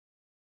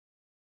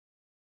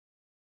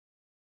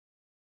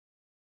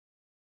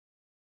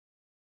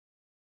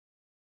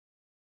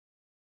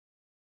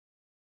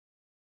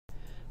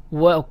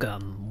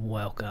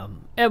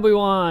Welcome,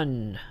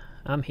 everyone.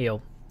 I'm here.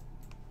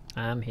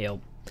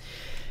 Now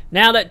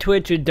that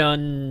Twitch is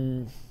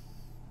done,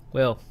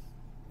 well,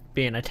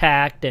 being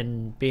attacked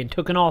and being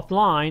taken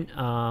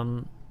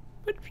offline,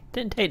 which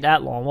didn't take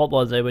that long. What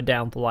was it? They were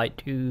down for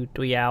like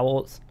 2-3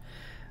 hours.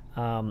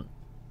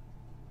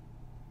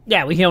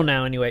 Yeah, we're here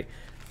now anyway.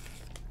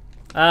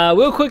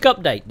 Real quick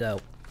update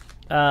though.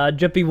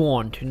 Just be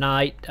warned,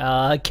 tonight,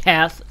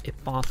 cast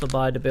if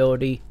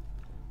possibility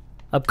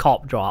of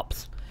cop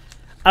drops.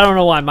 I don't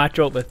know why my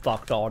throat was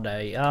fucked all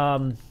day.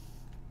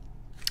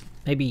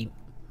 Maybe,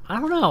 I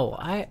don't know.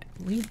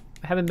 We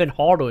haven't been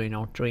hardering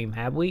on stream,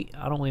 have we?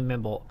 I don't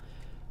remember.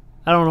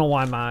 I don't know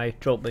why my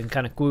throat been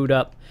kind of screwed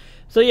up.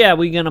 So yeah,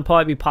 we're gonna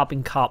probably be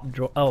popping cop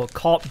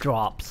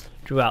drops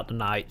throughout the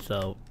night.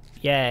 So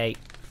yay.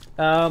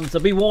 So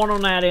be warned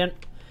on that end.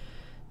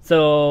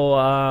 So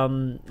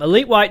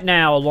Elite right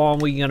now, along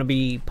we're gonna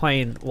be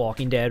playing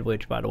Walking Dead,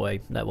 which by the way,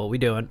 that's what we're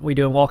doing. We're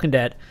doing Walking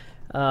Dead.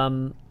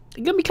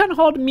 It's gonna be kind of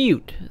hard to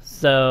mute,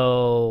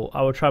 so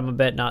I will try my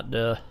best not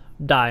to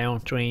die on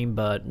stream,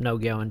 but no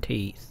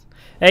guarantees.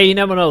 Hey, you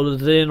never know.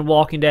 This is in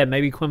Walking Dead.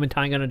 Maybe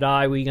Clementine gonna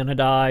die. We gonna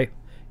die.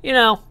 You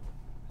know,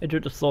 it's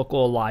just a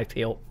circle of life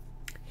here.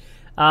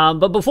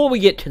 But before we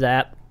get to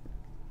that,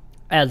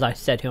 as I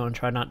said here and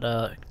try not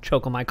to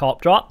choke on my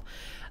cop drop,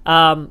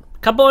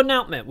 couple of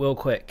announcements real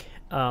quick.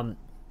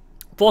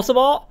 First of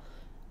all,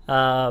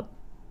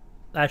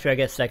 actually I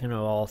guess second of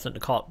all, since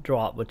the cop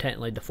drop was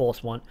technically the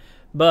first one.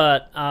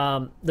 But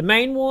the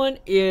main one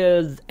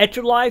is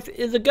Extra Life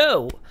is a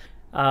go.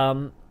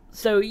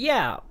 So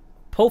yeah,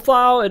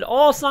 profile is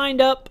all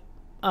signed up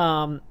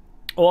or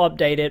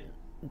updated.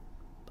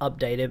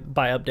 Updated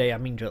by update I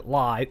mean just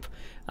live.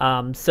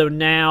 So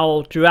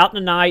now throughout the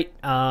night,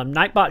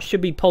 Nightbot should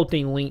be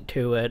posting link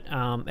to it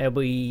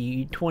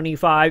every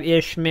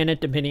 25-ish minutes,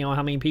 depending on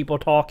how many people are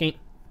talking.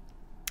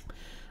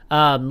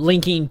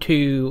 Linking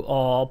to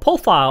our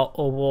profile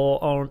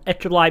over on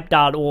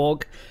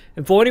extralife.org.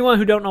 And for anyone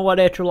who don't know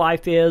what Extra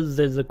Life is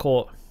a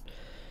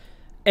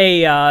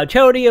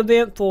charity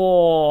event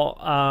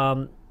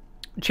for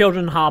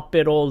children's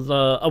hospitals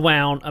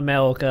around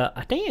America.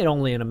 I think it's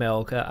only in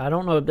America. I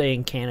don't know if they're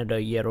in Canada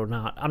yet or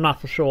not. I'm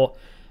not for sure.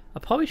 I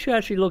probably should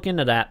actually look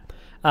into that.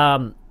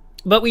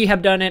 But we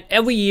have done it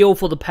every year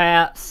for the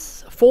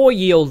past 4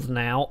 years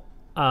now.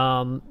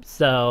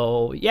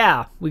 So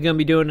yeah, we're going to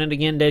be doing it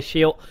again this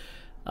year.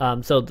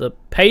 So the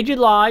page is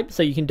live,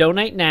 so you can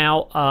donate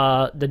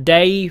now. The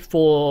day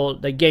for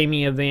the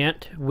gaming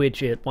event,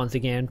 which is, once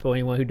again, for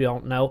anyone who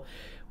don't know,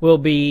 will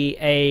be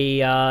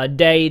a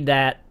day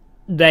that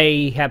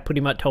they have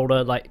pretty much told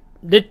us, like,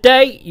 this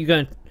day, you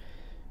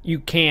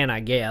can, I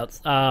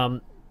guess.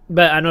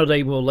 But I know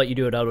they will let you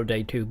do it other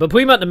day, too. But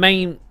pretty much the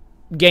main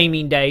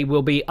gaming day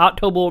will be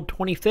October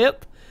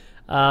 25th,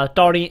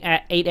 starting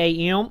at 8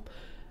 a.m.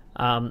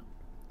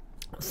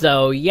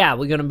 So yeah,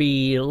 we're gonna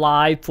be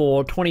live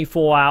for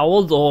 24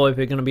 hours, or if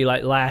it's gonna be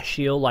like last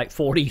year, like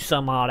 40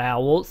 some odd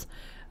hours.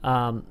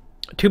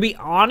 To be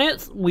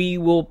honest, we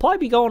will probably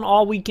be going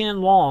all weekend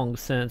long,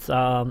 since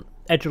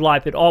Extra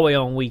Life is always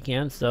on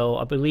weekends. So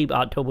I believe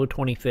October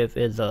 25th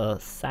is a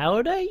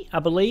Saturday, I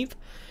believe.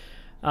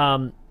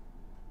 So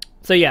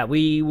yeah,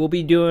 we will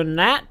be doing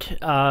that.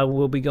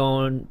 We'll be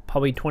going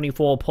probably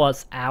 24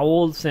 plus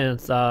hours,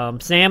 since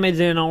Sam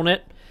is in on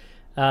it.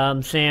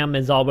 Sam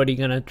is already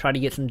going to try to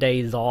get some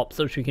days off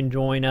so she can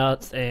join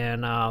us,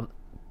 and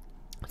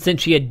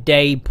since she a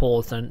day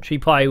person, she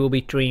probably will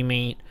be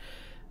streaming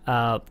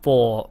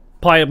for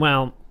probably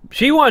around,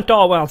 she wants to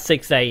start around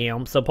 6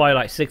 a.m. so probably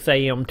like 6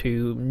 a.m.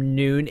 to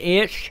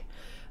noon-ish.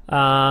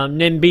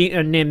 Then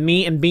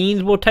me and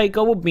Beans will take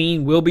over.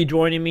 Bean will be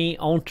joining me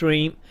on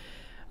stream,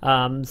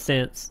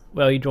 since,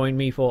 well, he joined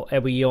me for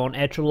every year on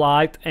Extra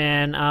Life,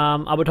 and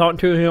I was talking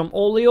to him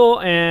earlier,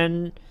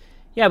 and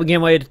yeah, we're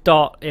getting ready to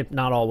start, if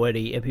not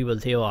already. If he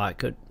was here, I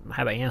could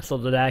have an answer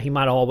to that. He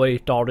might have already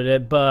started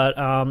it, but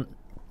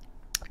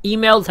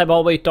emails have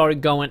already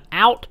started going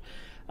out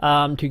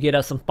to get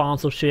us some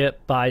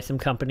sponsorship by some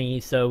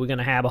companies. So we're going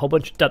to have a whole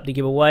bunch of stuff to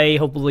give away.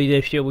 Hopefully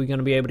this year we're going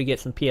to be able to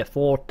get some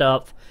PS4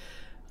 stuff.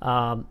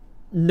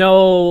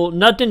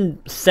 Nothing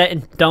set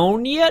in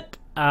stone yet.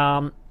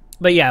 But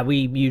yeah,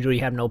 we usually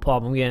have no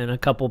problem getting a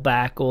couple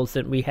backers,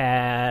 since we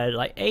had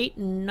like 8,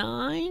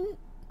 9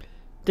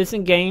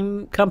 different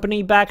game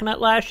company backing up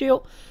last year.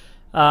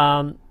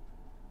 So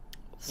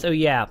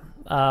yeah,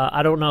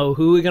 I don't know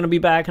who we're going to be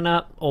backing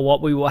up or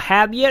what we will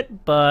have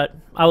yet, but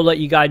I will let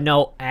you guys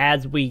know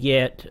as we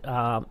get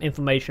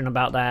information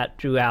about that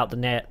throughout the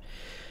net.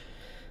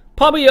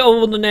 Probably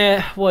over the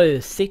net, what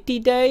is 60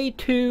 day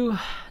to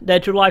the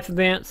Extra Life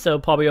event, so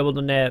probably over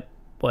the net,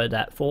 what is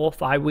that, 4 or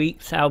 5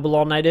 weeks, however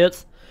long that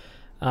is.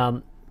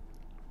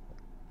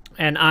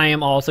 And I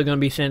am also going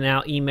to be sending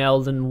out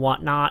emails and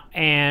whatnot.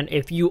 And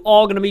if you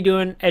are going to be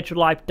doing Extra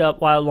Life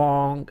stuff while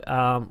along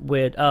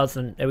with us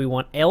and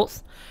everyone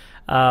else,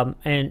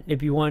 and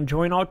if you want to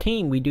join our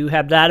team, we do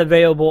have that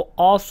available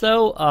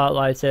also.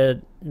 Like I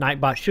said,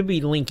 Nightbot should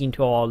be linking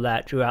to all of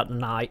that throughout the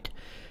night.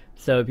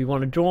 So if you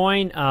want to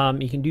join,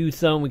 you can do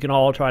so. And we can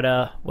all try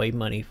to wave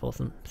money for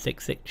some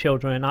sick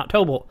children in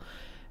October.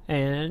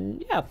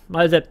 And yeah,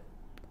 like I said,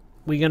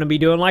 we're going to be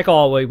doing like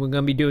always. We're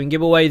going to be doing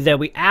giveaways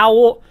every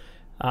hour.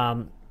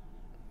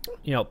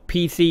 You know,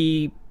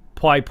 PC,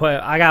 probably play.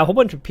 I got a whole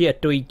bunch of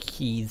PS3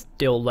 keys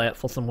still left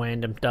for some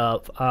random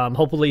stuff.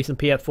 Hopefully some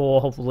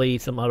PS4, hopefully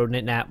some other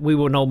than that. We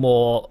will know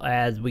more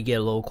as we get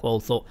a little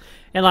closer.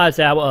 And like I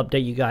said, I will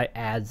update you guys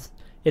as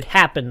it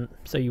happened,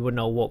 so you would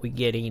know what we're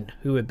getting,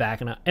 who we're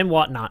backing up, and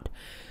whatnot.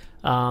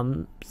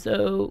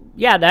 So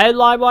yeah, that is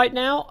live right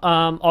now.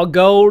 Our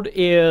gold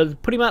is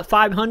pretty much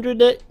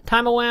 500 at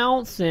time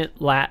around since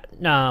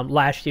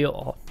last year.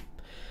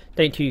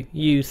 Thank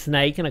you,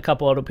 Snake, and a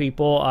couple other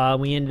people.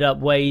 We ended up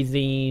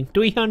raising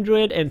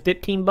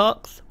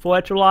 $315 for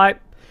Extra Life.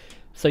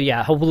 So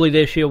yeah, hopefully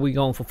this year we're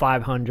going for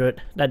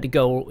 500. That's the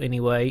goal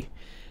anyway.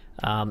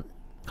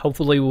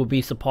 Hopefully we'll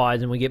be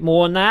surprised and we get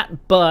more than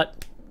that,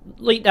 but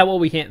at least that's what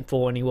we're hitting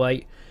for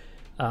anyway.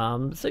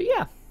 So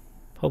yeah,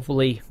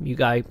 hopefully you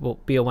guys will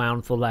be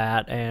around for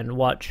that and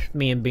watch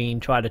me and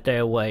Bean try to stay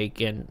awake,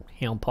 and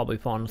he'll probably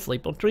fall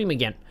asleep on stream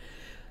again.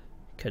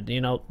 Because,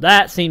 you know,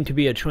 that seemed to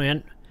be a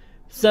trend.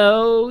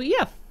 So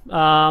yeah,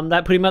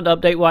 that pretty much the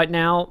update right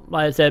now.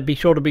 Like I said, be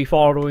sure to be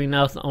following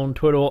us on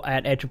Twitter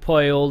at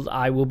Extraplayers.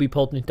 I will be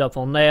posting stuff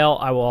on there.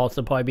 I will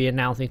also probably be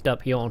announcing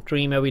stuff here on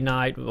stream every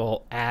night,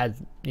 or as,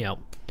 you know,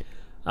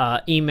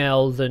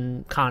 emails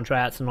and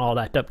contracts and all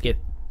that stuff get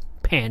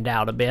panned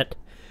out a bit.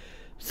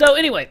 So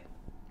anyway,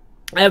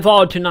 as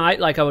for tonight,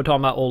 like I was talking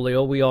about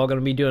earlier, we are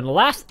going to be doing the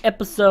last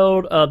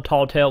episode of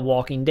Tall Tale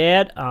Walking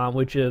Dead,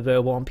 which is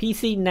available on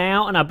PC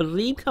now, and I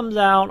believe comes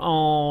out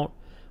on...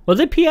 Was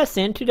it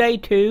PSN today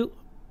too?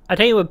 I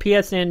think it was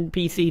PSN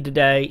PC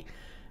today,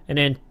 and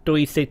then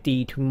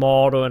 360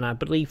 tomorrow, and I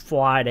believe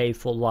Friday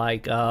for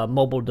like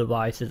mobile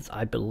devices,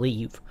 I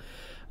believe.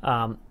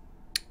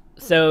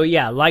 So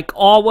yeah, like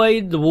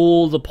always, the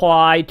rules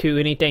apply to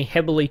anything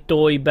heavily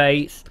story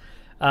based.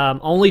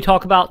 Only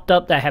talk about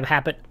stuff that have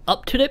happened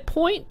up to that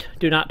point.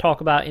 Do not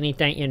talk about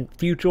anything in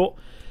future.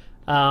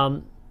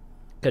 Cause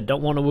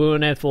don't want to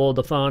ruin it for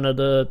the fun of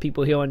the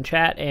people here in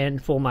chat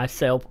and for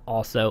myself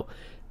also.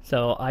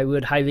 So I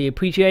would highly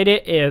appreciate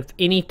it if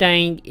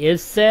anything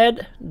is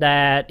said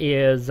that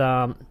is,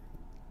 I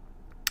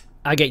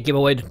get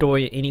giveaway the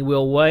story in any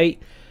real way.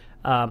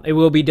 It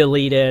will be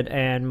deleted,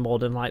 and more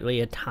than likely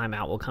a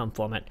timeout will come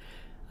from it.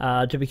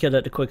 Just because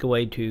that's a quicker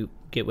way to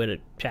get rid of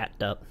chat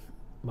stuff.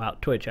 Well,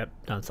 Twitch have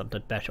done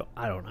something special.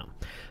 I don't know.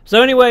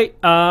 So anyway,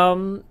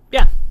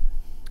 yeah.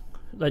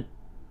 Let's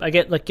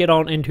get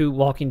on into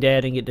Walking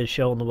Dead and get this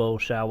show on the road,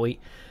 shall we?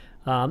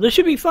 This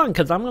should be fun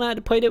because I'm gonna have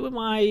to play it with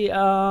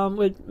my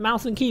with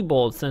mouse and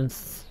keyboard,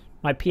 since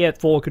my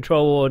PS4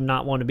 controller would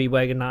not want to be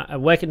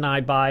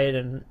recognized by it,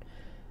 and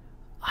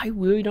I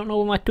really don't know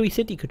where my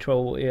 360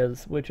 controller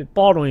is, which is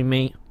bothering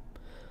me.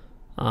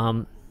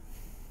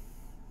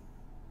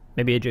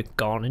 Maybe it just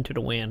gone into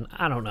the wind.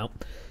 I don't know.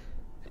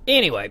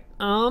 Anyway,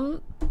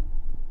 Amazon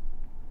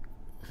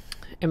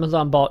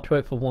bought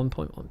Twitch for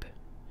 1.1.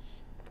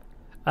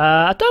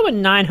 I thought it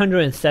was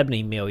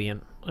 970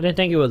 million. I didn't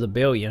think it was a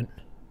billion.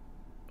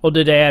 Or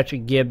did they actually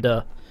give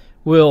the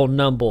real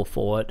number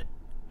for it?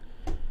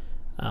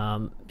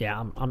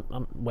 Yeah,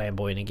 I'm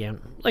rambling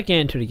again. Let's get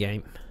into the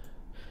game.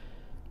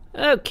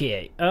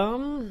 Okay,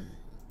 oh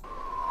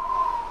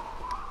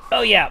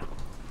yeah.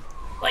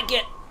 Let's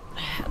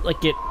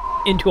get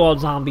into our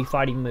zombie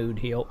fighting mood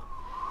here.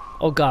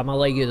 Oh god, my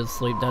leg is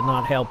asleep. That's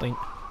not helping.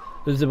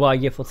 This is what I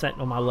get for sitting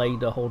on my leg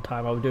the whole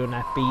time I was doing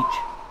that beach.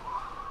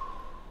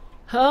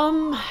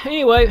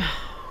 Anyway.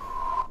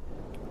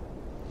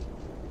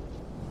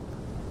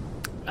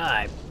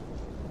 Alright.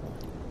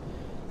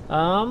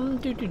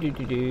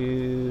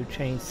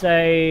 Change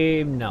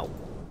save. No.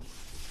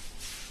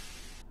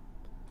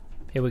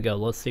 Here we go.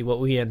 Let's see what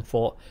we in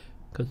for.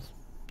 Because,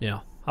 you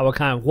know, I was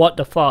kind of what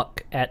the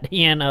fuck at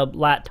the end of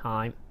that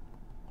time.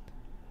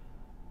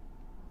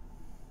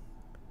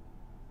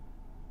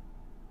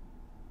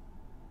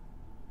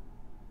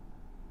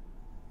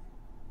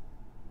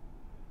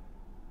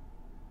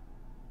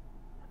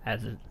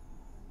 As it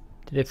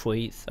did it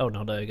freeze? Oh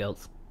no, there it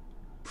goes.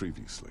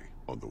 Previously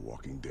on The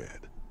Walking Dead.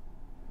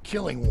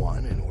 Killing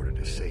one in order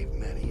to save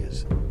many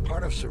is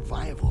part of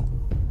survival.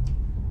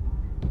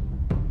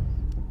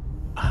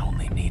 I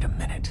only need a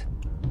minute.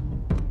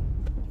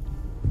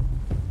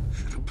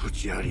 Should have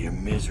put you out of your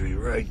misery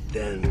right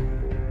then.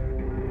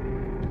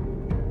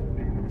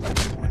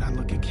 When I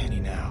look at Kenny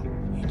now,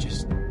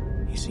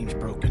 he seems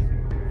broken.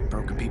 And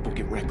broken people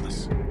get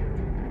reckless.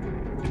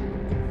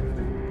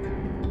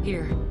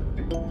 Here.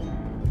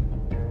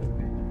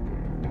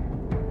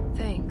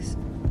 Thanks.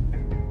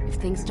 If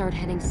things start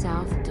heading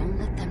south, don't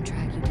let them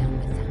drag you down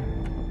with them.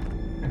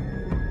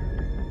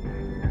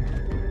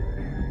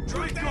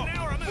 Drive that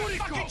now or I'm gonna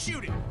fucking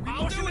shoot it!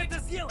 I'll do it!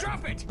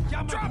 Drop it!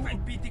 Drop it!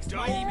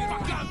 Don't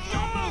fucking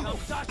go!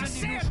 I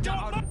said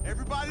don't!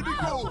 Everybody be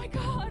cool. Oh my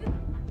god!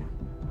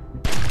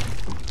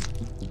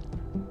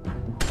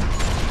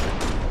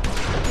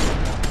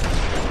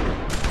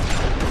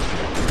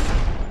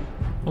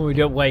 When we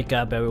don't wake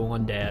up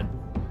everyone dead.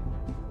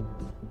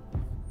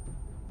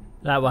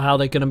 That how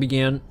they gonna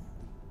begin?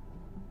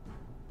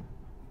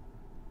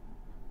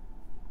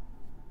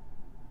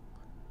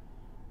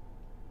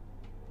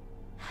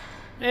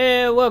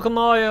 Hey, welcome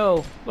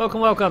Mario!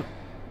 Welcome, welcome!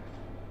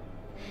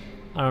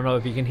 I don't know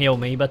if you can heal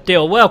me, but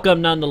still,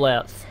 welcome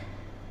nonetheless.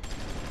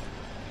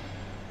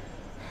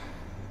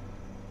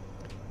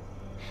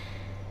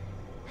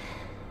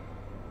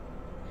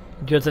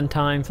 Just in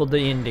time for the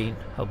ending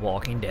of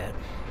Walking Dead.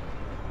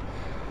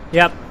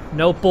 Yep,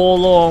 no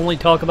spoiler, only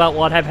talk about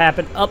what have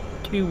happened up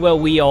to where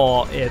we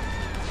are if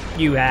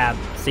you have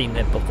seen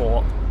it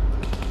before.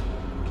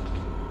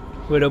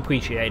 Would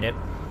appreciate it.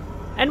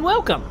 And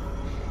welcome!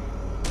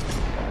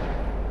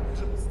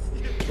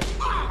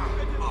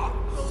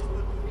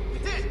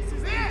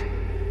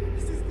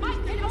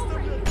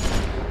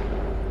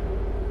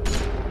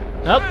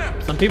 Oh,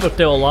 some people are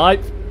still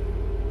alive.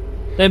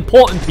 The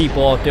important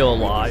people are still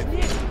alive.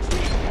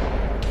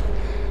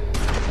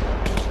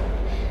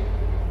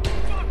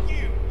 Fuck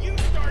you! You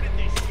started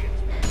this shit!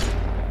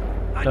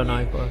 Don't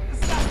know, bro.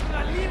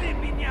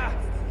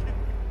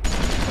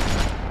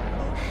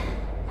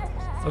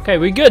 Okay,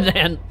 we good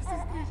then.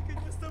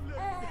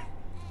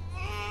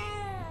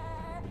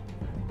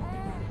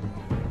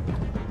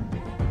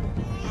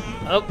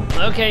 Oh,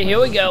 okay,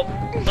 here we go.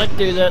 Let's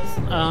do this.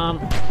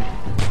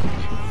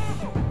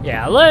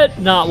 Yeah, let's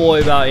not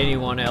worry about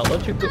anyone else.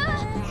 Let's just go.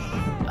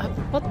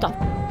 What the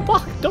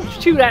fuck? Don't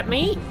shoot at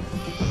me!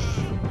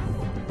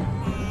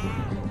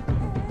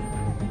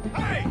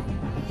 Hey!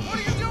 What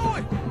are you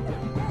doing?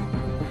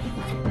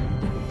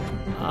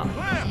 Clem!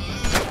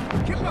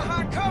 Get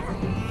behind cover!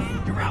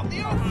 You're out in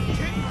the open,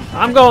 kid!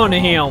 I'm going to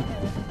him.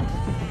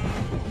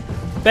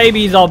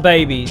 Babies are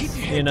babies,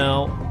 you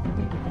know.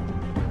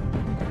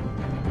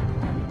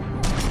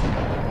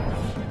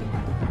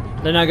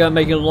 They're not gonna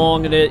make it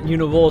long in that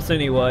universe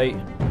anyway.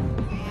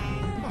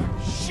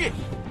 Oh, shit!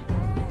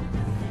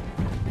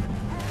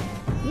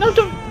 No,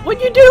 don't, what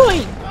are you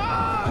doing?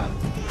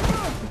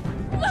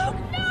 Luke,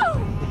 no!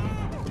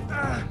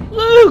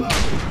 Luke!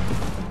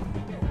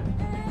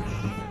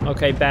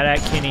 Okay, bad at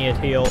Kenny at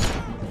heel.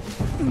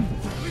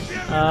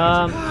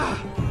 Are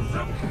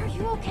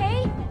you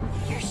okay?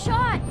 You're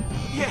shot.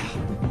 Yeah.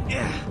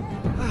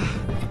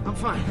 I'm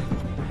fine.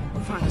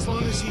 I'm fine, as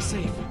long as he's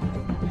safe.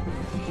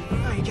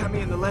 He got me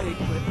in the leg,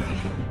 but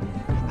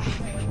I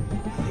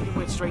think it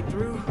went straight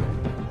through.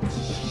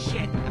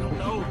 Shit, I don't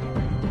know.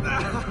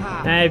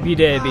 If you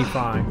did, it'd be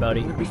fine,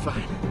 buddy. It'll be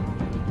fine.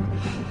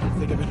 I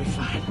think I'm gonna be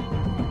fine.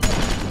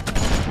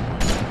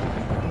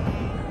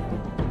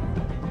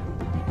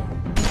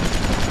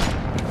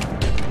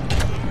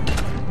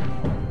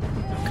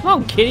 Come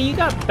on, Kitty, you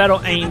got better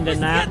aim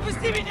than that.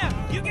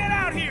 You get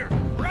out here,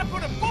 or I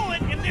put a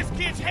bullet in this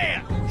kid's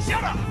head.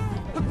 Shut up!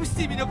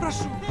 Отпусти меня,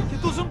 прошу! Я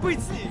должен быть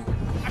с ней!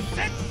 I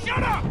said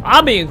shut up!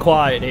 I'm being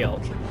quiet, here.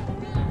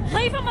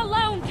 Leave him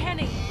alone,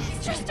 Kenny.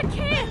 He's just a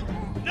kid.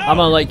 No! I'm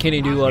gonna let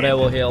Kenny do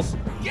whatever he'll.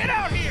 Get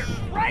out here,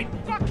 right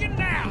fucking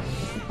now!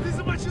 Ты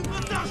замочил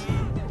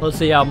Наташу! Let's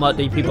see how much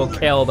these people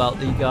care about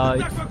these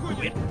guys.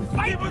 Quit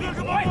fighting me,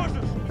 boy!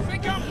 You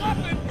think I'm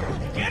bluffing?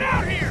 Get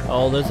out here!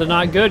 Oh, this is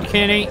not good,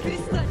 Kenny.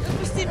 Перестань,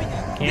 отпусти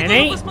меня!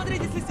 Kenny? Я должен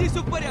посмотреть, если здесь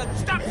все в порядке!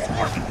 Stop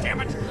squirming,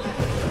 damn it!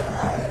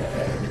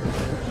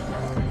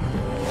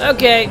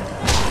 Okay.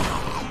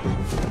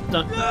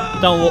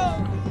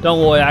 Don't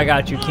worry, I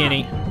got you,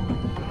 Kenny.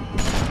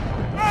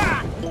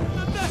 Ah!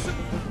 Наташа!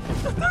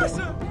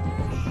 Наташа!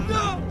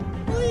 No!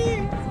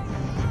 Please!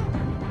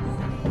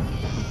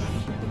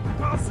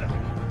 Попался!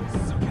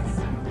 Сукин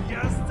сын!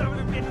 Я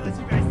оставлю медленно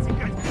тебя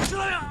истекать!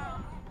 Человек!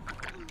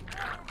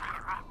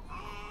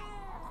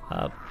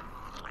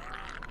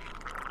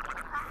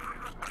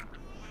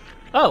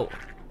 Oh.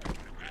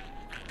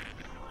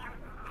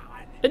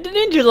 The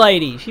ninja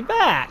lady, she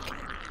back.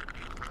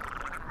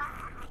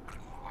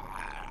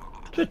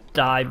 Just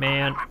die,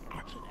 man.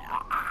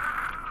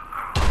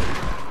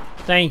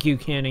 Thank you,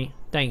 Kenny.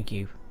 Thank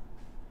you.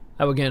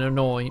 I was getting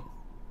annoyed.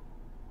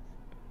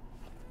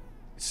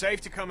 It's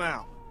safe to come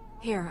out.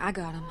 Here, I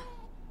got him.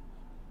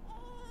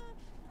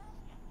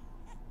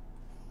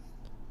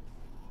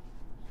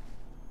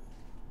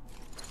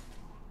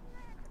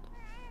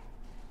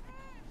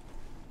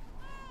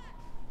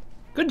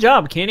 Good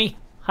job, Kenny.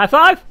 High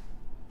five?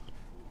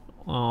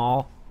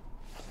 Aw.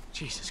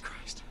 Jesus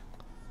Christ.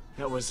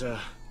 That was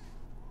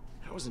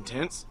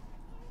intense.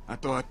 I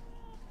thought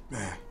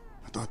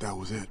that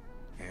was it.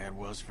 Yeah, it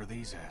was for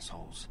these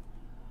assholes.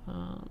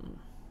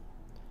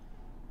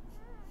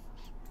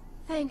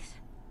 Thanks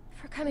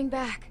for coming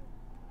back.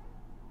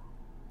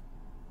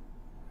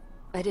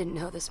 I didn't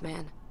know this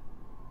man.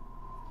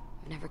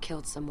 I've never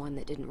killed someone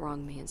that didn't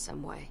wrong me in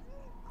some way,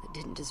 that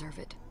didn't deserve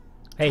it.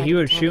 Hey, Tried he to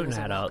was pretend he shooting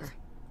a at us. walker,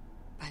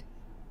 but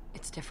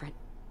it's different.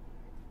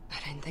 I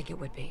didn't think it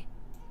would be.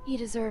 He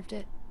deserved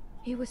it.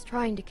 He was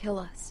trying to kill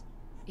us.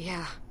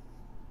 Yeah,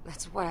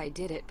 that's why I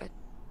did it, but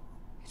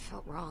it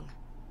felt wrong.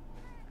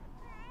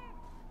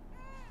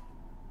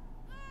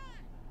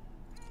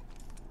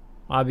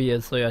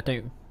 Obviously, I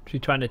think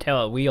she's trying to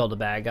tell us we are the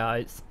bad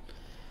guys.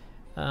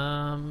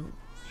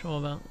 Sure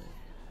about.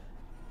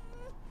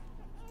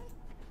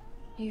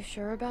 You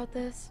sure about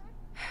this?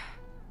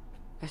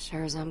 As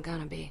sure as I'm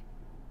gonna be.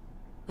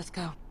 Let's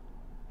go.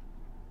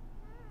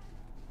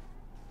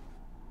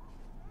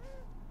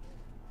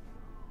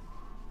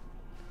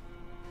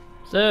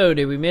 So,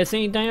 did we miss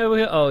anything over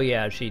here? Oh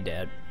yeah, she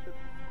dead.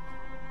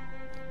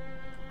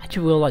 I just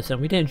realized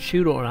something. We didn't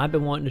shoot her, and I've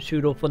been wanting to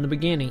shoot her from the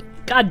beginning.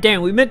 God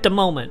damn, we missed the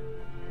moment.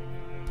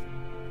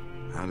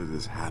 How did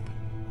this happen?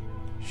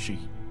 She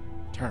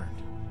turned.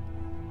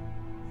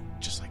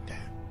 Just like that.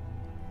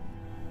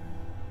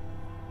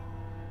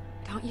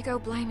 Don't you go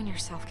blaming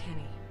yourself,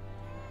 Kenny.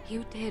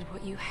 You did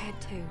what you had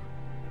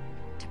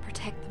to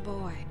protect the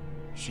boy.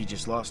 She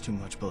just lost too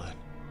much blood.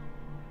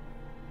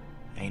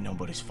 Ain't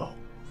nobody's fault.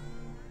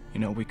 You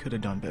know, we could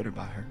have done better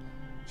by her.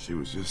 She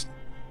was just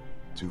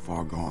too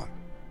far gone.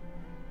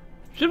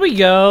 Should we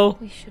go?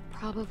 We should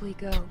probably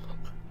go.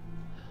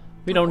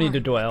 We don't need to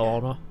dwell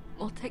on her.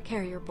 We'll take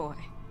care of your boy.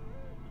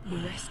 You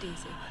rest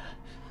easy.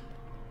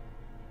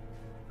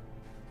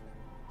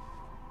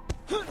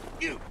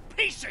 You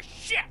piece of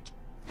shit!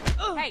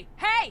 Hey,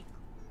 hey!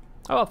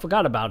 Oh, I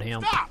forgot about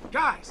him. Stop!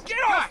 Guys, Get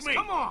guys, off me!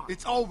 come on!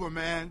 It's over,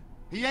 man.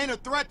 He ain't a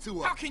threat to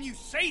us. How can you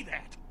say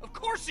that? Of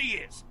course he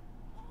is!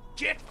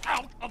 Get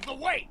out of the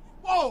way!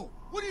 Whoa!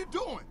 What are you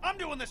doing? I'm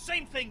doing the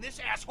same thing this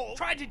asshole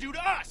tried to do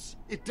to us!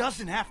 It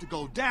doesn't have to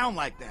go down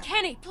like that.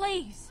 Kenny,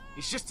 please!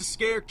 He's just a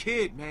scared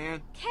kid,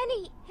 man.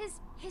 Kenny,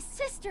 his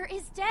sister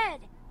is dead.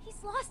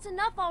 He's lost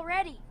enough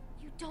already.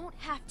 You don't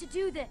have to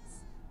do this.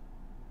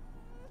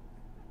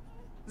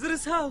 There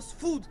is house,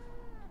 food.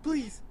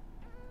 Please.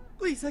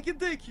 Please, I can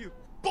take you.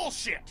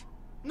 Bullshit!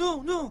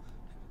 No, no.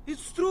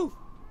 It's true.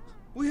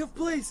 We have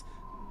place.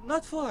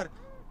 Not far.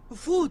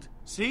 Food.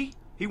 See?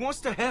 He wants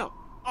to help.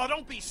 Oh,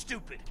 don't be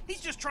stupid.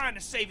 He's just trying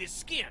to save his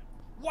skin.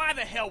 Why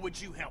the hell would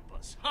you help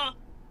us, huh?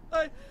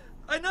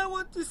 I now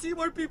want to see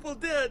more people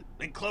dead.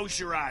 Then close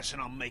your eyes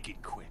and I'll make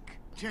it quick.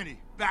 Kenny,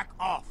 back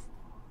off.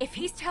 If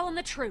he's telling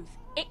the truth,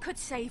 it could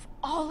save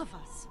all of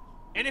us.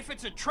 And if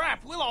it's a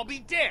trap, we'll all be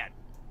dead.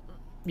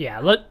 Yeah,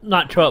 let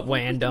not Trump We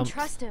can random.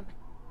 trust him.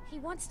 He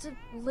wants to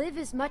live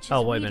as much as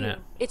Oh, wait a we minute.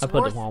 do. It's I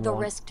put worth wrong the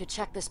one. risk to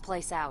check this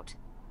place out.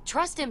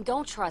 Trust him,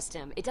 don't trust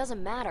him. It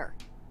doesn't matter.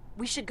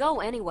 We should go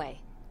anyway.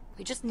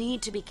 We just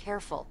need to be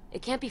careful.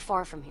 It can't be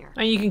far from here.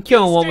 And you can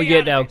kill him when we Stay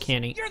get out of out, this.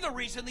 Kenny. You're the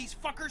reason these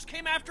fuckers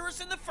came after us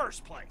in the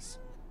first place.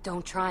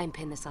 Don't try and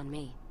pin this on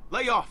me.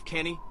 Lay off,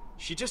 Kenny.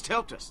 She just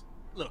helped us.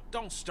 Look,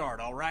 don't start,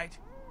 all right?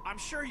 I'm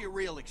sure you're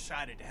real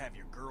excited to have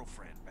your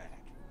girlfriend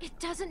back. It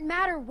doesn't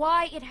matter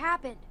why it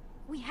happened.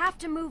 We have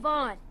to move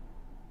on.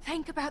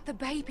 Think about the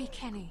baby,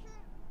 Kenny.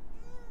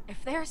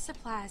 If there's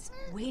supplies,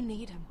 we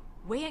need them.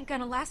 We ain't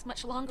gonna last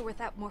much longer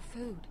without more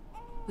food.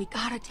 We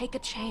gotta take a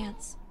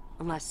chance.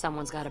 Unless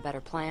someone's got a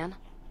better plan.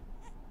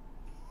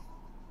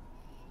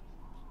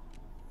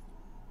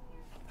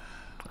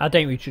 I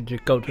think we should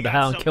just go to You the got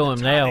house and kill him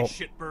something to tie now. this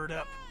shitbird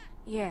up?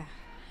 Yeah,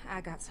 I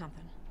got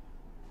something.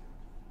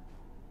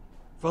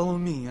 Follow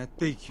me, I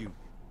take you.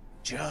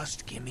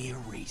 Just give me a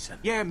reason.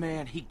 Yeah,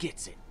 man, he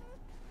gets it.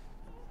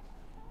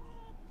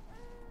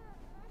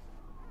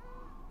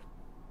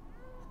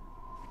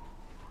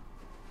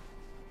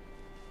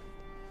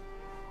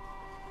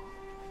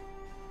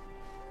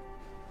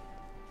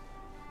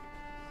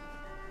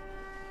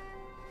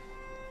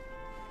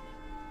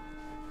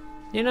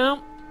 You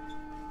know,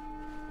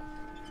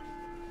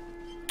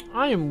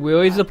 I am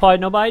really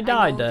surprised nobody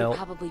died I know though. you're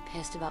probably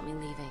pissed about me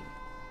leaving.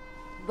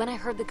 When I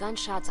heard the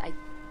gunshots,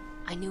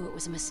 I knew it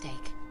was a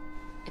mistake.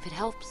 If it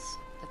helps,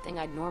 the thing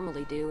I'd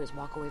normally do is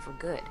walk away for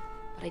good,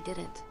 but I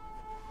didn't.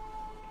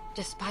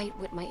 Despite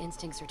what my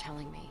instincts are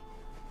telling me,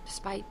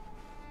 despite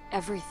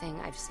everything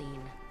I've seen,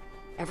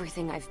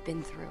 everything I've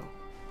been through.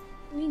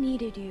 We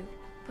needed you,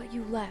 but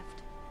you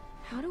left.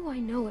 How do I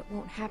know it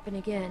won't happen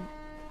again?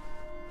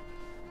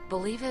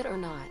 Believe it or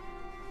not,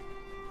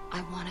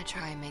 I want to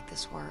try and make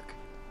this work.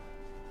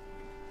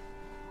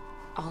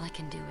 All I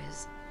can do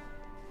is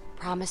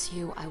promise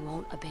you I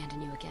won't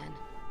abandon you again.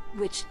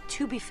 Which,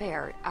 to be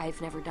fair,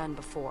 I've never done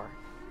before.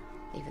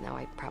 Even though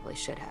I probably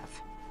should have.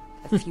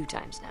 A few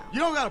times now. You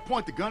don't gotta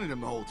point the gun at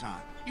him the whole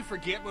time. You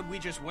forget what we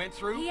just went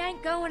through? He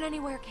ain't going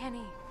anywhere,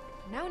 Kenny.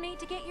 No need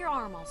to get your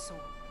arm all sore.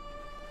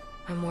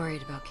 I'm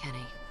worried about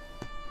Kenny.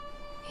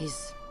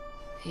 He's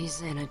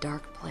in a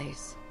dark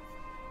place.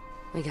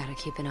 We gotta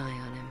keep an eye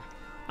on him.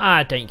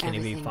 I think Kenny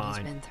Everything be he's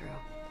fine. been through.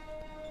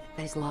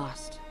 That he's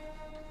lost.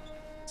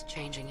 It's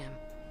changing him.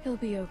 He'll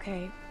be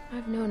okay.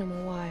 I've known him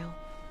a while.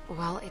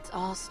 Well, it's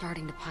all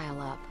starting to pile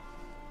up.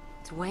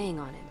 It's weighing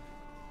on him.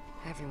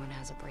 Everyone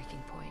has a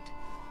breaking point.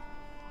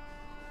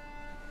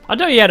 I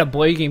know you had a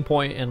breaking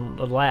point in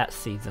the last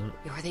season.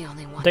 You're the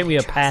only one I think we he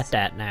have passed trusts,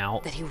 that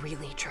now. that he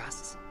really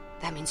trusts.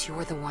 That means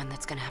you're the one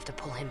that's gonna have to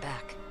pull him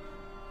back.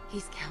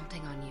 He's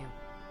counting on you.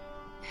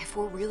 If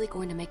we're really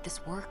going to make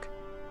this work,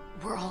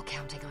 we're all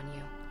counting on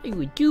you. I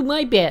would do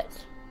my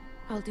best.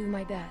 I'll do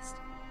my best.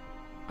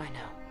 I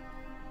know.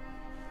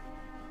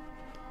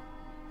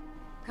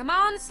 Come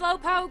on,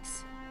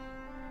 slowpokes.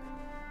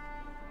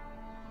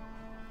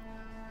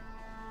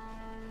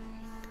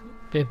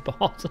 Big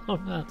balls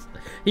on us.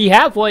 He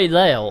halfway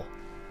there.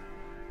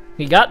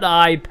 He got the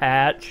eye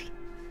patch.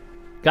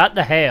 Got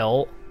the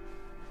hair.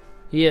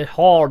 He is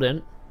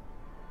hardened.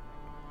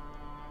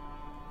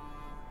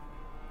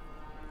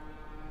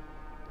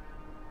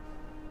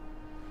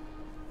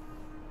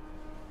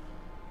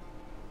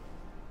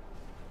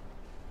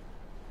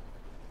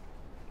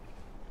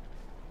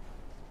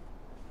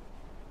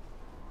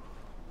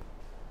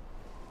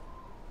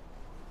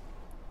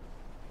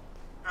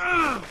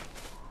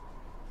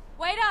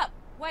 Wait up!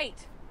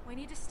 Wait. We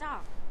need to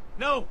stop.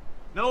 No,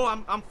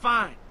 I'm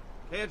fine.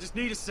 Okay, I just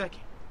need a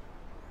second.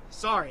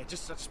 Sorry, I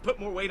just put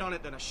more weight on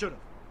it than I should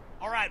have.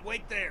 All right,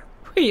 wait there.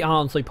 We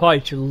honestly probably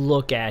should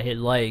look at his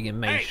leg and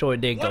make Hey, sure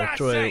it didn't what'd go I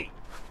through. say?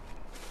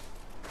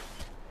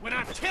 When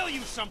I tell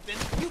you something,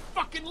 you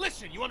fucking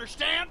listen, you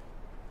understand?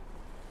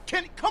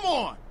 Kenny, come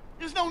on!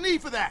 There's no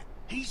need for that!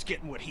 He's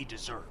getting what he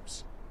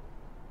deserves.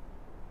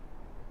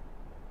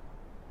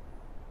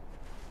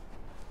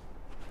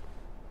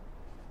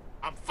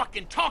 I'm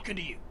fucking talking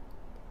to you.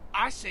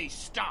 I say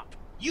stop.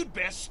 You'd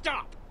best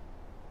stop.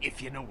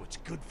 If you know what's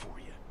good for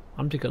you.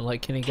 I'm just gonna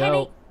let Kenny Kenny,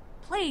 go.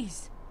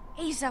 please,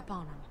 ease up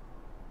on him.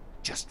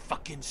 Just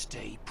fucking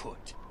stay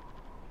put.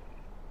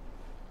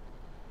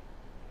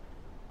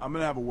 I'm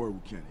gonna have a word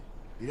with Kenny.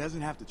 He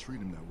doesn't have to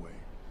treat him that way.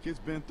 Kid's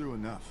been through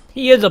enough.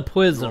 He is a You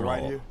prisoner. all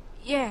right here?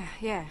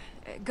 Yeah.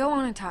 Go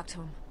on and talk to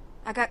him.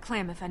 I got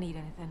Clem if I need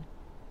anything.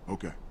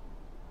 Okay.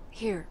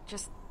 Here,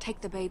 just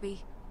take the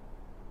baby.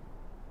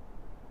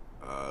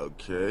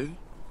 Okay.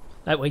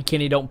 That way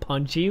Kenny don't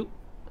punch you.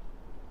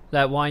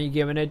 That why you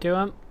giving it to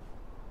him?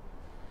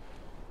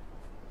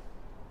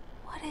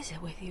 What is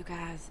it with you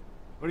guys?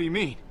 What do you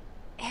mean?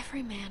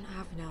 Every man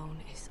I've known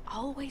is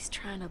always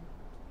trying to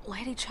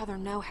let each other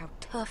know how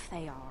tough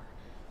they are.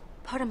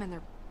 Put them in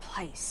their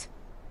place.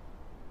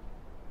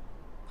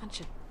 Bunch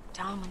of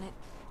dominant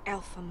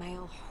alpha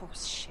male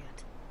horse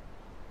shit.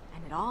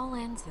 And it all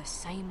ends the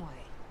same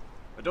way.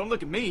 But don't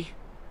look at me.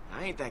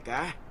 I ain't that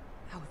guy.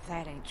 Oh,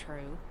 that ain't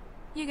true.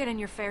 You get in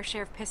your fair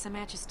share of pissing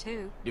matches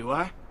too. Do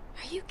I?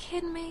 Are you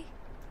kidding me?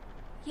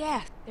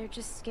 Yeah. They're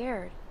just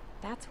scared.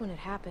 That's when it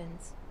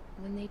happens.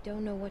 When they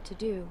don't know what to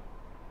do.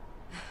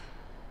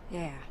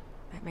 Yeah,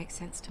 that makes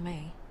sense to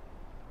me.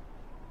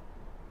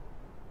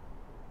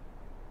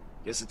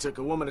 Guess it took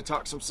a woman to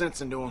talk some sense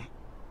into him.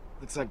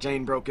 Looks like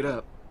Jane broke it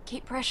up.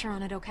 Keep pressure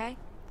on it, okay?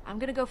 I'm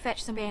gonna go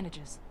fetch some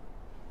bandages.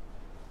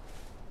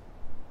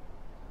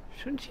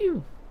 Shouldn't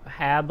you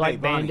have like Hey,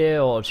 Bonnie. bandit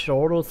or a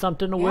sword or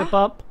something to whip Yeah?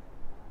 up?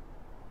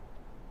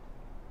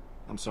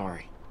 I'm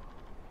sorry.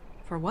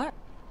 For what?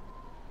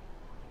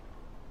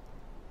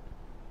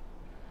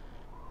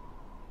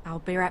 I'll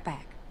be right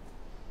back.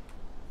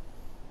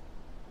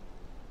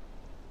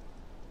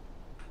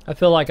 I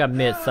feel like I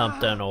missed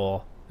something,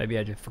 or maybe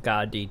I just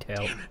forgot a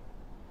detail.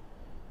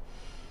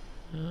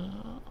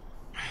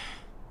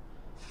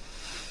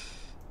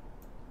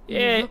 You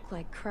Yeah, look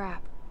like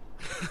crap.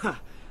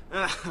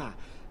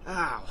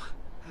 Ow.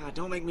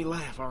 Don't make me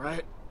laugh,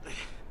 alright?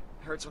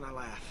 Hurts when I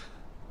laugh.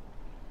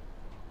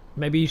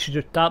 maybe you should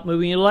just stop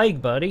moving your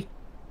leg, buddy.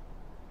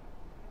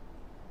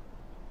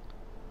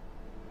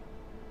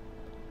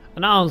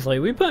 And honestly,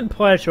 we putting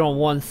pressure on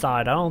one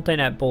side. I don't think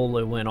that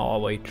bullet went all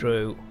the way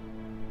through.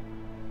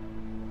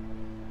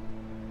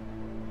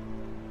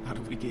 How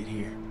did we get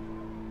here?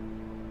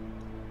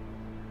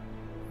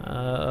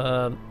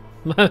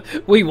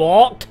 We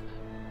walked.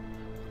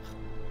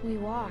 We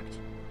walked.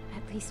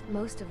 At least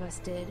most of us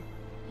did.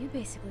 You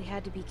basically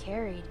had to be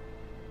carried.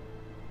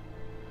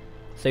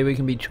 Say we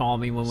can be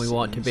charming when we Sitting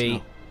want to in the be.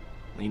 snow,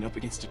 lean up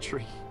against a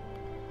tree.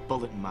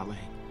 Bullet in my leg.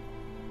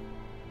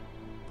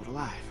 But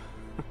alive.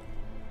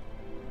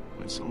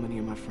 When so many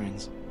of my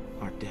friends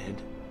are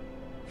dead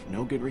for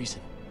no good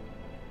reason.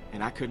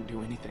 And I couldn't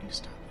do anything to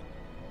stop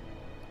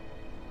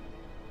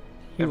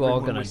it. You all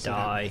Everyone gonna we set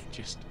out die. with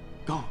just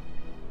gone.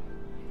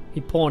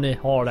 He pouring his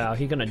heart out.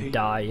 He gonna Pete,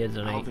 die,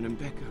 isn't he? Alvin and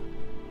Becca,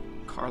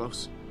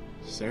 Carlos,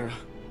 Sarah.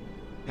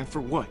 And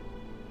for what?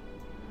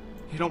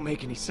 It don't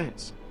make any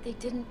sense. They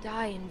didn't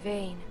die in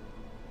vain.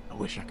 I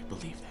wish I could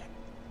believe that.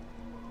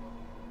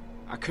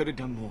 I could have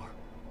done more,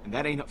 and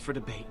that ain't up for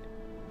debate.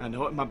 I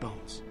know it in my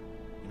bones,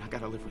 and I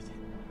gotta live with it.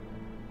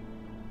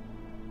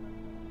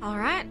 All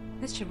right,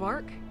 this should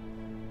work.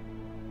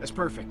 That's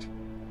perfect.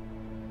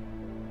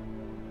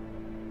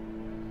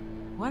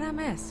 What'd I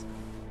miss?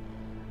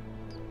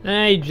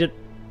 He just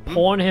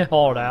pouring his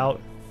heart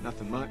out.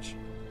 Nothing much.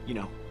 You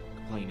know,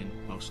 complaining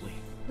mostly.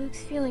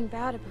 Luke's feeling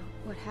bad about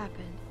what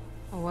happened.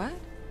 What?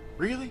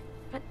 Really?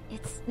 But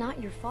it's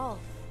not your fault.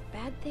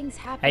 Bad things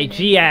happen. Hey, and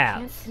she you asked.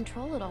 can't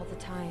control it all the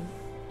time.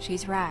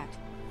 She's right.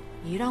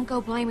 You don't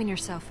go blaming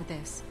yourself for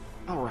this.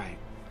 All right.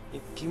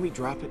 Can we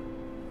drop it?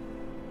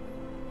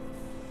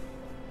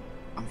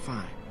 I'm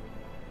fine.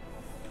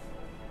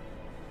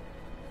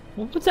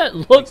 What was that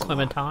look, Thanks a lot.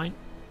 Clementine?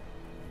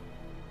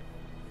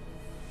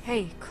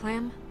 Hey,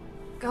 Clem,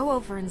 go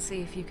over and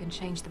see if you can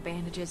change the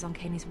bandages on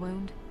Kenny's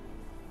wound.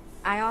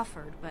 I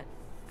offered, but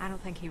I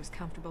don't think he was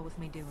comfortable with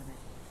me doing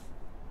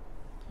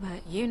it.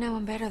 But you know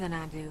him better than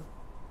I do.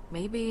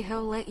 Maybe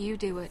he'll let you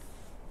do it.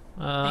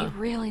 They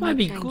really might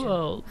be need changing.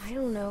 gross. I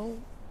don't know.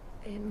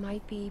 It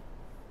might be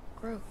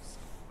gross.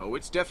 Oh,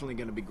 it's definitely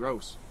gonna be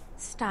gross.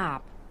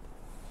 Stop.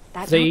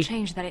 That See? don't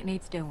change that it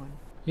needs doing.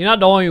 You're not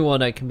the only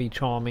one that can be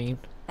charming.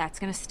 That's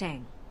gonna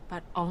sting,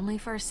 but only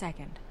for a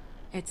second.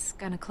 It's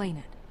gonna clean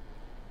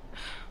it.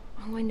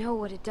 Oh, I know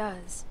what it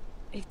does.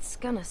 It's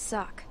gonna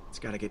suck. It's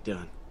gotta get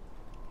done.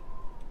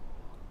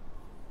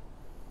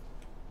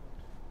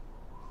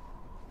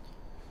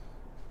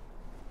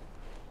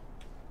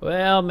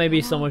 Well,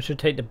 maybe someone should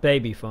take the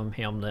baby from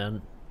him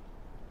then.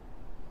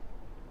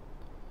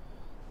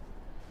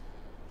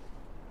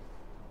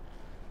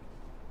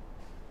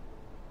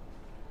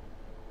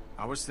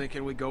 I was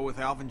thinking we go with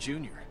Alvin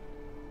Jr.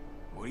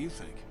 What do you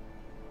think?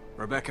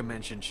 Rebecca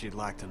mentioned she'd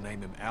like to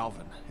name him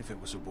Alvin if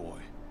it was a boy.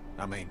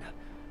 I mean,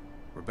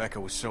 Rebecca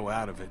was so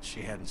out of it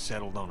she hadn't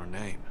settled on a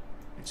name.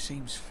 It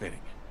seems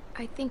fitting.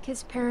 I think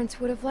his parents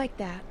would have liked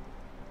that.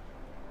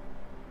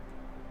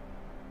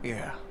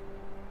 Yeah,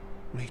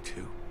 me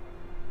too.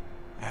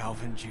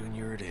 Alvin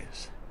Jr. it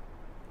is.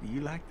 Do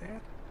you like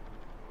that?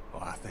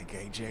 Well, I think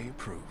AJ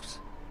approves.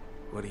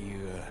 What do you,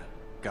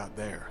 got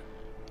there?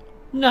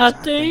 I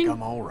Nothing. think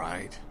I'm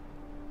alright.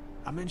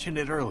 I mentioned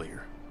it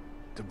earlier.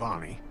 To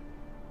Bonnie.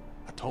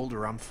 I told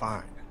her I'm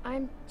fine.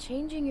 I'm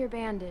changing your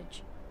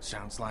bandage.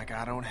 Sounds like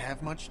I don't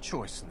have much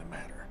choice in the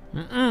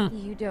matter.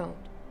 You don't.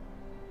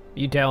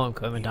 You tell him, You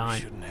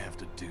Clementine. shouldn't have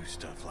to do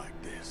stuff like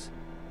this.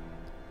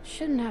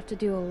 Shouldn't have to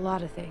do a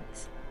lot of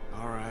things.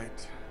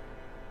 Alright.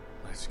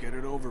 Let's get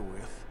it over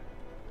with.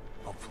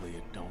 Hopefully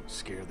it don't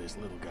scare this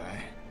little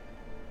guy.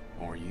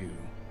 Or you.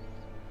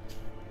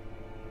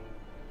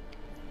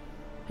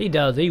 He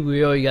does. He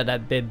really got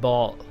that big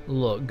ball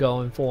look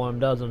going for him,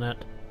 doesn't it?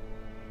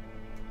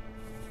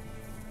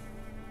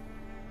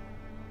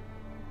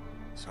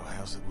 So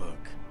how's it look?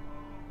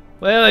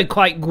 Well, it's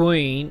quite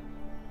green.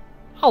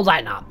 Oh,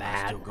 that's not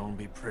bad. Still gonna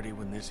be pretty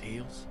when this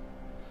heals?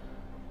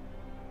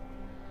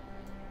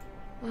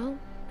 Well,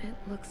 it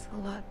looks a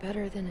lot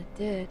better than it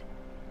did.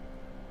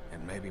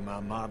 And maybe my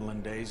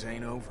modeling days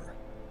ain't over.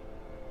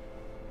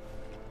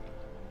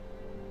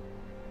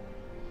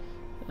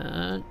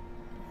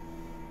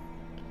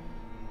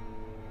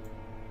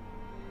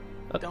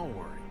 Don't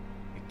worry.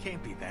 It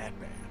can't be that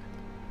bad.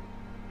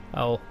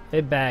 Oh,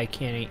 it's bad,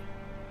 Kenny.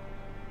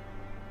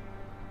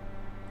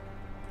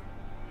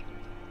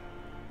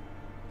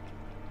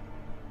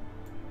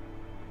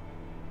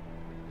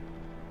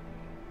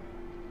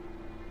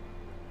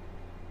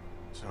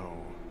 So,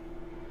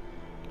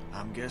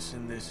 I'm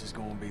guessing this is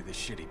gonna be the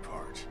shitty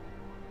part.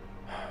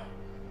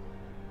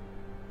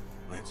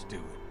 Let's do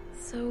it.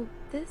 So,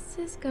 this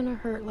is gonna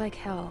hurt like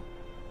hell.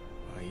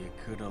 Well, you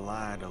could have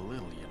lied a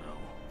little, you know.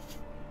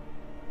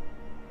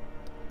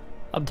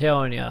 I'm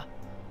telling ya.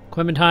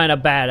 Clementine a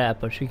bad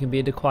apple. She can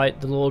be the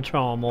little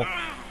charmer.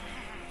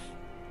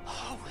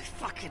 Holy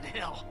fucking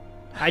hell.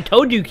 I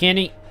told you,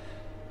 Kenny.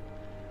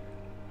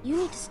 You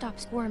need to stop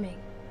squirming.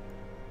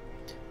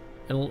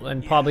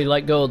 And probably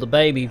let go of the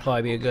baby.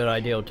 Probably be a good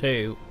idea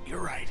too.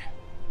 You're right.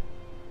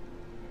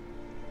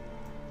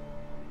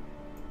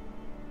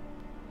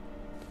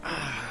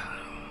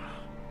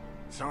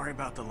 Sorry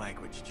about the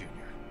language, Junior.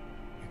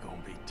 You're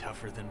gonna be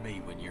tougher than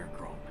me when you're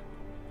grown.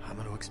 I'm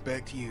gonna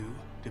expect you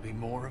to be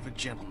more of a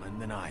gentleman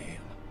than I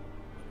am.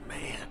 But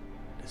man,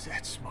 is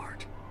that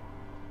smart.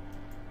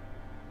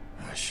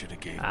 I should have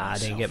gave I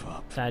didn't myself get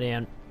up. that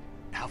in.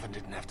 Alvin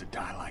didn't have to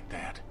die like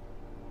that.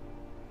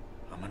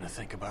 I'm gonna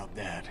think about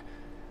that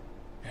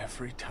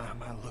every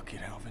time I look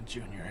at Alvin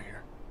Jr.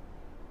 here.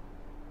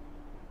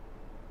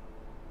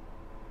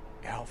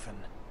 Alvin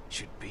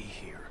should be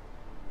here,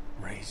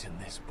 raising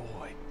this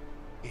boy.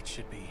 It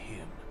should be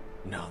him,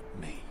 not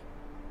me.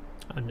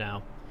 Oh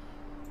no.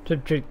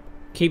 To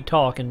keep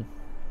talking.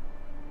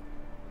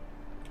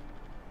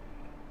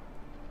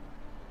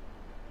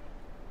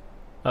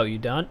 Oh, you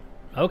done?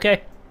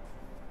 Okay.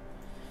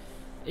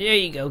 There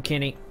you go,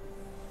 Kenny.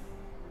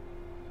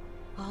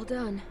 All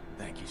done.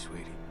 Thank you,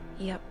 sweetie.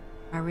 Yep.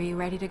 Are we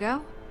ready to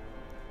go?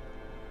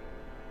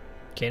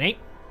 Kenny?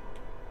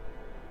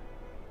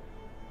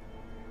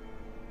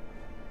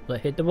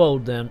 Let's hit the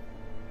road then.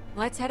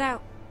 Let's head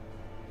out.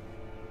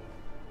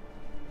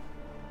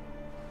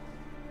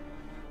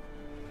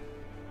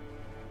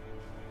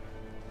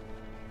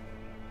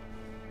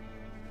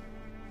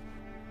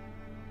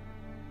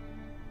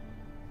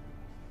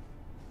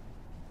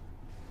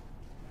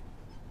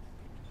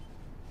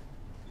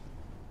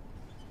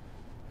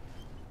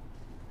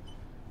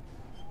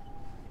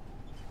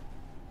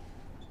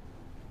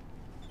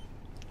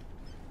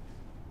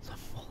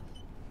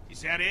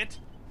 Is that it?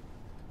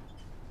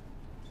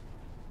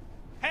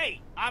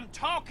 Hey, I'm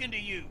talking to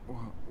you!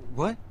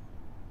 What?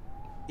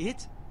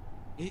 It's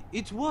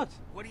what?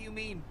 What do you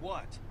mean,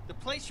 what? The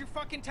place you're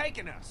fucking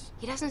taking us.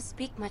 He doesn't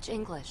speak much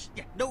English.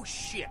 Yeah, no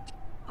shit.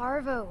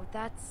 Arvo,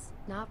 that's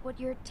not what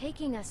you're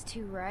taking us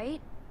to,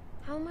 right?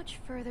 How much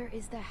further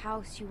is the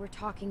house you were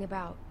talking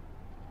about?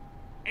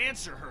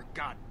 Answer her,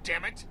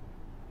 goddammit!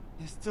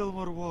 Still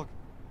more walk.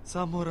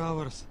 Some more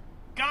hours.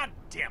 God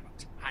damn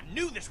it. I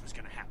knew this was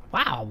gonna happen.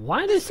 Wow,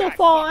 why did it so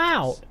far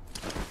out?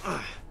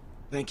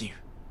 Thank you.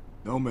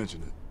 Don't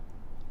mention it.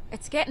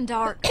 It's getting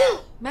dark.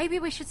 Maybe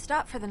we should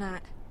stop for the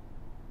night.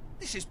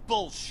 This is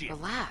bullshit.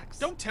 Relax.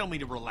 Don't tell me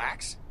to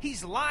relax.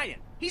 He's lying.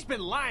 He's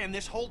been lying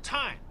this whole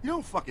time. You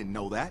don't fucking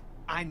know that.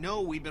 I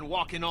know we've been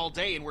walking all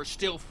day and we're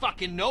still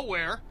fucking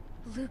nowhere.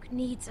 Luke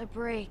needs a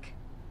break.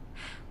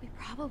 We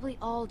probably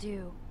all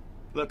do.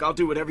 Look, I'll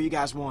do whatever you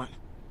guys want,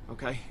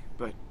 okay?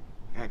 But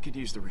I could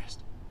use the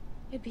rest.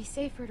 It'd be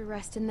safer to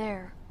rest in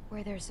there,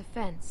 where there's a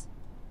fence.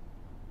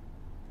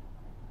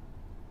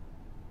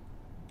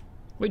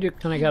 We just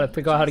kind of got to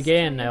figure out how to get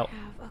in now.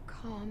 Have a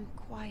calm,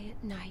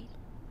 quiet night.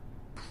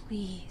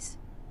 Please.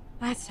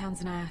 That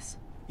sounds nice.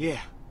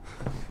 Yeah.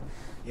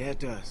 Yeah, it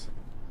does.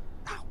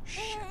 Oh,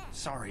 shit.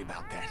 Sorry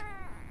about that.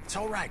 It's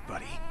all right,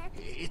 buddy.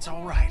 It's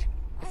all right.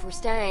 If we're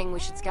staying, we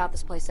should scout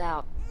this place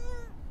out.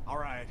 All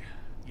right.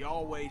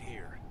 Y'all wait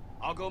here.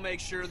 I'll go make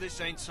sure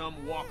this ain't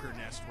some walker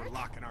nest we're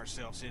locking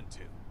ourselves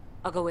into.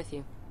 I'll go with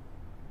you.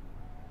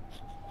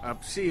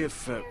 See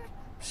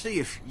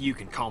if you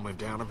can calm him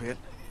down a bit.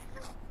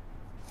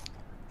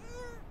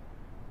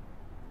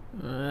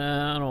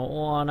 I don't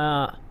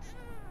wanna.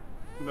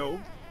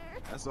 No,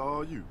 that's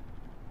all you.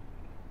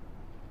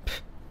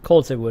 Of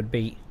course it would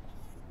be.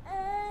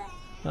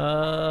 Hey,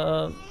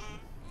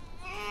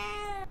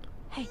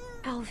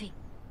 Alvy,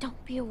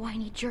 don't be a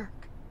whiny jerk.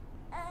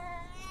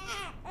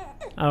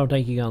 I don't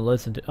think you're gonna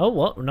listen to. Oh,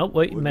 what? No,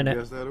 wait a Wouldn't minute.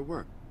 guess that'll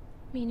work.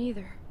 Me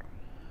neither.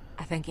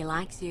 I think he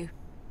likes you.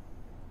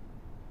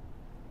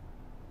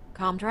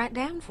 Calmed right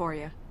down for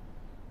you.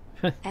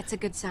 That's a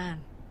good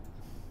sign.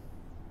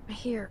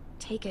 Here,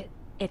 take it.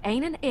 It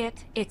ain't an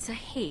it, it's a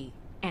he.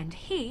 And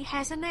he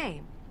has a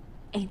name.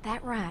 Ain't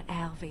that right,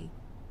 Alvy?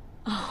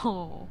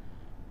 Oh,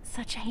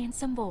 such a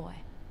handsome boy.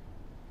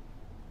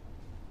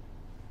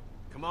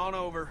 Come on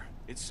over.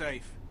 It's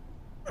safe.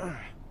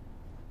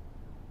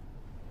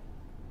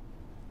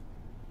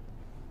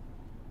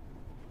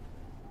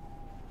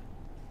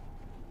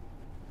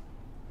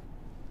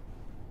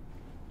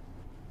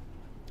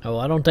 Oh,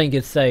 I don't think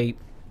it's safe.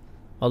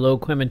 Although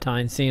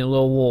Clementine's seeing a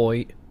little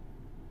void.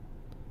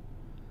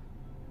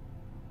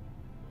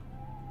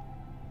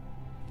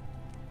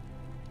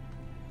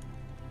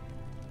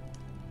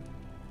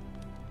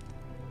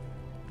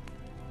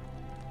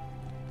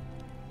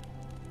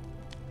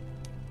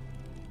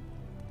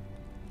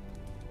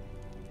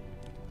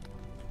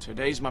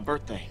 Today's my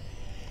birthday.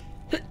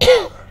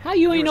 How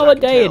you ain't Near know as I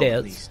what can day it tell, at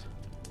is? least.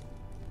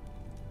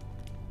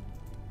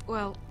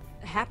 Well,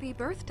 happy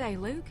birthday,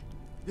 Luke.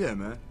 Yeah,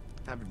 man.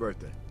 Happy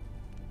birthday.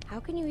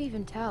 How can you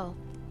even tell?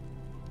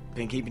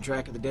 Been keeping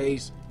track of the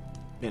days.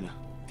 Been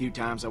a few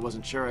times I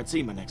wasn't sure I'd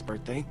see my next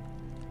birthday.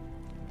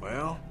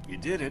 Well, you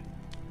did it.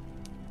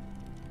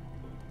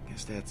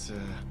 Guess that's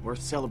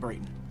worth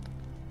celebrating.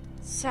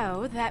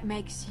 So, that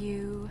makes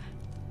you...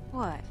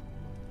 what?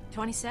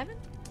 27?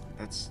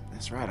 That's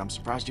right. I'm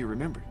surprised you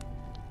remembered.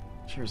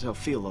 Sure as hell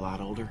feel a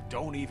lot older.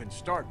 Don't even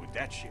start with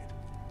that shit.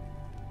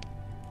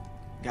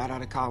 Got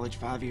out of college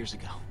 5 years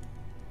ago.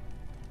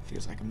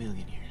 Feels like a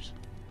million years.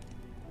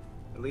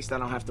 At least I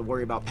don't have to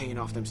worry about paying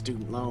off them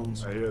student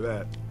loans. I hear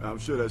that. I'm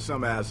sure there's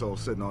some asshole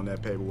sitting on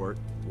that paperwork,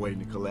 waiting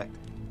to collect.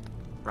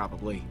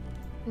 Probably.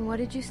 And what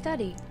did you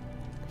study?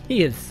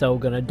 He is so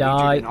gonna Majored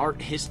die. in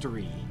art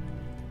history.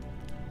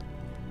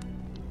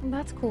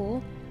 That's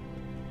cool.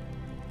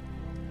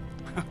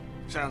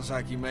 Sounds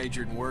like you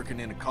majored in working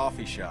in a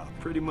coffee shop.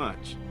 Pretty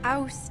much.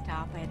 Oh,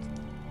 stop it.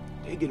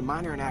 Did get a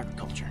minor in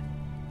agriculture.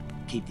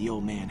 Keep the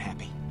old man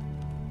happy.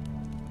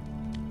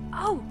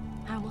 Oh,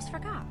 I almost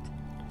forgot.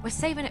 Was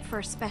saving it for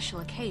a special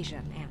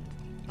occasion, and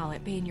all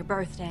it being your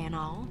birthday and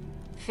all,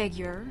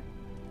 figure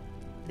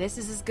this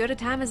is as good a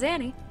time as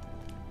any.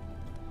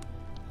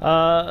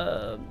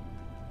 Where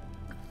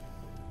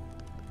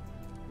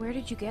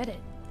did you get it?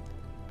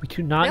 We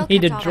do not Bill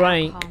need a kept all the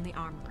drink. alcohol in the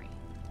armory.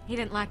 He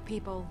didn't like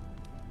people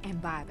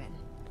imbibing.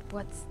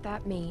 What's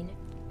that mean?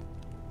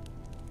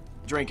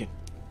 Drinking.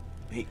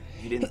 He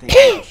didn't think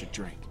people should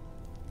drink.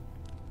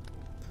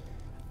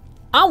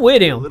 I'm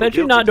with A him. little Bet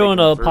you're guilty not doing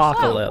taking an the first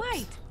apocalypse. Oh,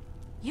 wait.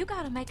 You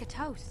gotta make a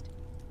toast.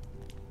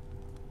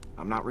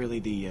 I'm not really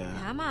the,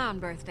 Come on,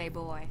 birthday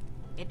boy.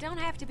 It don't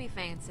have to be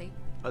fancy.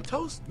 A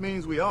toast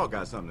means we all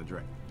got something to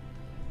drink.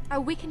 Oh,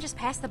 we can just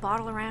pass the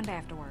bottle around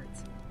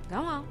afterwards. Go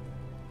on.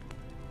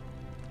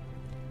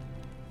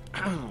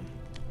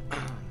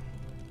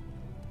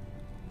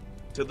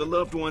 To the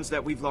loved ones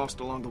that we've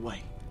lost along the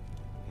way.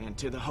 And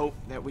to the hope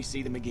that we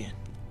see them again.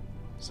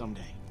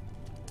 Someday.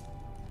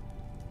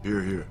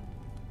 Here, here.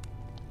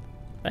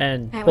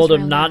 And That told was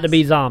them real not to nice.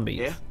 be zombies.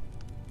 Yeah?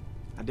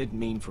 I didn't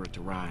mean for it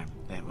to rhyme.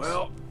 That was...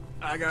 Well,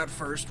 I got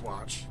first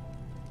watch.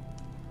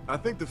 I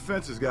think the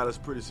fence has got us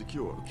pretty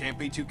secure. Can't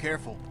be too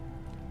careful.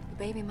 The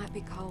baby might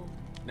be cold.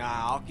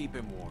 Nah, I'll keep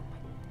him warm.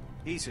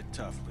 He's a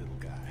tough little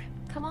guy.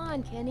 Come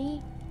on,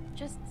 Kenny.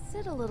 Just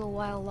sit a little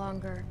while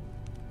longer.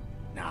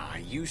 Nah,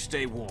 you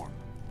stay warm.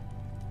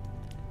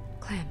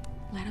 Clem,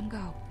 let him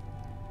go.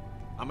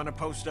 I'm gonna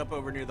post up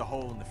over near the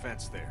hole in the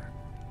fence there.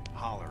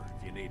 Holler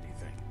if you need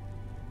anything.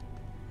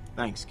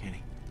 Thanks,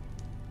 Kenny.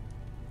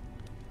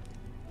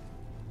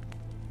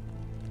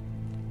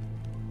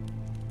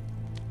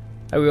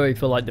 I really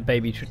feel like the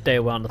baby should stay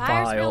around the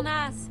Fire's real file.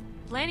 nice.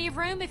 Plenty of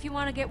room if you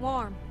want to get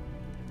warm.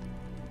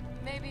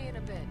 Maybe in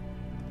a bit.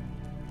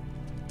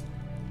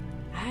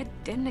 I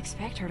didn't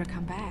expect her to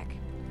come back.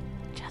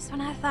 Just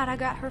when I thought I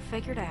got her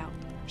figured out,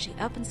 she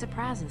up and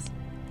surprises.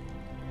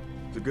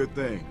 It's a good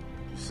thing.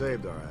 You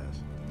saved our ass.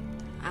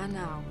 I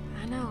know.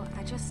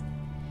 I just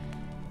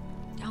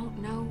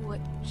don't know what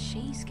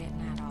she's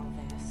getting at all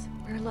this.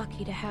 We're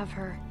lucky to have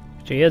her.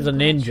 She is a I'm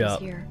glad ninja. she's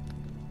here.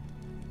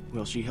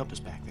 Well, she helped us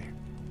back there.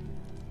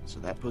 So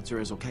that puts her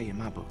as okay in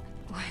my book.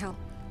 Well,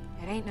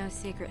 it ain't no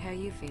secret how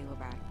you feel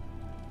about it.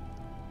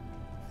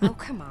 Oh,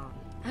 come on.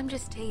 I'm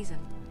just teasing.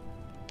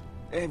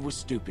 It was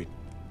stupid.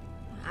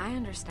 I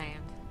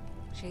understand.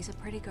 She's a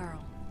pretty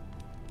girl.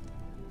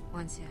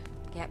 Once you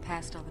get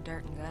past all the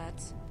dirt and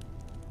guts.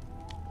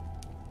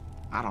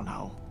 I don't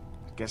know.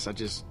 I guess I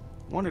just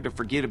wanted to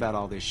forget about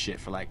all this shit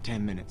for like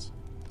 10 minutes.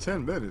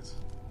 10 minutes?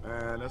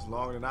 Man, that's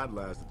longer than I'd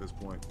last at this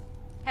point.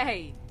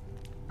 Hey,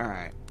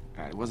 Alright,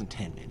 it wasn't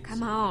 10 minutes.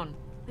 come on.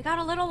 We got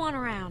a little one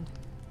around.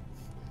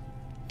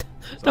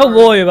 Don't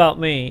worry about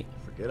me.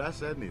 Forget I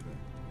said anything.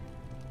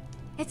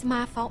 It's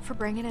my fault for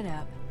bringing it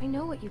up. I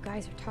know what you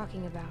guys are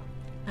talking about.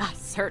 I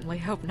certainly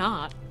hope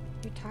not.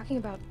 You're talking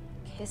about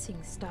kissing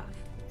stuff.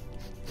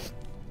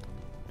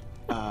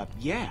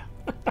 Yeah.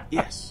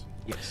 Yes.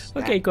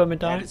 Okay,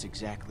 Clementine. That is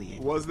exactly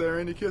it. Was there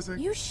any kissing?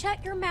 You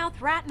shut your mouth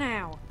right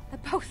now. The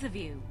both of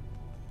you.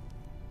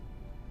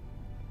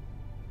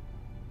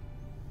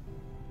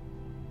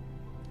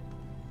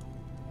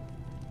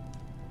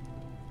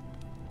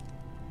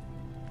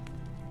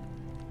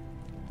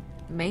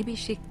 Maybe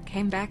she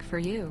came back for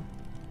you.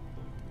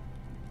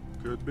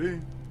 Could be.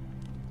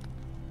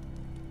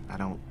 I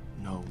don't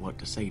know what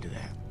to say to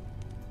that.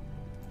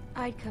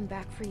 I'd come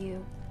back for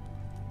you.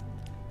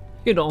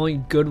 You're the only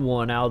good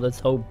one out of this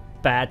whole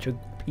batch of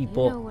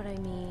people. You know what I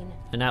mean.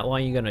 And that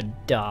one you're gonna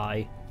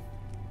die.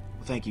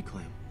 Well, thank you,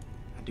 Clem.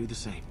 I do the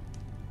same.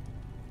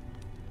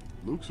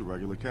 Luke's a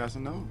regular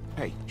Casanova.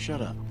 Hey,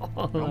 shut up.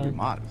 Don't be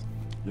modest.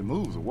 Your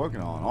moves are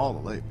working on all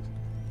the ladies.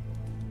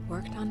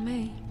 Worked on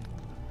me.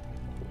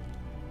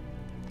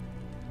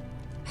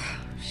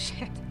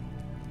 Shit.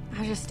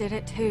 I just did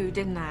it too,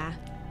 didn't I?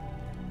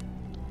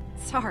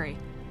 Sorry.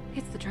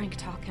 It's the drink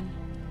talking.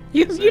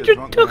 You Say just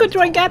drunk took a man's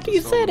drink talk after is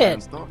you a sober said it.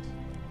 man's thoughts.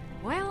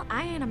 Well,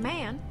 I ain't a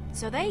man,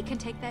 so they can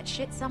take that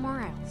shit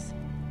somewhere else.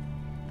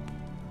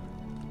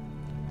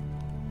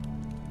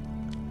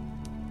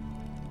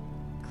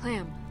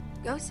 Clem,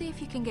 go see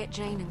if you can get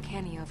Jane and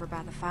Kenny over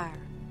by the fire.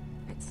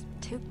 It's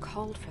too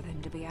cold for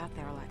them to be out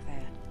there like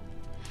that.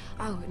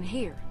 Oh, and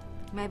here,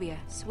 maybe a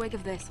swig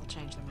of this will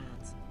change their minds.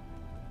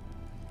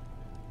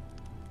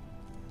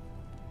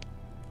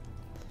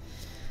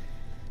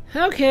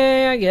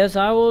 Okay, I guess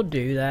I will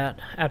do that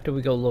after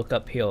we go look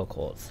up Hero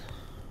Quartz.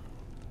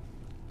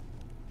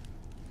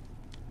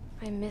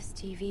 I miss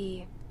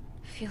TV.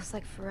 Feels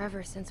like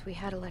forever since we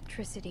had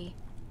electricity.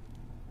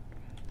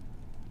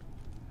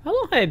 How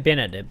long have I been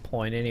at that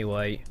point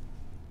anyway?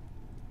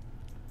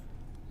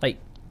 Like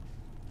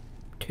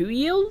 2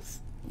 years?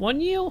 1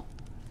 year?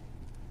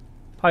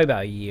 Probably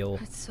about a year.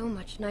 It's so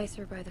much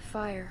nicer by the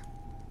fire.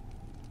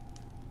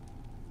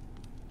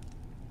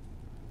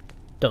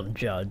 Don't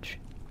judge.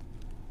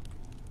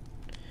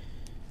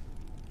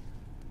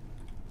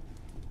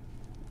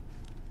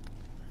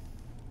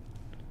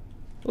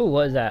 Ooh,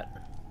 what is that?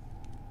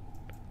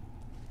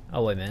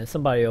 Oh wait a minute,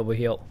 somebody over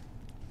here.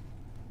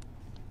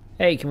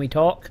 Hey, can we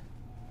talk?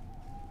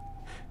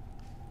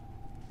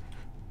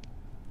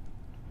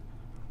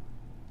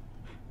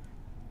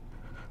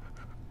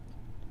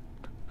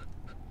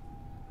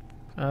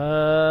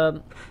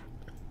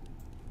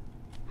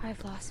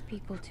 I've lost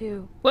people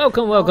too.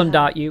 Welcome,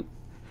 Dot You.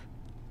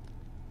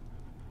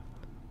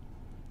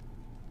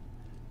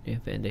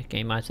 If in this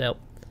game myself.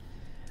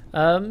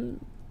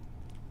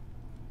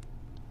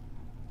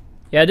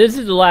 Yeah, this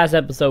is the last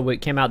episode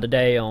which came out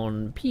today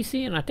on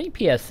PC and I think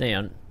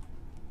PSN.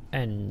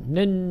 And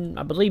then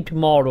I believe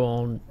tomorrow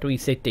on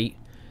 360.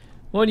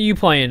 What are you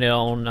playing it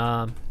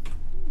on,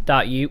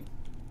 Dot You?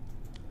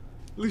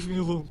 Leave me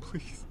alone,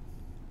 please.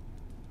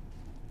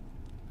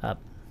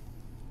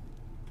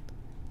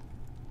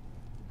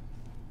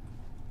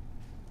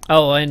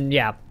 Oh, and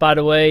yeah, by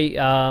the way,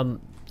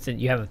 since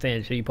you haven't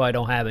finished, so you probably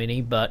don't have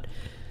any, but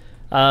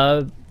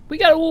we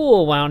got a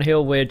rule around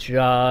here which,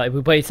 if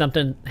we play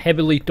something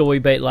heavily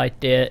story-based like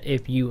that,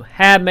 if you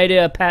have made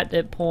it past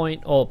that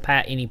point, or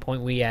past any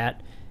point we at,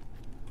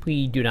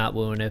 please do not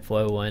ruin it for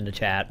everyone in the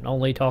chat.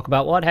 Only talk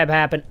about what have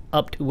happened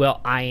up to where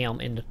I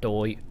am in the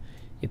story,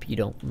 if you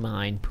don't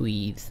mind,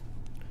 please.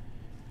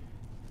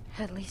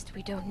 At least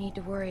we don't need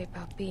to worry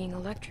about being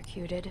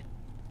electrocuted.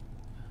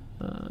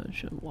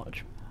 Should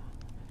watch.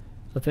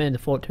 I finished the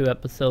 42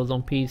 episodes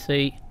on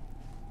PC.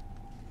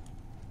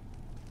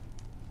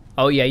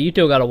 Oh yeah, you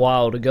still got a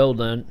while to go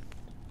then.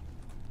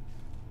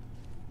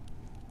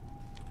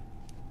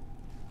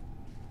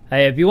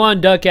 Hey, if you want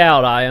to duck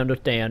out, I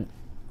understand.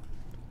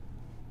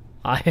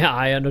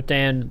 I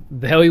understand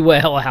very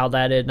well how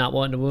that is, not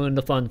wanting to ruin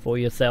the fun for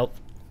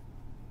yourself.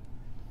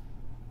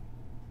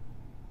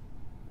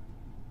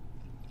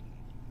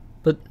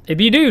 But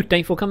if you do,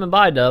 thanks for coming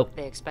by, though.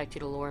 They expect you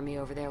to lure me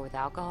over there with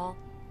alcohol?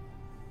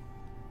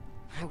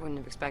 I wouldn't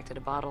have expected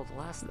a bottle to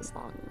last this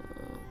long.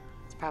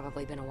 It's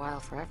probably been a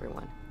while for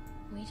everyone.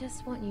 We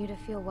just want you to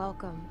feel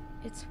welcome.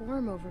 It's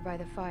warm over by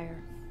the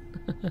fire.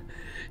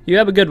 You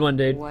have a good one,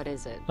 dude. What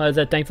is it? Like I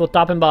said, thanks for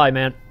stopping by,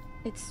 man.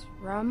 It's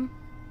rum.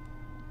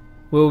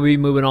 We'll be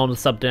moving on to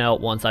something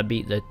else once I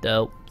beat it,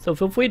 though. So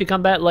feel free to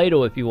come back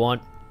later if you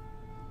want.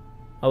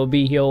 I will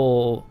be here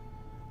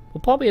for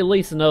probably at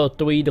least another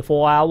 3 to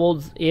 4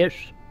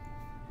 hours-ish.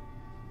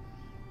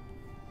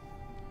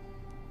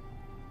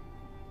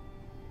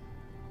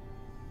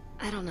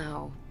 I don't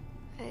know.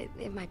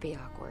 It might be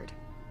awkward.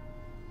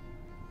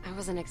 I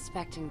wasn't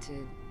expecting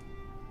to,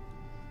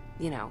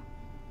 you know,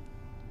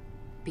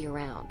 be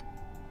around.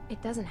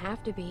 It doesn't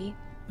have to be.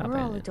 Not We're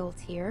all bad.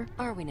 adults here.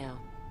 Are we now?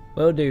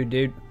 Well, dude.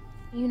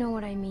 You know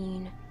what I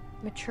mean.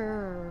 Mature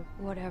or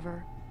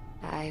whatever.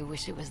 I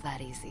wish it was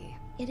that easy.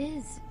 It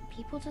is.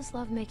 People just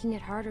love making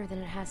it harder than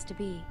it has to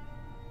be.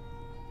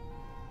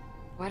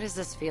 Why does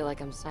this feel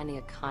like I'm signing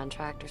a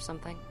contract or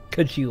something?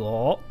 Could you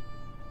all?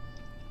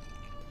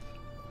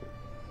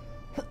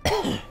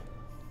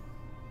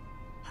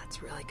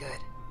 That's really good.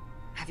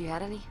 Have you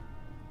had any? You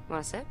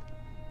want a sip?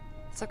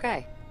 It's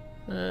okay.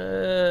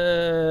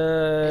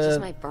 It just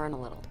might burn a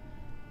little.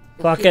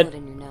 You'll Fuck feel it. it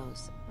in your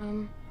nose.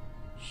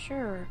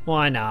 Sure.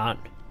 Why not?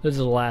 This is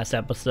the last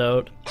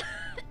episode.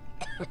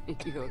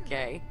 You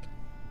okay?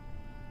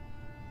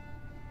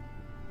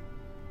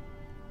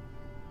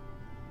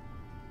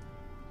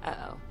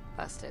 Uh-oh.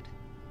 Busted.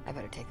 I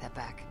better take that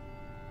back.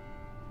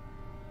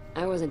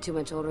 I wasn't too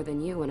much older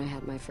than you when I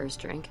had my first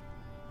drink.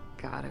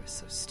 God, I was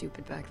so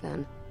stupid back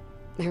then.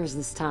 There was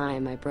this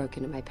time I broke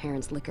into my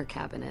parents' liquor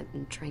cabinet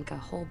and drank a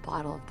whole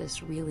bottle of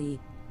this really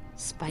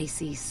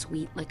spicy,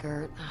 sweet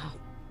liquor. Oh,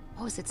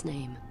 what was its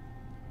name?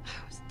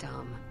 I was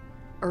dumb.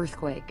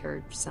 Earthquake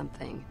or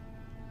something.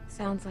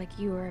 Sounds like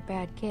you were a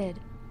bad kid.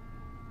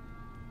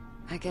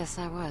 I guess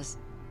I was.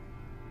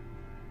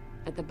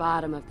 At the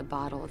bottom of the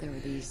bottle, there were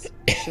these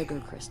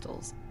sugar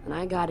crystals, and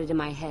I got it in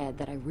my head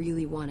that I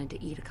really wanted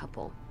to eat a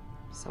couple.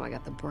 So I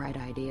got the bright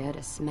idea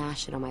to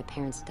smash it on my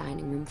parents'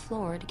 dining room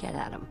floor to get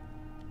at them.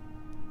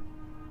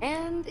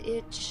 And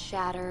it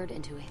shattered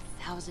into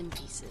 1,000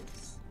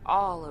 pieces,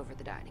 all over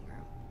the dining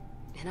room.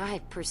 And I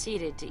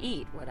proceeded to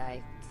eat what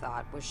I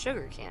thought was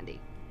sugar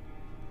candy.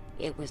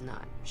 It was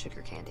not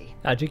sugar candy.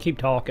 How'd you keep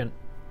talking?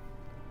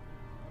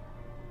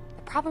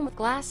 The problem with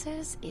glass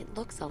is, it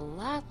looks a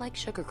lot like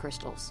sugar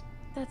crystals.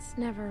 That's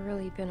never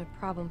really been a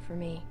problem for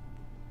me.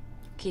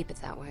 Keep it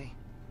that way.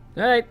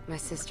 Alright. My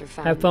sister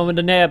found Have fun with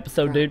the next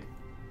episode, dude.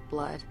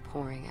 Blood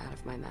pouring out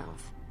of my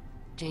mouth.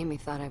 Jamie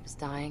thought I was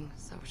dying,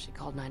 so she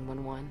called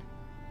 911.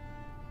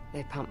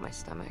 They pumped my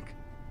stomach.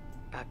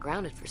 Got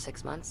grounded for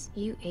 6 months.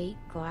 You ate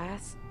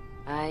glass?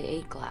 I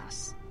ate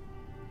glass.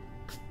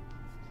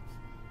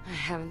 I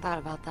haven't thought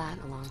about that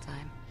in a long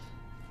time.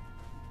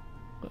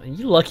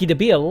 You're lucky to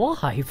be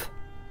alive.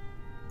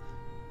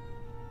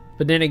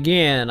 But then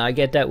again, I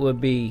get that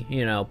would be,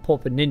 you know,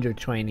 Pulp and Ninja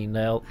training,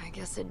 though. I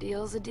guess a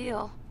deal's a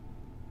deal.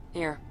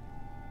 Here.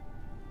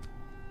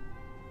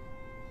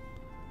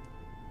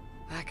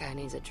 That guy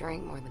needs a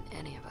drink more than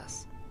any of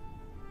us.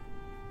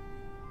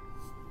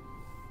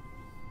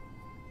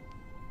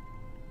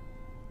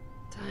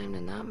 Time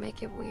to not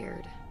make it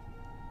weird.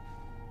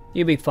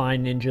 You'll be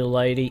fine, Ninja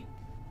Lady.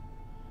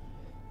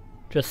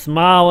 Just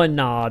smile and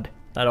nod.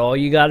 That's all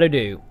you gotta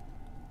do.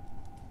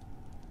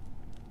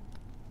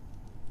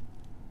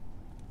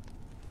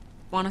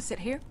 Want to sit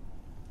here?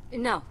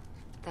 No,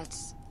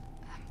 that's...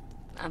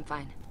 I'm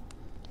fine.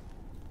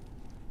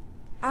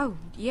 Oh,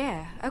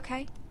 yeah,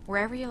 okay.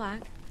 Wherever you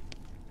like.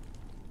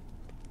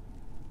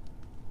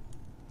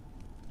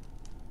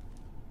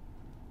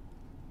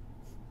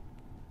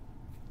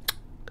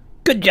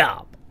 Good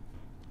job.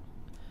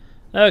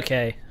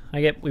 Okay, I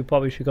get we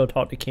probably should go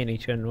talk to Kenny,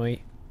 shouldn't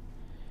we?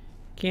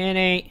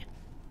 Kenny,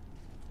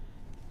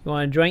 you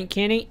want a drink,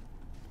 Kenny?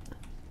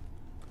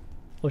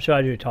 Or should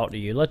I just talk to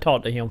you? Let's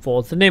talk to him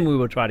first, and then we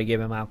will try to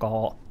give him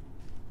alcohol.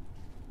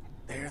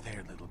 There,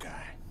 little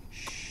guy.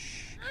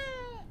 Shh.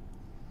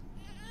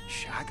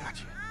 Shh, I got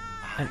you.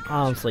 And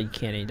honestly,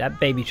 Kenny, that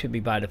baby should be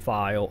by the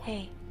file.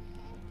 Hey.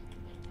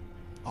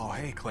 Oh,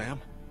 hey, Clem.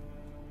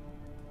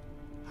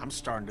 I'm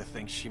starting to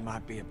think she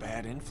might be a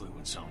bad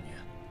influence on you.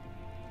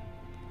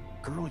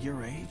 Girl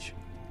your age,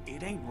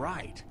 it ain't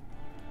right.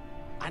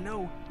 I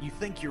know you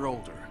think you're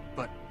older,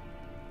 but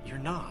you're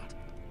not.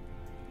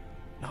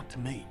 Not to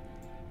me.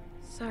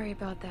 Sorry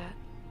about that.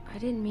 I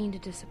didn't mean to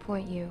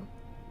disappoint you.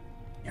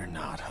 You're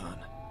not, hun.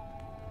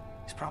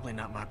 It's probably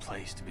not my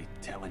place to be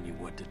telling you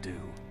what to do.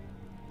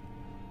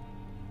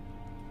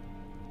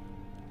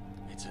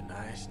 It's a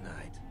nice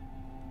night.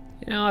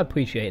 You know, I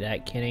appreciate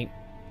that, Kenny.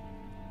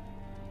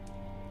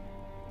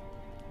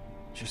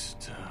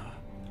 Just,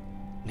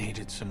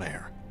 needed some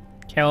air.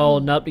 Carol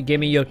enough to give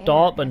me your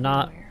thought, but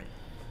not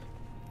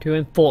to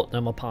enforce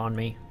them upon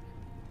me.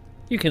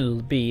 You can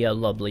be a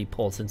lovely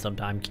person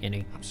sometime,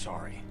 Kenny. I'm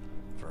sorry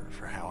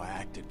for how I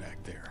acted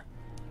back there.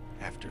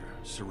 After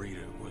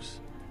Sarita was...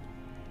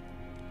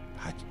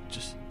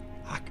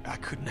 I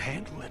couldn't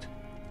handle it.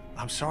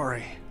 I'm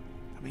sorry.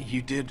 I mean,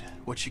 you did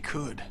what you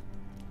could.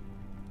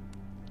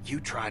 You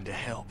tried to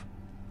help,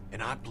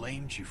 and I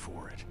blamed you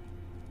for it.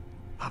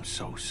 I'm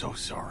so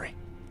sorry.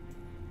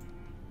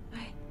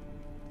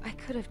 I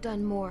could have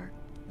done more.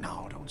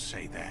 No, don't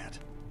say that.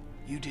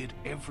 You did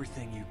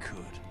everything you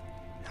could.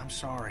 I'm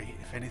sorry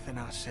if anything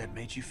I said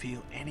made you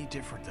feel any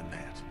different than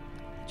that.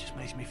 It just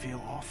makes me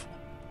feel awful.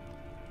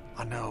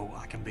 I know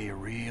I can be a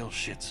real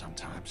shit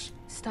sometimes.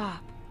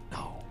 Stop.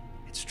 No,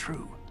 it's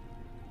true.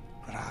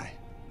 But I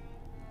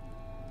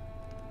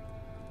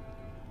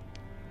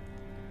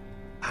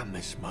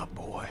miss my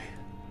boy.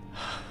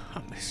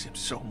 I miss him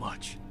so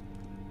much.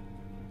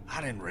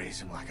 I didn't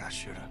raise him like I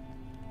should have.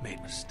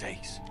 Made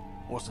mistakes.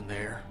 Wasn't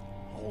there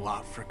a whole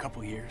lot for a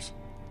couple years.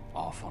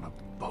 Off on a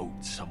boat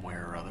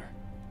somewhere or other.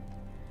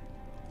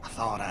 I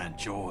thought I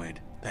enjoyed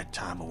that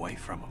time away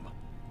from him.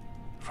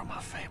 From my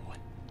family.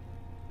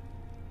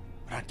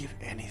 But I'd give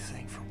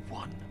anything for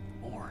one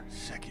more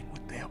second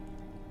with them.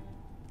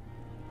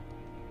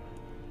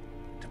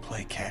 To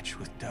play catch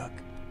with Duck.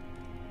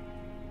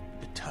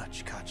 To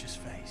touch Katja's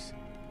face.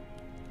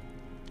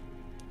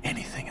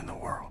 Anything in the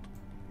world.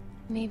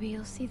 Maybe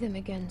you'll see them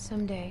again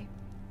someday.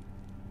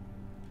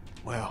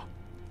 Well,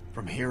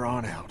 from here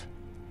on out,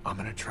 I'm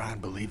gonna try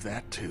and believe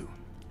that too.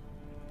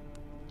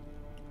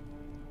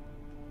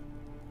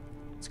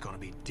 It's gonna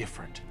be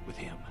different with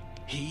him.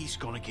 He's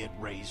gonna get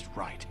raised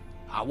right.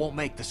 I won't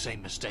make the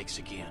same mistakes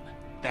again.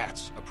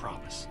 That's a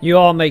promise. You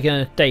are making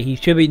a mistake. He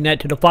should be net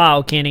to the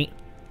file, Kenny.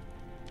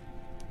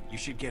 You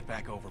should get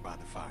back over by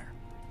the fire.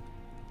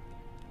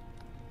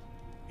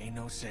 Ain't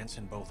no sense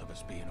in both of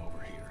us being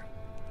over here.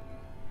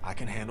 I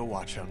can handle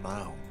watch on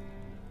my own.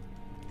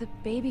 The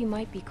baby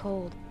might be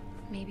cold.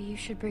 Maybe you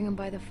should bring him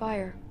by the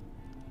fire.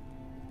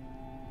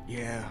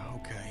 Yeah,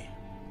 okay.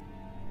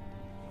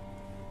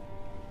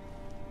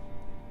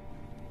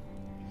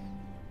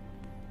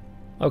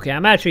 Okay,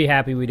 I'm actually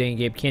happy we didn't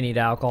give Kenny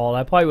the alcohol.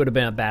 That probably would have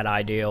been a bad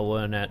idea,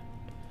 wouldn't it?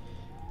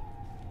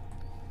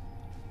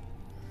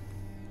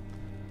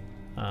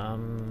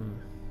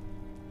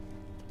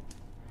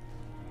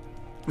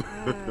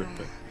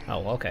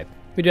 Oh, okay.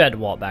 We do have to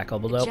walk back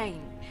over though.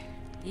 Jane,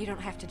 you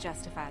don't have to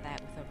justify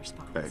that with a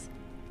response. Hey,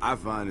 I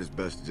find it's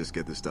best to just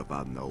get this stuff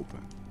out in the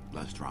open.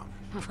 Less drama.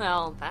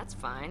 Well, that's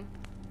fine.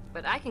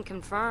 But I can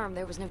confirm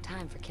there was no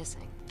time for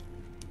kissing.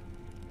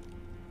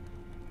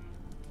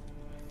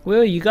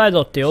 Well, you guys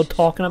are still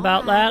talking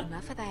about that?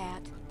 Enough of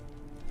that.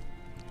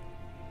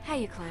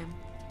 Hey, you Clem.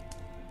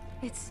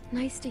 It's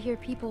nice to hear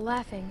people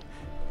laughing.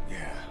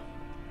 Yeah,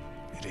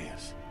 it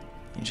is.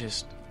 You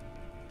just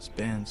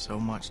spend so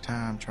much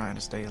time trying to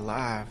stay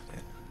alive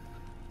that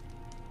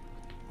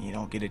you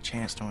don't get a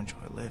chance to enjoy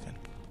living.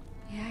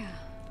 Yeah.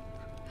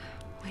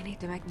 We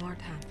need to make more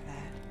time for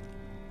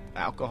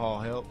that. Alcohol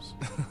helps.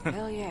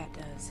 Hell yeah, it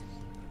does.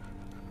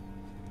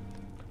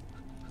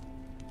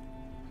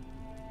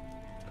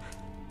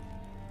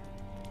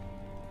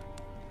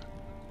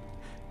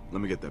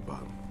 Let me get that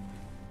bottle.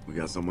 We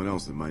got someone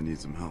else that might need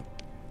some help.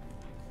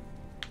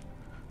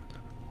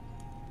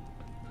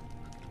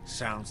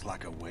 Sounds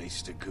like a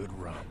waste of good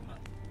rum.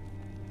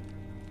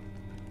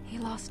 He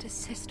lost his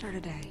sister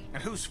today.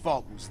 And whose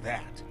fault was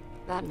that?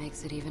 That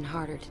makes it even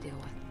harder to deal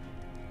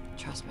with.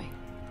 Trust me.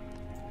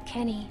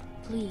 Kenny,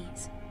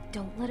 please,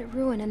 don't let it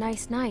ruin a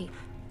nice night.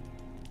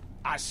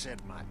 I said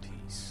my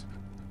piece.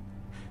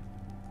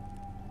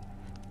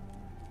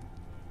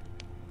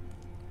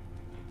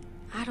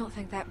 I don't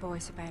think that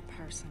boy's a bad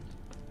person.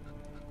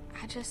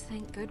 I just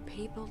think good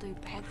people do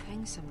bad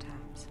things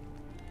sometimes.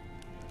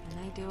 And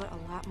they do it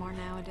a lot more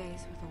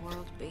nowadays with the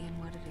world being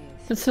what it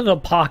is. It's an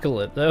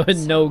apocalypse. There are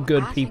no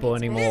good I people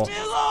think it's anymore.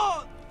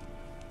 best-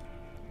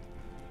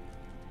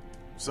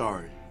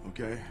 Sorry,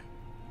 okay?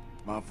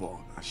 My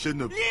fault. I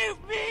shouldn't have... Leave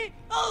me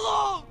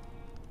alone!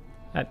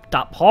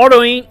 Stop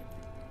hardoing.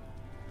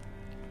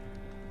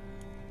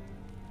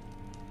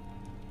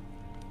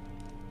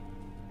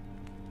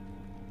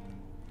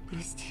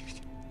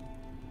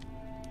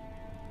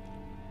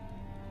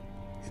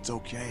 It's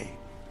okay.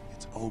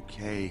 It's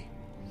okay.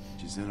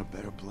 She's in a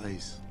better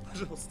place.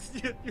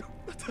 Пожалуйста, нет,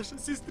 Наташа,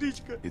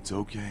 сестричка. It's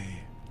okay.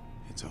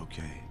 It's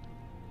okay.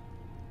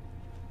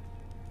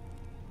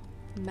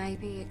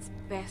 Maybe it's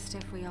best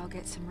if we all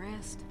get some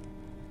rest.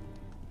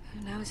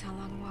 Who knows how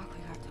long a walk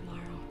we got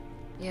tomorrow.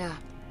 Yeah,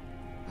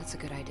 that's a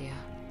good idea.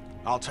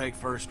 I'll take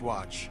first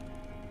watch.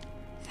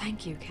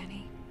 Thank you,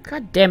 Kenny.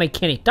 God damn it,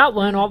 Kenny. Stop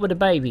running off with the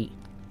baby.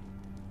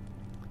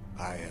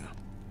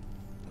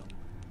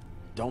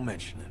 Don't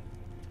mention it.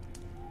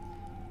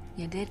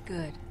 You did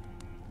good.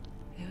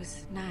 It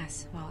was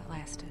nice while it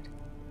lasted.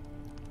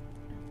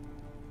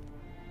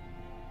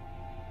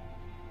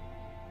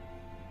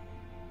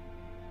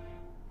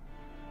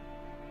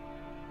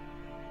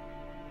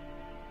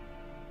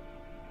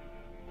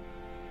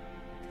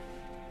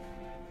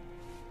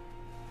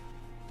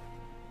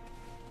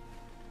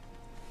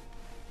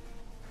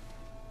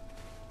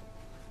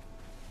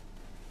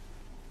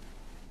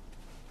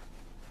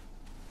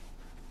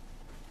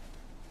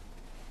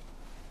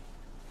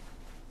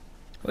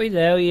 We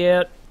there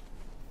yet?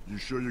 You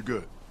sure you're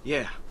good?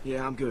 Yeah,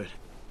 I'm good.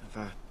 If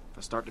I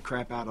start to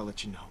crap out, I'll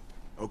let you know.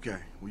 Okay,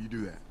 will you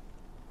do that?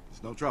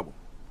 It's no trouble.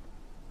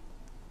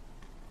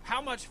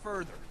 How much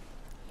further?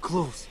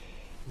 Close.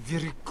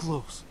 Very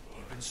close.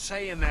 You've been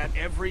saying that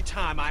every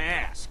time I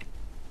ask.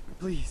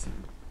 Please.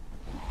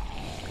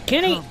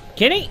 Kenny!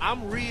 Kenny!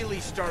 I'm really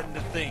starting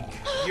to think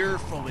you're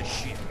full of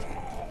shit.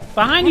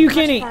 Behind you,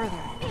 Kenny!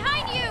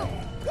 Behind you!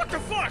 What the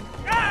fuck?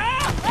 Ah!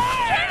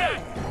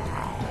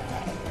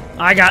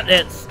 I got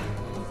this.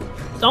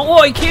 Don't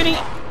worry, Kenny!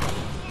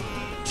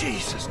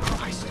 Jesus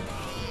Christ.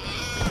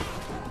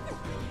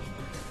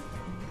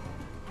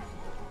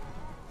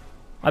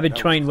 I've been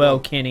trained well,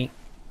 Kenny.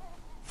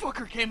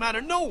 Fucker came out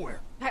of nowhere.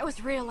 That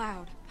was real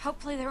loud.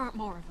 Hopefully there aren't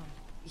more of them.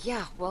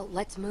 Yeah, well,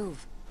 let's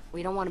move.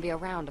 We don't want to be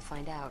around to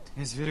find out.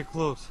 It's very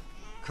close.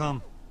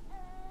 Come.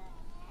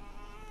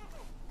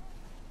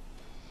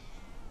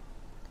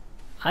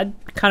 I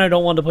kind of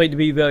don't want the plate to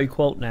be very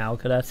quote now,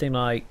 because that seemed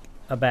like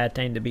a bad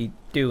thing to be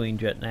doing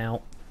just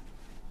now.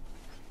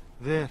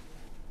 There.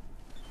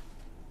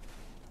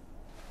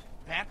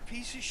 That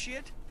piece of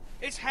shit?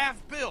 It's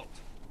half built.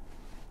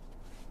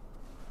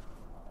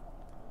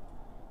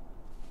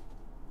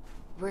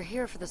 We're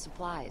here for the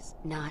supplies,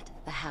 not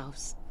the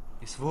house.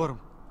 It's warm.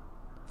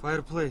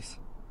 Fireplace.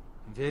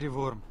 Very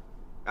warm.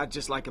 I'd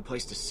just like a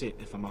place to sit,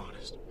 if I'm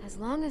honest. As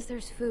long as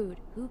there's food,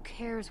 who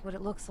cares what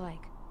it looks like?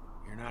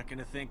 You're not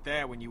gonna think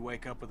that when you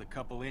wake up with a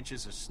couple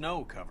inches of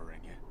snow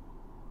covering you.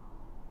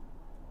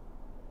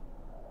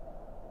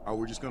 Are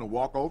we just gonna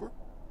walk over?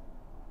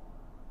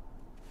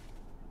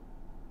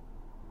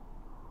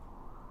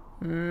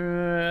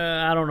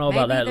 I don't know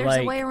about that. Maybe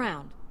there's a way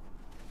around.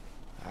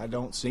 I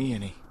don't see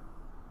any.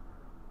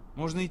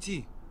 Можно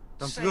идти.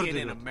 Там Say твердый it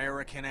in лед.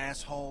 American,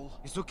 asshole.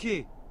 It's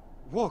okay.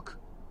 Walk.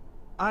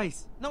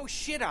 Ice. No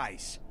shit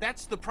ice.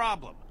 That's the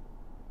problem.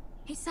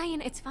 He's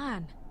saying it's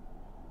fine.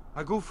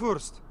 I go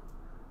first.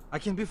 I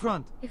can be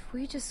front. If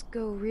we just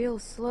go real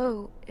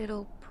slow,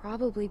 it'll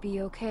probably be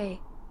okay.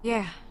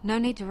 Yeah, no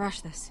need to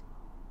rush this.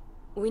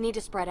 We need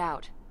to spread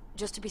out,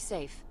 just to be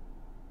safe.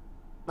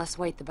 Less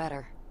wait, the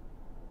better.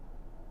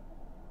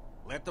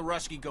 Let the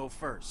Rusky go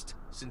first,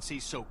 since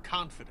he's so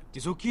confident.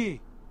 It's okay.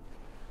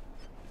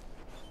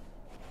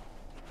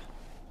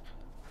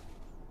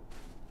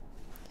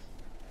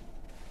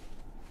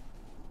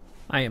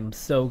 I am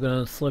so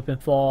gonna slip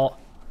and fall.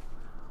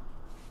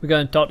 We're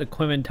gonna talk to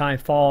Clementine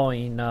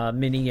falling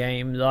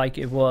minigame like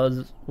it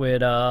was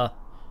with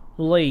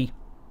Lee.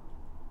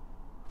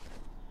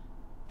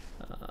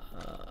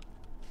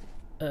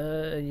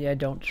 Yeah,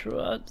 don't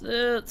trust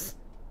this.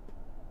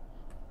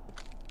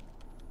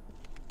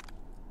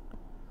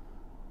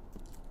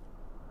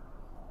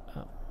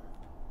 Oh.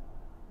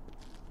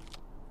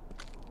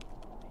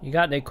 You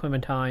got that,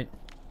 Clementine.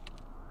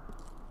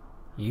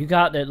 You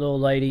got that, little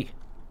lady.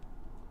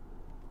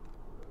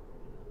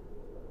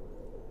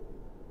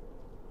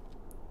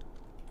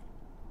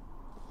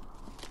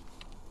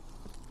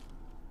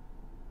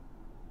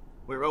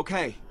 We're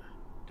okay.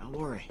 Don't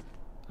worry.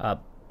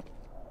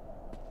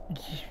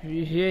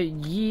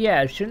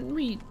 Yeah, shouldn't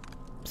we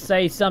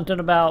say something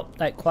about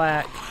that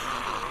quack?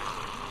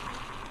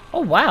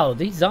 Oh wow,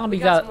 these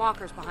zombies some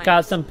walkers behind got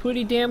us. some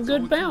pretty damn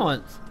good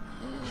balance.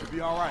 Should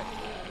be all right.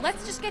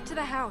 Let's just get to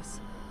the house.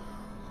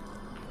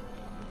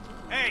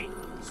 Hey,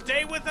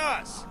 stay with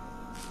us.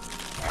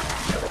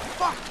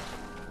 Fuck!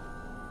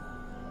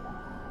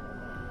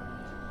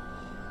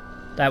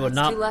 That would That's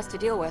not. two less to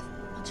deal with.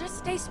 We'll just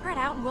stay spread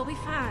out and we'll be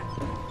fine.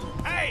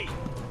 Hey!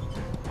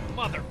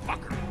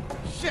 Motherfucker.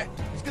 Shit!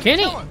 He's gonna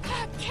Kenny! kill us.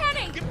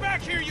 Kenny! Get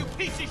back here, you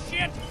piece of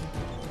shit!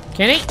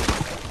 Kenny,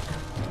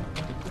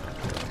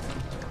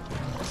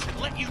 I should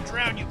let you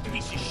drown, you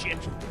piece of shit.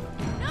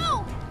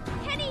 No!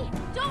 Kenny,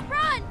 don't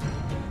run!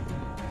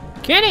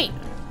 Kenny.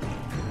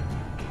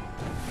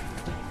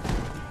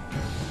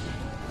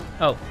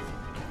 Oh,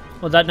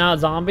 was that not a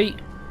zombie?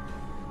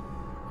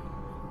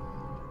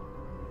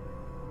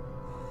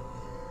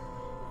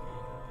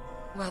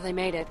 Well, they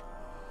made it.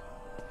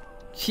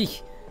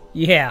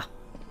 Yeah,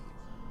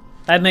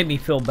 that made me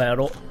feel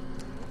better.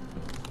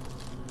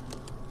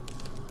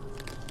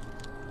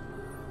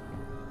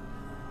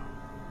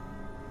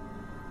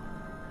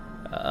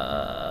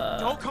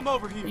 Don't come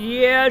over here.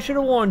 Yeah, I should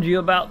have warned you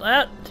about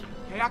that.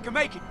 Hey, I can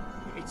make it.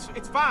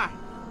 It's fine.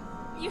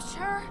 You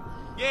sure?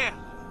 Yeah.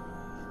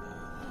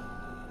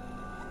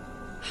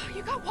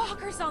 You got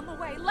walkers on the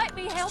way. Let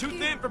me help Too you.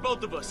 thin for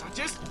both of us. I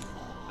just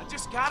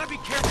gotta be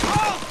careful.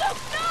 Oh!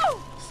 No!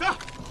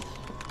 Stop!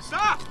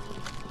 Stop!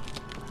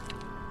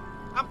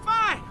 I'm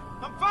fine.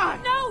 I'm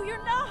fine. No,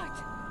 you're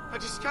not. I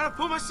just gotta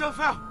pull myself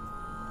out.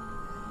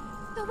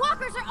 The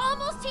walkers are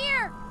almost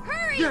here!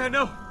 Hurry! Yeah,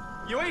 no.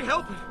 You ain't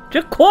helping.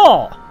 Just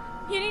call.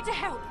 You need to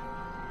help.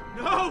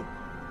 No!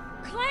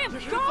 Clem,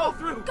 You're go! gonna fall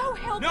through. Go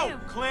help No, him.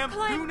 Clem, do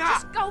Clem,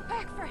 not. just go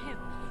back for him.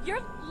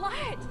 You're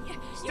light. You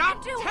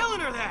Stop can do telling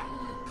her that.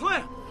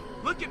 Clem,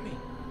 look at me.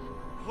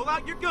 Pull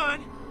out your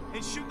gun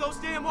and shoot those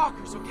damn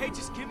walkers, okay?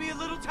 Just give me a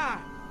little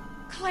time.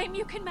 Clem,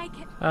 you can make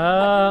it.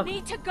 But you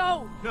need to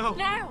go. No.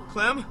 Now.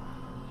 Clem,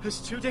 It's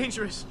too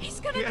dangerous. He's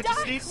gonna I die,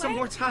 just need some Clem.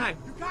 more time.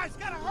 You guys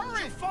gotta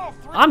hurry! Fall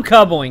through! I'm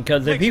coupling,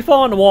 because if he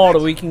fall in the water,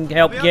 we can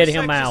help I'll be get on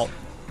him sec, out.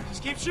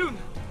 Just keep shooting.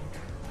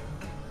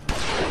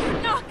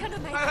 You're not gonna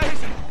make My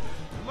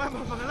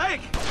it.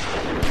 leg.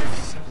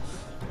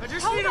 I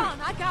just Hold need him. on,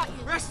 I got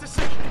you. Rest a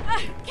second.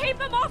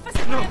 Keep him off us,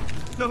 No, Clem.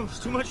 no, it's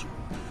too much.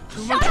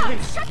 Too Shut much up! weight.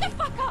 Shut the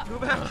fuck up! Go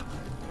back.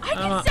 I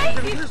can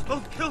save you! Just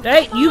both kill.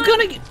 Hey, Come you on.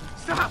 gonna get...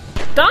 Stop.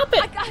 Stop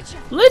I it! got you.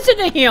 Listen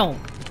to him!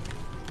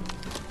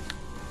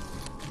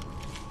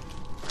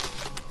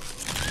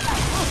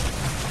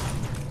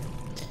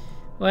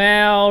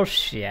 Well,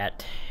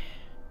 shit.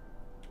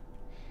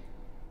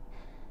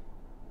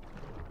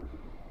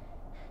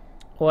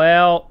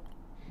 Well,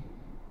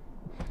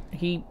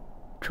 he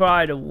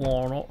tried to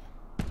warn her.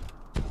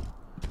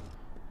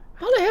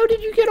 How the hell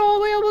did you get all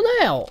the way over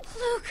there?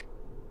 Luke!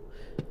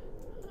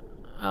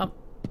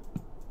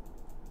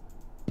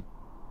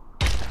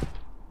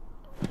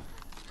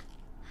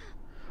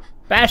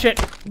 Bash it!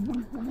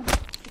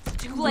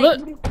 It's too late.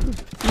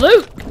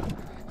 Luke!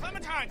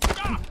 Clementine,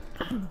 stop!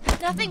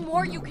 Nothing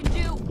more you can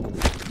do.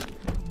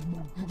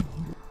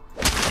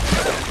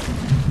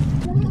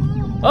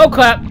 Oh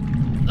crap!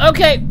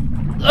 Okay!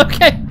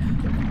 Okay!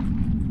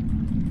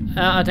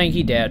 I think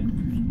he dead.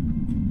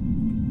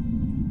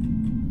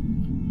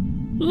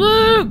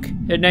 Luke!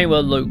 His name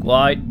was Luke,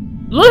 right?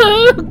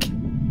 Luke!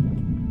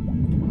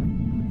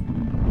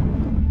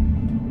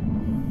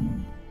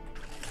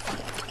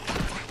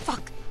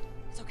 Fuck.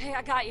 It's okay,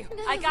 I got you.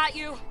 I got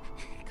you.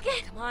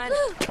 Come on.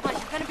 Come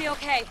on, you're gonna be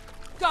okay.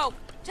 Go.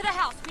 To the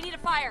house. We need a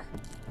fire.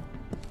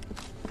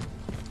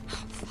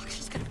 Oh, fuck,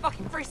 she's gonna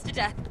fucking freeze to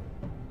death.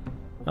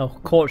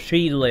 Of course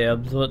she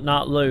lives, but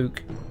not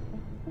Luke.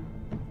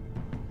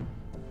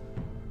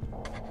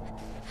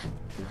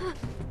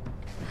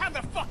 How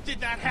the fuck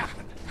did that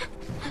happen?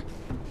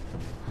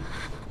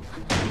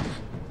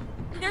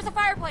 There's a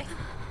fireplace.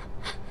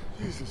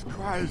 Jesus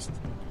Christ.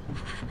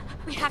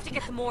 We have to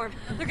get them warm.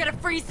 They're gonna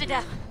freeze to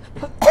death.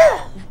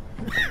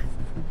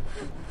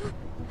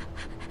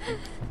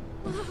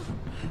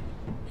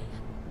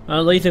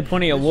 At least there's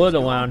plenty of wood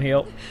around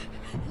here.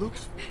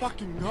 Luke's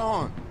fucking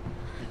gone.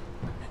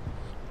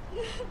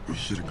 We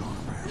should have gone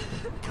around.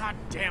 God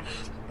damn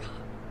it!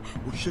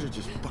 We should have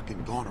just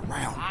fucking gone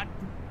around. God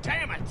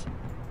damn it!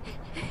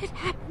 It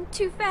happened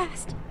too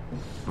fast.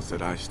 Once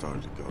that ice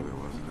started to go, there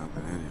wasn't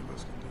nothing any of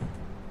us could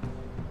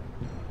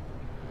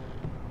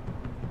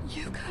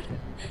do.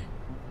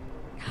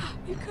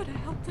 You could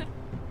have helped it.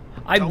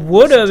 I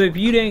would have if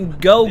you didn't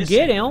go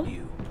get him.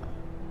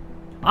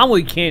 I'm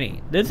with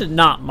Kenny. This is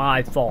not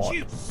my fault.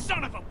 You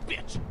son of a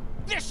bitch!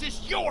 This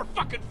is your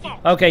fucking fault!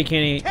 Okay,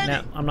 Kenny. Kenny,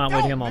 No, I'm not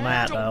with no, him on man.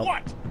 that, So though.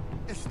 what?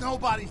 It's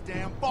nobody's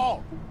damn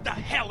fault. The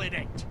hell it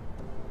ain't!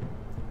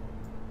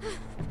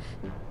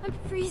 I'm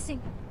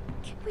freezing.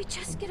 Can we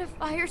just get a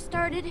fire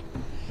started?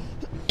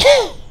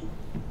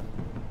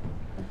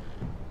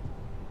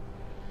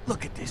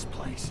 Look at this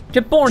place.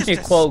 Just born Just here,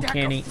 a quote, stack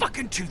Kenny. of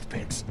fucking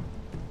toothpicks.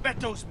 Bet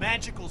those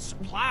magical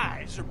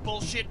supplies are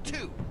bullshit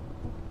too.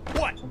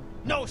 What?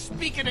 No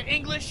speaking of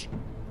English?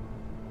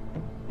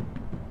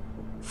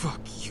 Fuck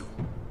you.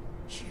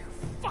 You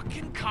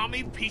fucking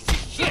commie piece of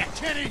shit!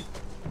 Kenny!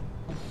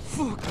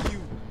 Fuck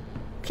you.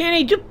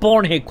 Kenny, just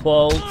born here,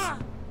 quotes.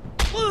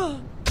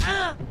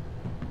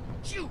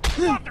 You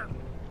mother!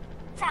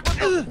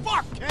 Fucking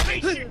fuck,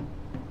 Kenny!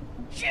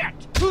 Shit!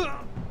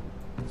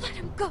 Let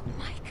him go,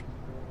 Mike.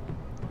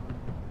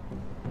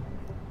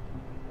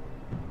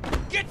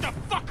 Get the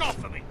fuck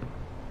off of me!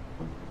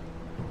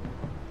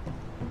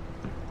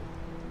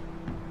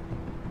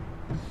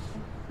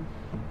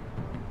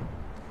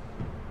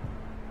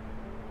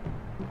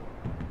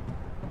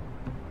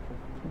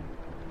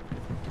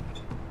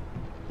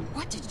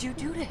 What did you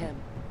do to him?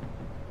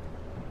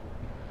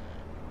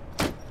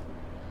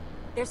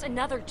 There's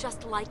another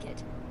just like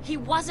it. He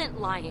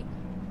wasn't lying.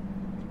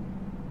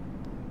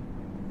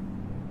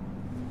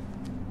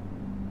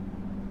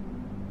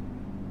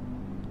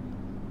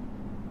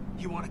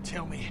 You want to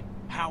tell me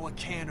how a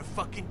can of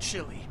fucking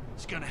chili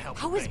is gonna help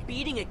How the is baby?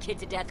 beating a kid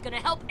to death gonna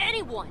help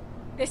anyone?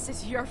 This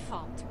is your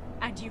fault,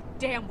 and you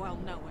damn well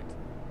know it.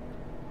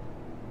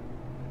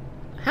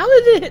 How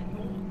is it?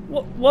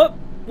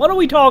 What are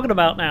we talking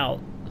about now?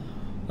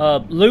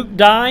 Luke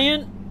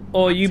dying,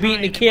 or you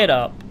beating the kid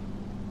up?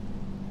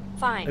 If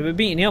Fine. we're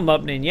beating him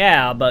up, then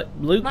yeah, but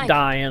Luke Mike,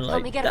 dying, help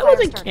like, me get a that fire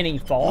wasn't started.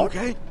 Kenny's fault.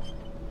 Okay?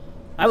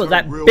 That was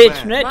that Real bitch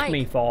bad. next Mike. to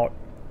me fault.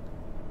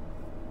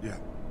 Yeah.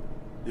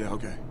 Yeah,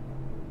 okay.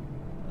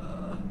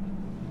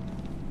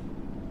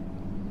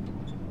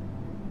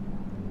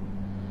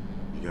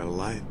 You got a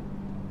light?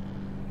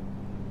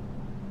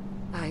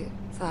 I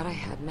thought I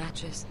had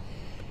matches.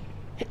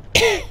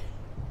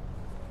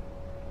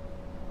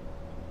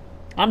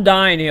 I'm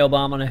dying here, but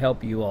I'm gonna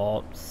help you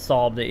all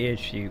solve the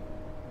issue.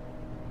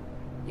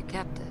 You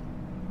kept it.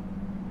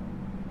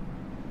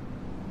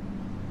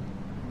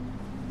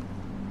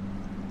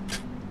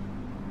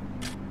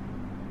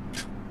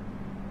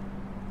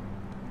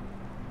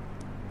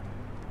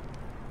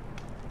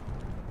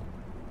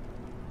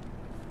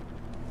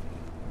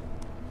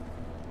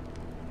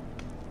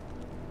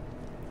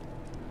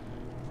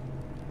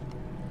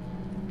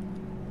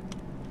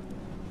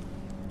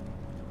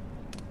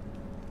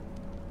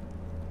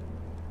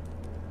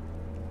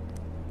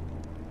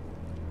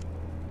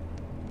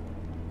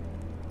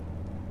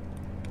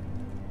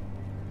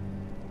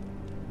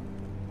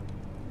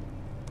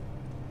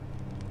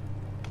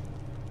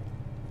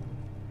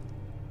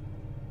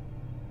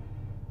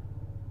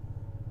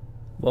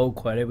 Whoa,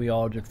 credit, we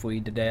all just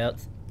freed to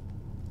death.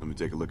 Let me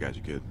take a look at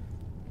you, kid.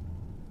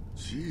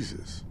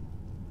 Jesus.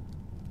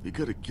 He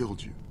could have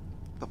killed you.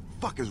 The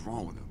fuck is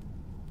wrong with him?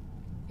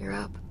 You're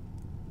up.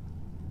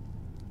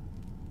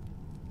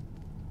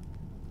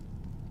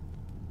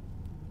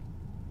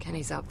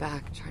 Kenny's out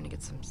back trying to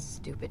get some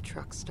stupid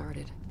truck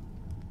started.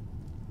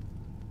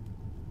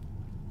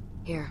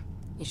 Here,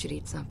 you should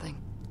eat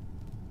something.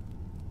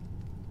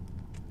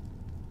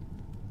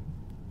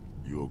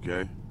 You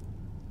okay?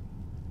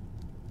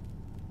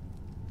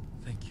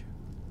 Thank you.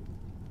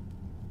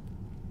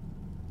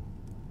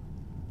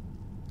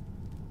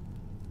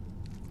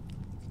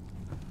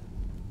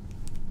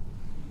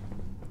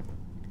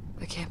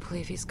 I can't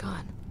believe he's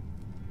gone.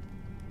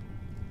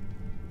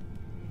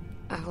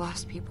 I've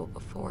lost people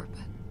before,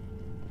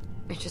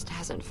 but it just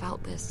hasn't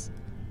felt this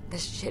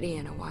shitty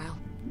in a while.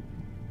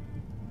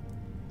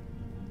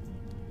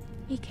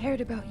 He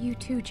cared about you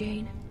too,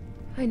 Jane.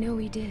 I know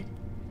he did.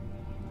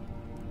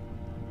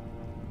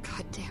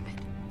 God damn it.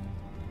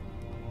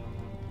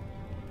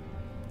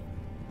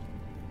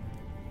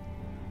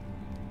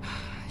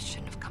 I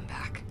shouldn't have come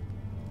back.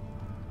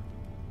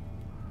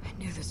 I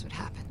knew this would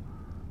happen.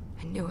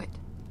 I knew it.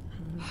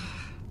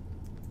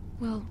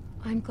 Well,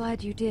 I'm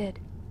glad you did.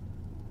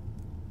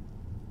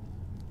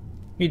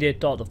 You did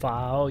start the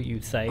file, you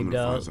I'm saved gonna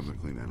find us. something to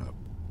clean that up.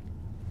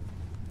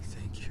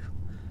 Thank you.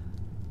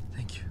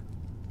 Thank you.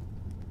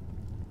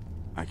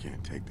 I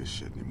can't take this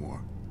shit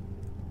anymore.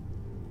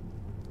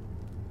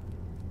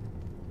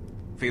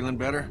 Feeling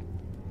better?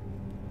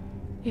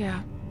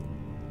 Yeah.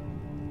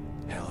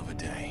 Hell of a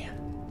day.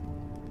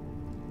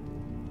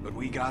 But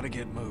we gotta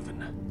get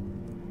moving.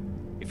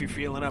 If you're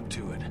feeling up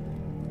to it,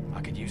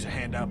 I could use a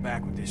hand out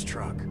back with this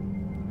truck.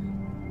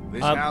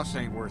 This house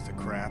ain't worth a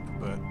crap,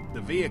 but the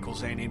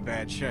vehicles ain't in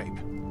bad shape.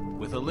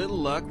 With a little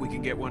luck, we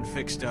can get one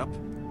fixed up.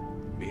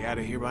 Be out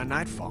of here by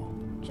nightfall.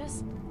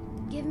 Just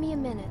give me a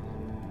minute.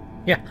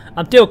 Yeah,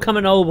 I'm still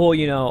coming over,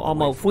 you know,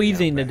 almost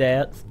freezing to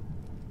death.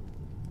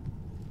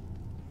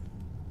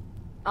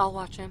 I'll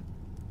watch him.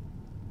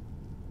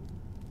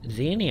 Is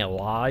he any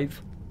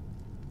alive?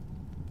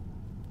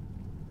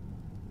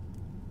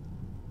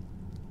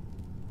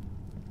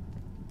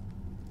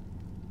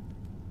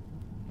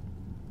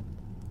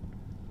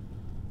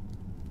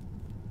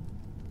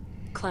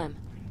 Clem.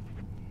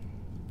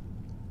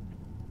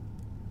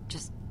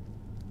 Just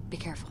be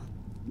careful.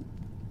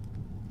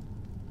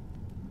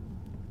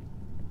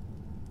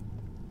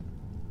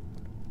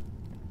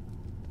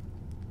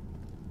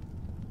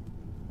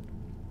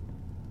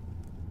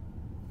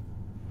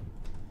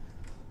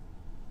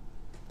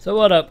 So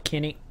what up,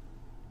 Kenny?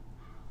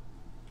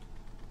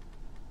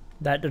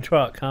 That the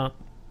truck, huh?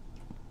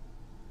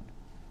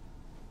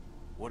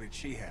 What did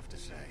she have to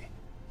say?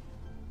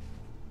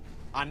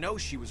 I know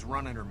she was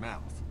running her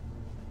mouth.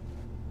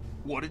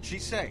 What did she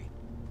say?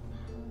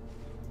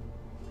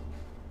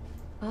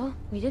 Well,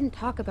 we didn't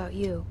talk about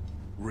you.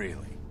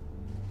 Really?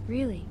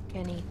 Really,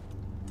 Kenny.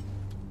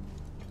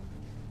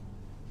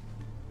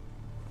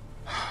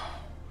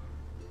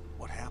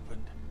 What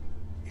happened?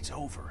 It's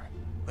over.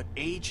 But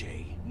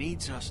AJ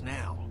needs us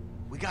now.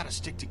 We gotta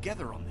stick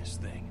together on this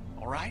thing,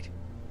 all right?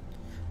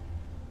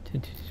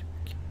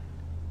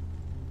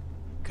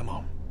 Come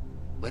on.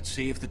 Let's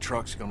see if the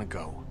truck's gonna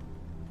go.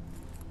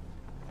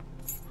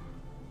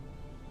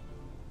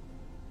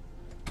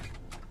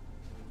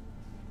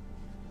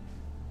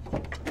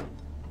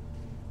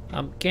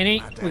 Kenny,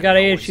 My we dad got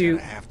an always issue.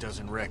 had a half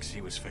dozen wrecks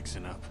he was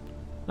fixing up.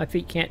 My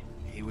feet can't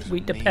He was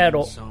sweep a the mean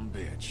pedal.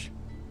 sumbitch.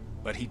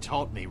 But he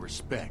taught me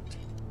respect.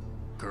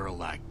 Girl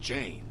like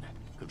Jane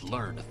could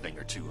learn a thing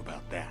or two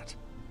about that.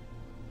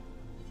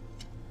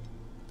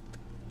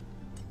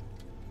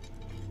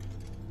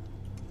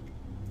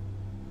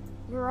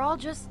 We're all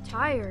just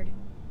tired.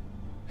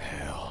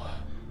 Hell,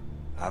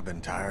 I've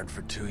been tired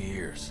for 2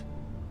 years.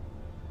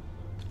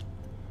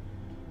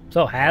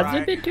 So has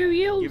Alright, it been 2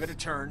 years? Give it a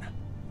turn.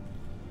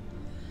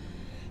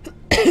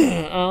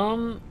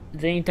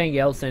 Is anything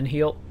else in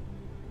here?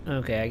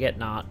 Okay, I get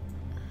not.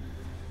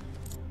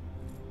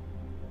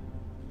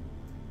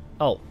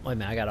 Oh, wait a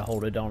minute, I gotta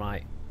hold it, don't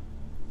I?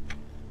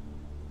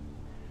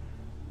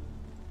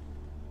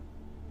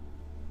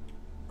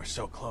 We're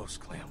so close,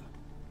 Clem.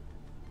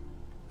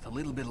 With a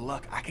little bit of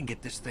luck, I can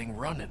get this thing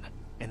running.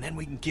 And then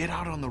we can get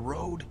out on the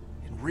road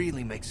and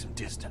really make some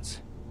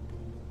distance.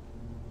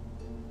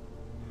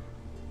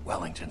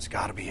 Wellington's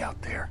gotta be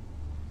out there.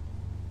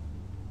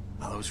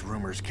 Now, those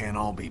rumors can't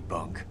all be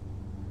bunk.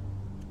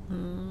 I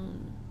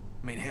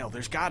mean, hell,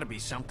 there's gotta be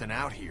something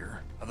out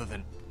here other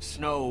than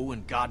snow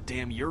and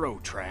goddamn Euro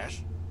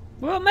trash.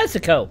 Well,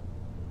 Mexico.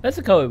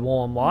 Mexico is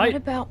warm, What right?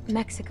 about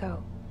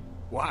Mexico?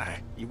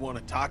 Why? You want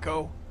a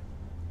taco?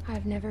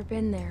 I've never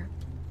been there.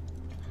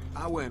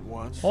 I went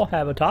once. I'll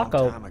have a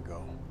taco. Long time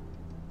ago.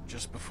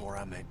 Just before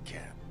I met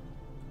Kat.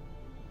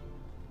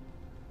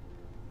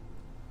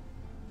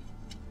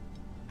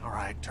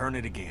 Alright, turn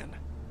it again.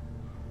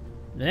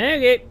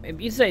 Okay, if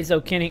you say so,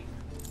 Kenny.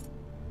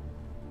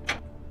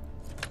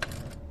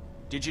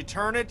 Did you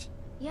turn it?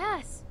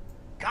 Yes.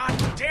 God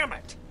damn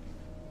it!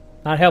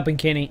 Not helping,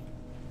 Kenny.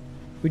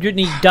 We just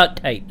need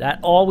duct tape. That's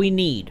all we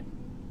need.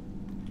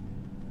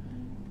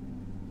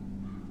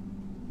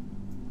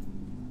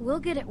 We'll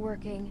get it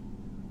working.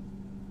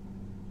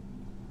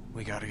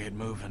 We gotta get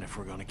moving if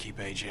we're gonna keep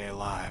AJ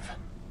alive.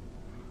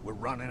 We're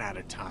running out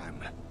of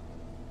time.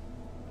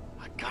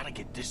 I gotta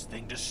get this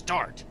thing to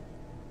start.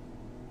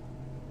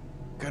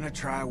 Gonna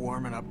try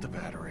warming up the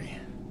battery.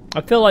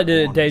 I feel like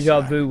the Go on deja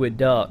inside. vu with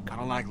Duck. I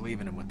don't like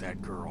leaving him with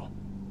that girl.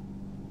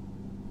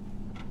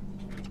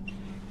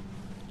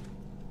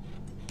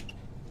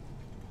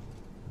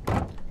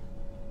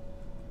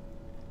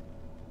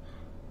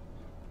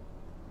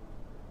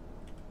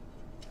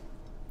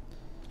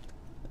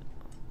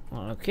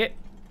 Okay.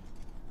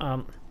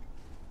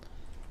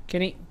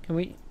 Kenny, can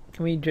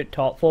we just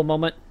talk for a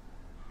moment?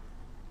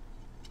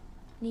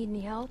 Need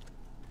any help?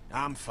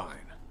 I'm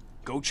fine.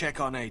 Go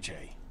check on AJ.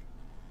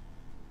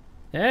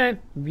 Yeah,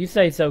 if you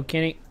say so,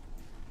 Kenny.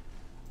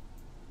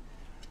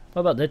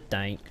 What about this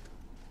tank?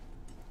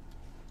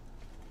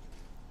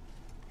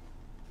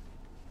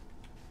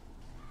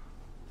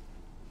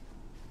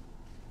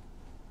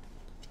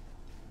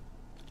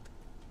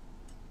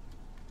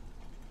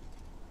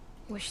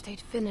 Wish they'd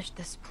finished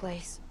this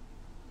place.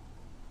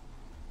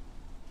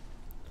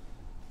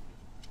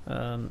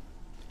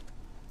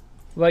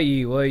 What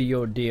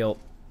your deal?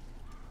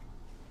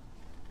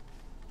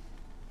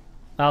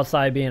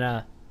 Outside being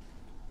a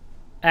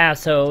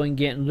asshole and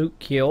getting Luke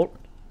killed.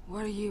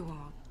 What do you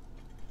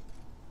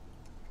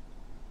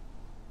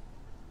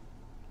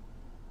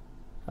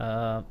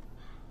want?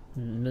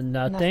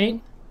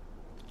 Nothing.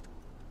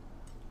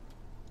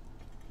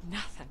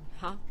 Nothing,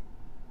 huh?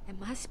 It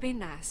must be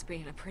nice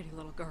being a pretty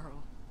little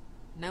girl.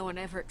 No one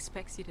ever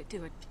expects you to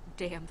do a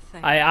damn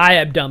thing. I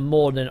have done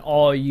more than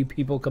all you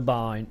people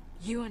combined.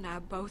 You and I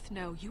both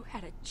know you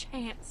had a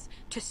chance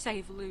to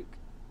save Luke.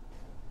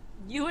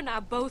 You and I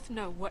both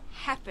know what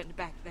happened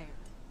back there.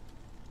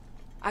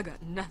 I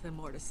got nothing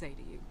more to say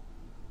to you.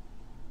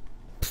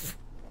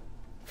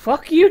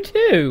 Fuck you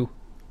too.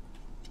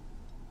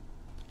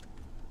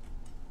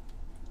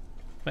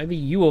 Maybe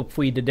you will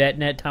plead to that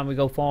next time we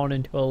go falling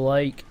into a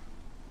lake.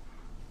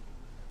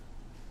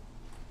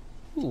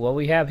 Ooh, what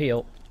we have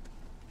here?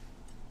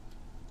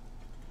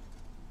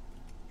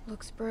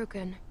 Looks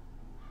broken.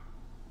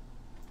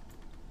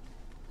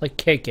 Like,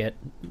 kick it.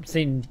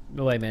 Seen.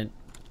 Wait a minute.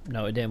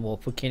 No, it didn't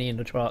work for Kenny in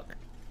the truck.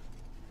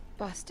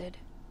 Busted.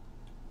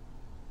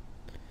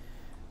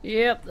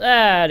 Yep,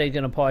 that is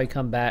gonna probably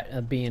come back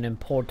and being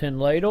important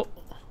later.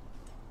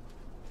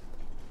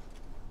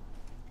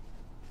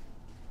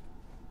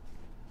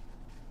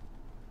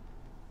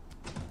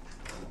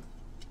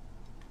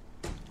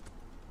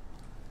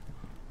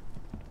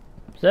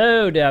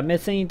 So, did I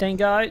miss anything,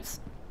 guys?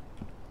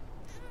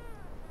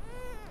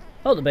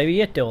 Oh, the baby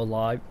is still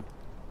alive.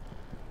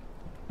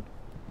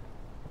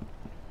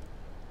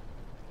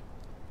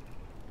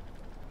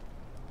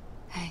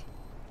 Hey.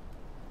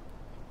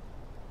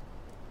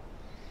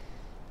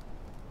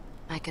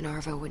 Mike and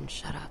Arvo wouldn't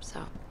shut up,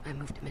 so I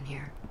moved him in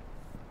here.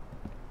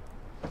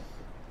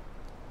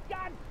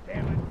 God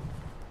damn it!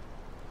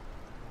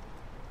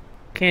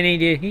 Kenny,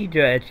 did he just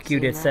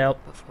execute Seen himself?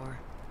 that before.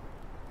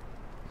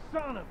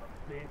 Son of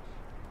a bitch!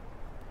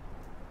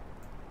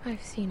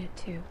 I've seen it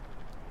too.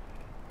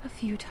 A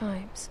few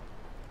times.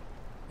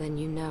 Then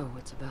you know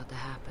what's about to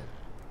happen.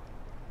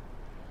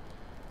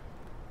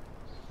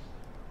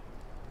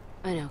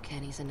 I know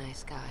Kenny's a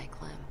nice guy,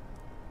 Clem.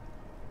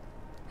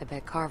 I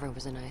bet Carver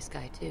was a nice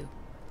guy too.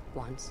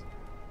 Once.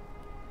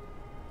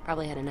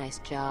 Probably had a nice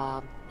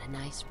job, and a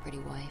nice, pretty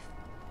wife.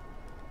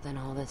 Then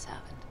all this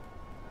happened.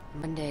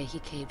 One day he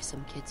caved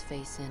some kid's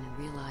face in and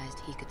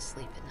realized he could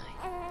sleep at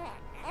night.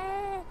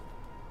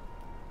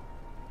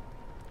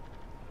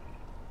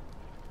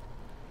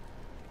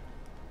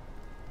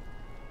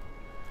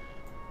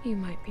 You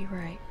might be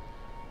right.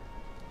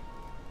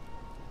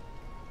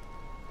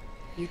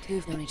 You two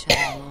have known each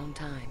other a long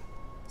time.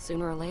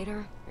 Sooner or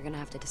later, you're gonna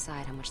have to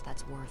decide how much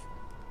that's worth.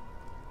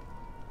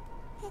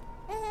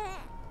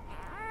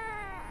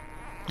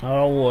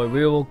 Oh boy,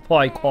 we will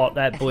probably caught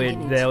that I think blade he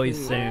needs very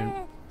food. soon.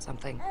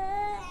 Something.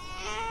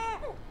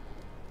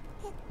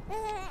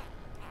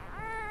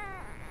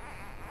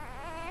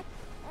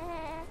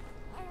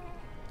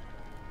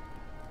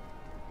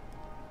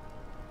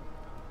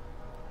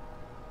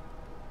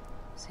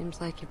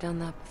 Seems like you've done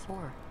that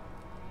before.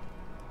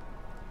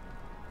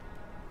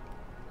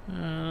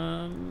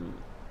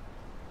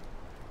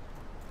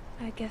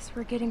 I guess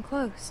we're getting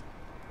close.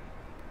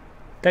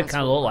 That That's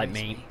kind of what look like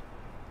worries me.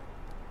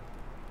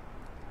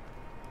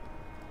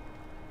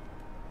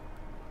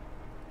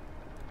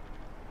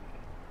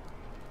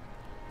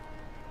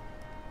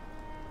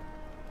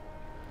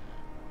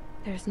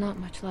 There's not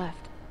much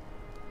left.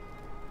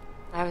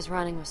 I was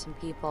running with some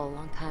people a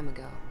long time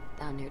ago,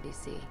 down near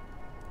DC.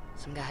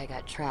 Some guy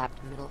got trapped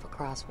in the middle of a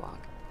crosswalk.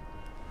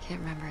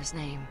 Can't remember his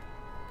name.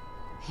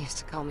 He used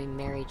to call me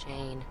Mary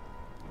Jane.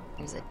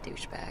 He was a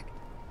douchebag.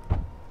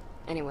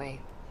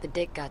 Anyway, the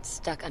dick got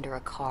stuck under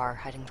a car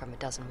hiding from a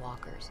dozen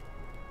walkers.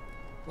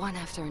 One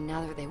after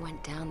another, they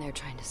went down there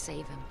trying to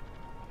save him.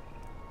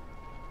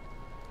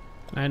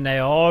 And they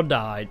all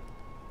died.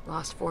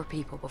 Lost 4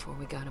 people before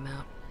we got him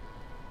out.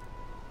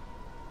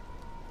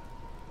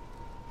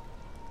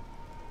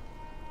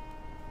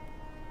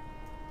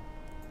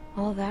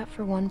 All that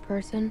for one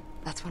person?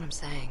 That's what I'm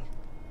saying.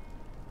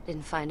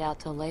 Didn't find out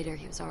till later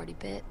he was already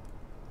bit.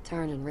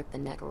 Turned and ripped the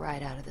neck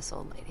right out of this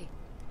old lady.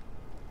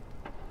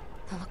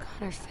 The look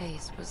on her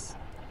face was...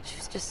 she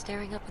was just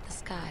staring up at the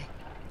sky,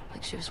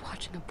 like she was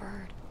watching a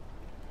bird.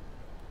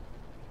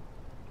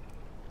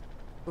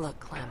 Look,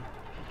 Clem.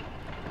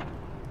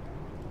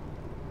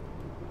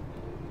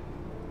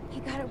 He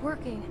got it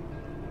working.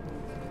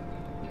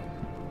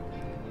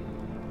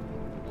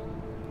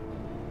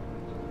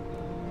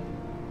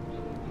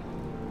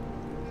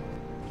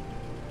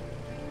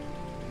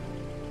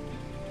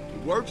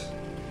 It works?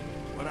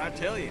 What'd I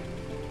tell you?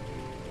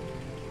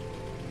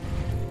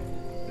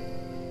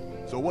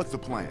 So what's the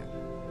plan?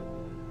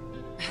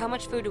 How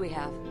much food do we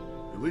have?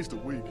 At least a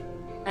week.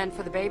 And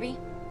for the baby?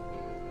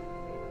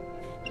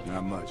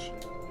 Not much.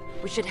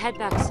 We should head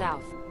back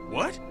south.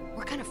 What?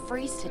 We're gonna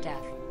freeze to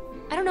death.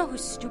 I don't know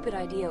whose stupid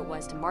idea it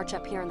was to march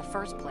up here in the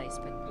first place,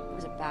 but it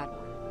was a bad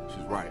one.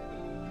 She's right.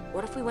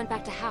 What if we went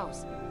back to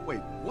house? Wait,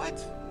 what?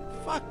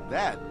 Fuck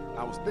that.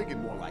 I was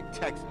thinking more like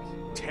Texas.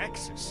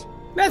 Texas?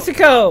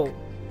 Mexico!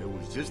 It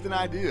was just an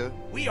idea.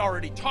 We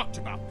already talked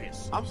about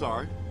this. I'm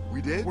sorry.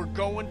 We did? We're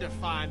going to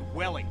find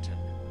Wellington.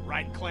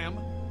 Right, Clem?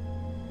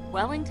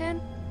 Wellington?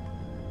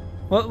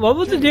 What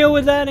was the deal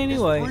with that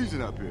anyway? It's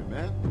freezing up here,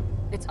 man.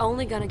 It's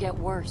only gonna get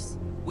worse.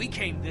 We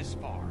came this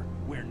far.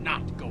 We're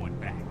not going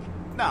back.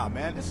 Nah,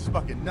 man, this is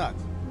fucking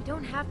nuts. We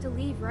don't have to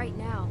leave right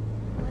now.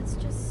 Let's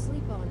just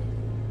sleep on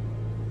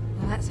it.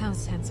 Well, that sounds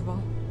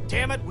sensible.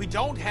 Damn it, we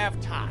don't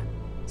have time.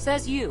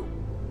 Says you.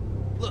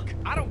 Look,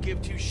 I don't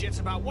give 2 shits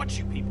about what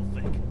you people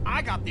think.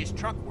 I got this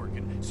truck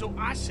working, so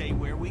I say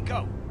where we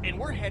go. And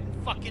we're heading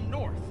fucking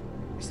north.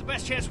 It's the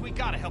best chance we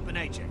got of helping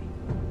AJ.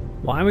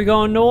 Why are we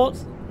going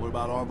north? What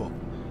about Arbo?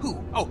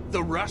 Who? Oh, the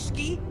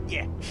Rusky?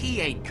 Yeah,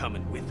 he ain't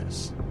coming with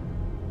us.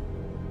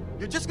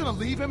 You're just gonna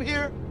leave him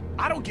here?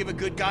 I don't give a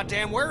good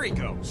goddamn where he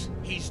goes.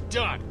 He's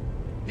done.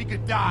 He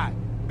could die.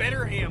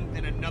 Better him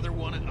than another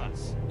one of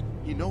us.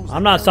 He knows.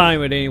 I'm not signing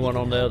with anyone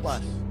on this.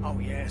 Oh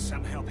yeah,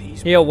 some help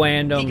he's... He'll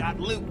land He him. got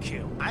Luke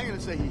killed. I ain't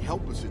gonna say he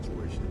helped the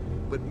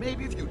situation, but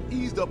maybe if you'd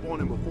eased up on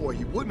him before,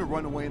 he wouldn't have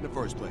run away in the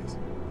first place.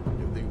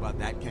 You ever think about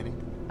that, Kenny?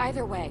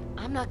 Either way,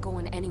 I'm not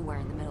going anywhere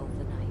in the middle of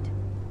the night.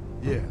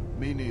 Yeah,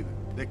 me neither.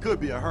 There could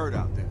be a herd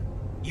out there.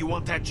 You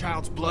want that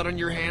child's blood on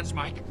your hands,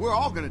 Mike? We're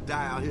all gonna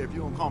die out here if you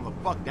don't calm the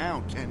fuck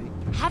down, Kenny.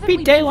 Haven't Beat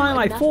we daylight been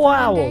like enough 4 for one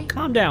hours. day?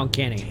 Calm down,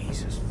 Kenny.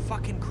 Jesus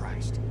fucking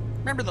Christ.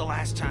 Remember the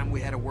last time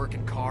we had a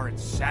working car and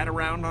sat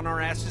around on our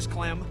asses,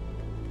 Clem?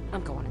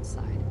 I'm going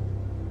inside.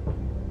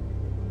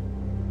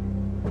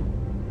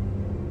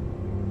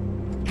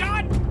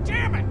 God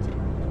damn it!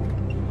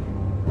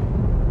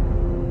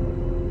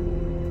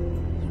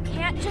 You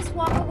can't just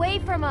walk away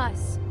from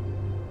us.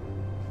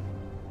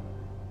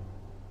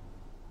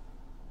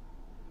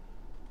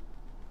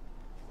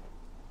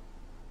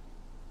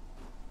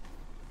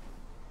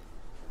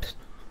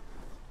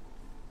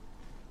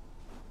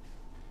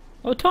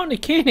 Oh, talking to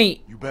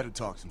Kenny. You better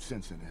talk some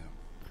sense into him.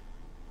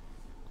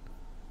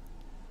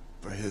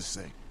 For his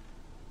sake.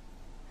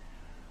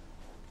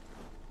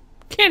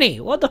 Kenny,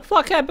 what the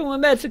fuck happened with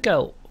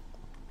Mexico?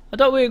 I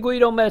thought we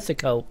agreed on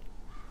Mexico.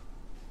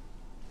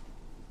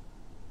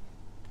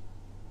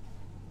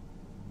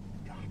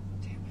 God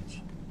damn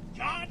it.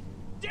 God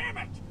damn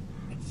it!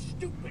 That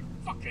stupid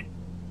fucking...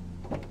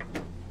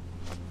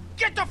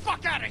 Get the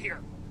fuck out of here!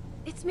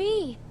 It's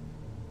me.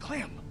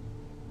 Clem.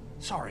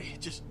 Sorry,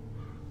 just...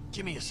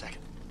 give me a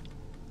second.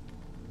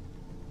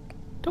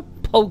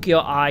 Don't poke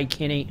your eye,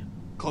 Kenny.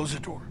 Close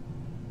the door.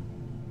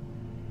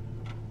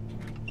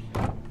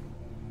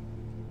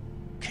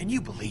 Can you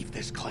believe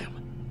this, Clem?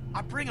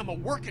 I bring them a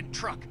working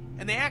truck,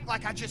 and they act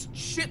like I just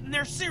shit in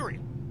their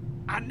cereal.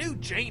 I knew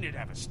Jane'd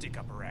have a stick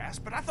up her ass,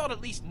 but I thought at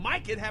least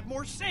Mike'd have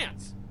more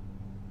sense.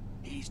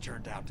 He's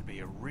turned out to be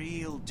a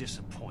real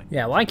disappointment.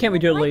 Yeah, why can't we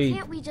just Why leave?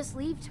 can't we just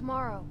leave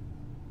tomorrow?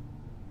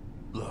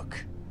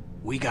 Look,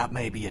 we got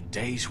maybe a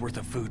day's worth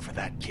of food for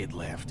that kid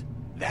left.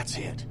 That's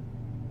it.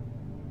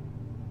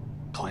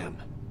 Clem,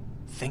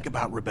 think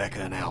about Rebecca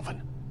and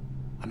Alvin.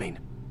 I mean,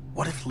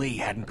 what if Lee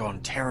hadn't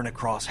gone tearing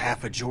across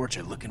half of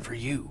Georgia looking for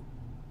you?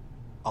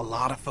 A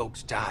lot of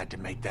folks died to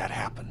make that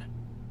happen.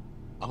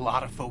 A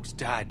lot of folks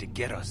died to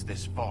get us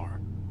this far.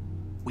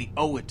 We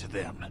owe it to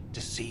them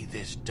to see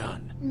this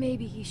done.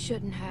 Maybe he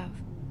shouldn't have.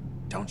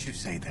 Don't you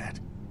say that.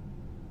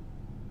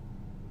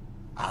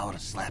 I ought to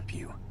slap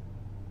you.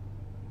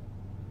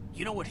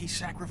 You know what he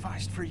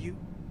sacrificed for you?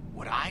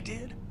 What I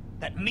did?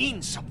 That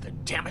means something,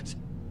 damn it!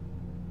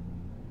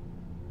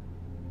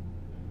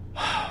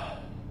 I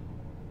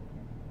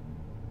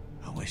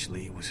wish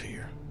Lee was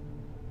here.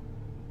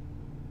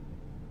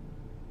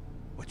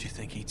 What you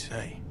think he'd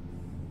say?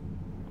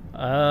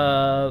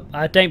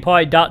 I think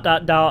probably ...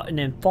 and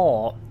then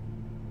fall.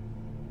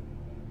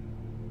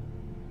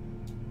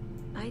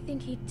 I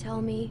think he'd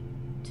tell me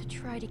to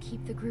try to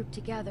keep the group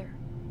together.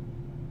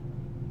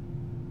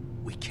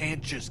 We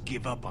can't just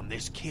give up on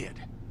this kid.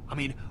 I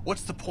mean,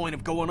 what's the point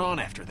of going on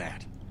after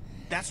that?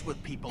 That's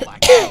what people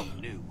like Jane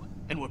knew,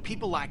 and what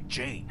people like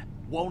Jane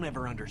won't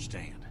ever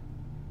understand.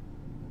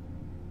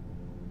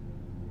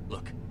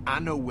 Look, I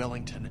know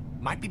Wellington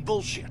might be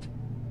bullshit,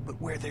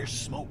 but where there's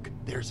smoke,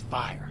 there's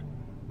fire.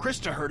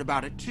 Krista heard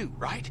about it too,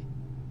 right?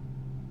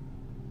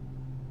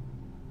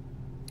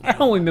 I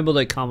don't remember that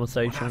When I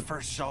conversation.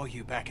 first saw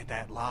you back at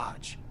that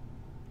lodge,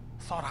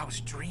 I thought I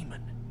was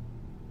dreaming.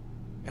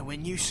 And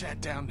when you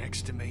sat down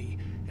next to me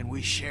and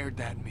we shared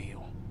that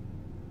meal,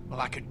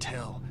 well, I could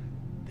tell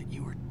that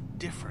you were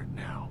different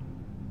now.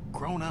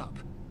 Grown up.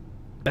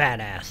 I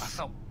Badass.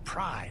 felt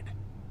pride.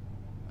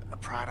 A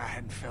pride I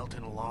hadn't felt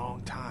in a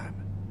long time.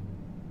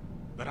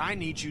 But I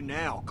need you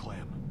now,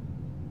 Clem.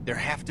 There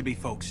have to be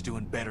folks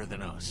doing better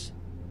than us.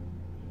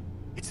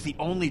 It's the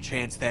only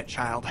chance that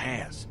child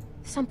has.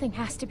 Something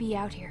has to be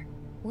out here.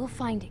 We'll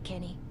find it,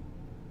 Kenny.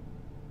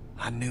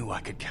 I knew I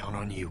could count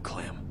on you,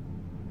 Clem.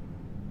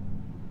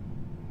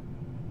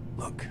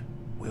 Look,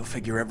 we'll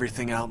figure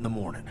everything out in the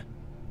morning.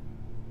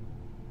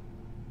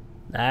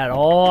 That's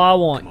all I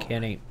want, Come on,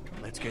 Kenny.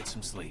 Let's get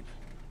some sleep,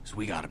 so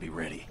we gotta be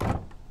ready.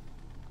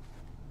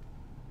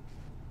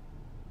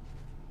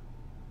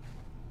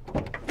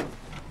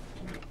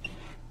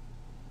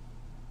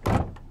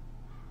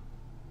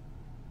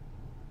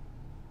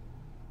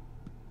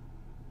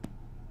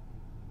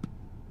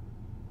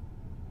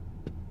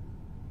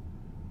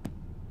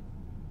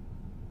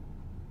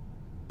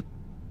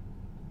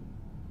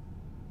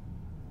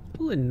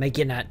 Who is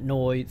making that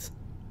noise?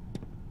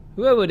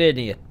 Whoever did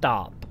need to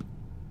stop.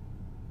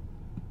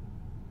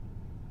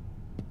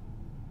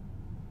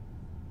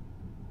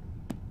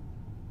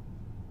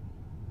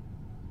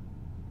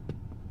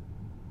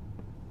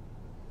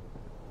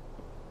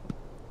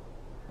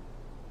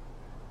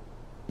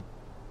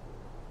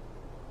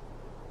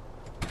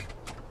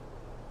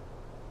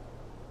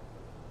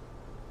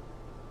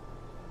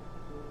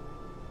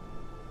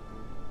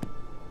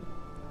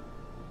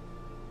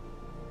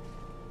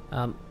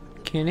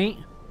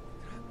 Kenny?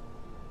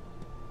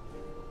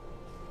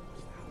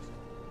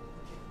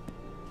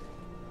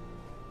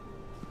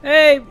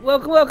 Hey,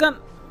 welcome, welcome.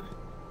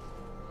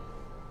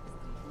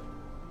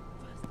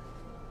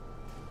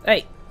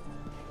 Hey.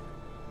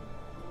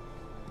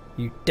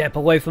 You step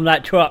away from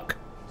that truck.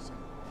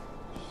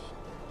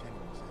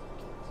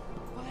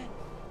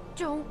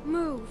 Don't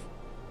move.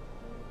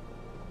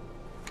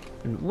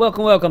 And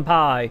welcome, welcome,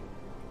 Pie.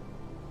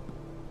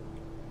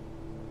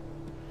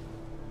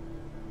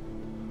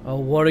 Oh,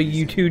 what are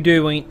you two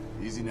doing?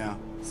 Easy now.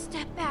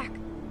 Step back.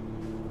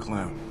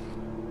 Clem.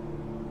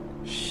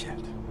 Shit.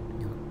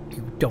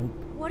 You don't.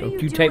 What are Don't you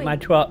you take doing? my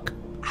truck.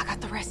 I got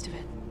the rest of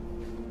it.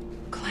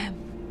 Clem,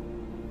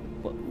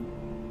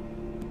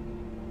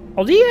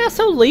 Are the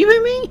asshole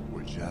leaving me?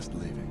 We're just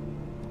leaving.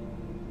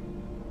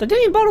 They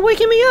didn't even bother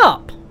waking me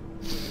up.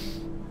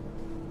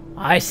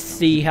 I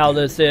see how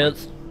this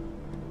is.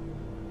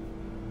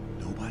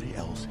 Nobody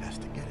else has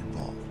to get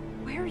involved.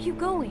 Where are you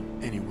going?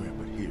 Anywhere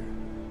but here.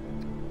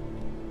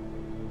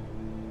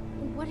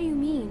 What do you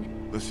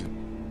mean?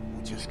 Listen,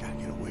 we just gotta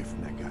get away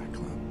from that guy,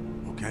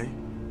 Clem. Okay?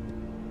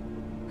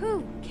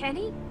 Who?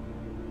 Kenny?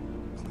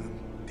 Clem,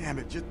 damn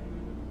it, just...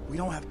 We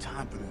don't have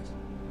time for this.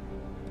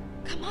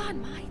 come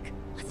on, Mike.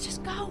 Let's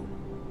just go.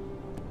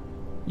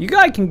 You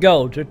guys can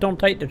go, just don't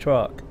take the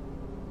truck.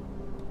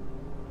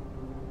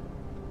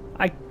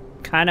 I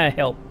kinda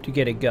helped to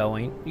get it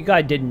going. You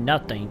guys did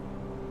nothing.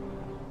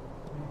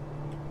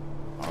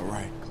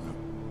 Alright, Clem.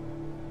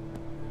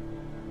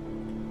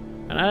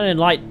 And I didn't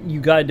like you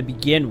guys to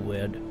begin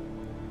with.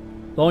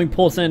 The only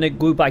person in the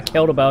group I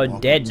cared about is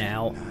dead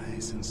now.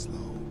 Nice and slow,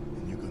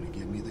 and you're gonna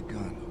give me the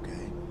gun,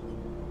 okay?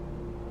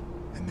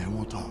 And then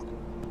we'll talk.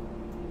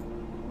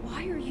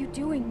 Why are you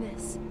doing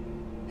this?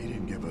 He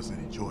didn't give us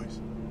any choice.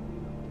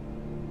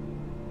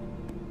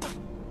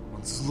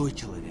 Он злой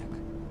человек.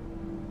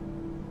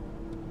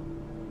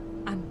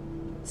 I'm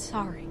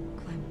sorry,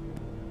 Clem.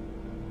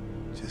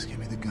 Just give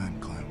me the gun,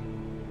 Clem.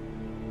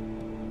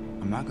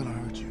 I'm not gonna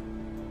hurt you.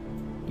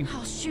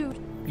 I'll shoot.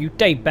 You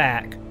stay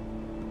back.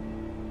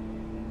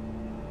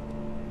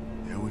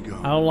 There we go.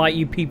 I don't like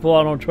you people,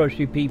 I don't trust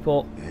you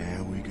people.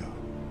 There we go.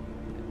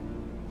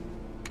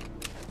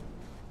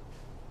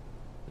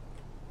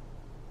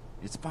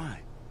 It's fine.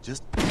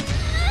 Just...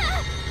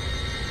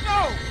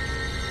 No!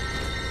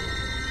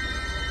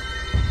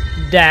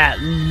 That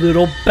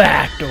little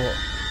backdoor.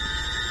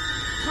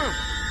 Clem!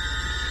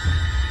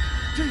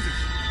 Jesus!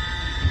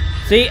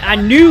 See, I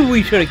knew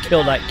we should have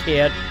killed that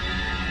kid.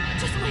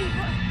 Just leave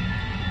her.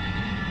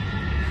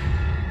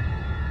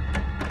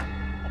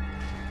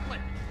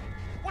 Clem,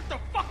 what the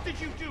fuck did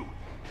you do?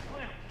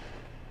 Clem,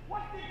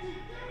 what did you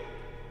do?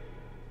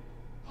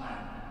 Clem!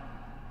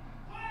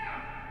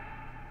 Clem!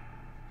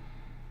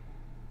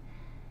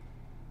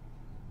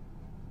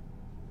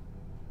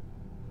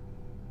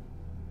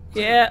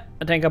 Yeah,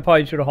 I think I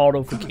probably should have hauled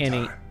over for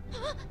Kenny.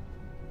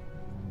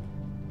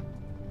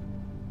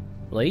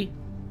 Lee?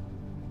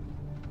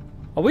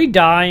 Are we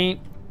dying?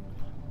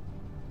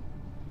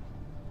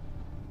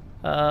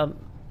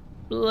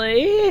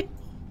 Lee?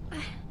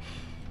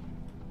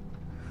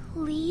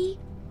 Lee?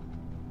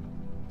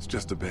 It's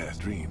just a bad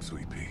dream,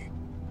 Sweet Pea.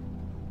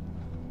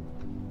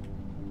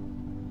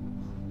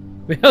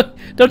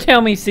 Don't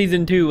tell me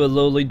season 2 was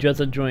literally just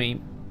a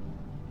dream.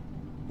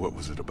 What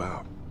was it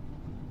about?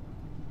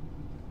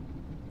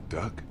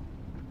 Duck?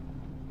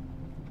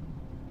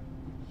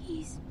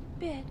 He's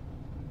bit.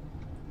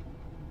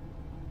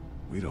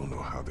 We don't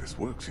know how this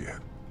works yet.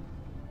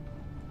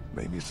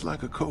 Maybe it's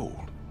like a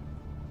cold.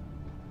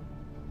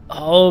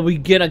 Oh, we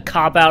get a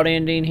cop-out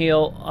ending here.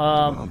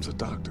 Mom's a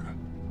doctor.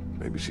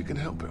 Maybe she can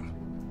help him.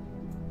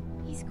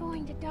 He's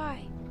going to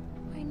die.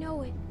 I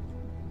know it.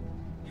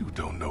 You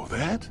don't know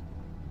that?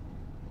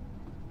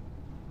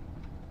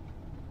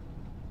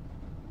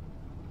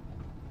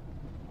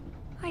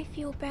 I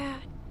feel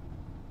bad.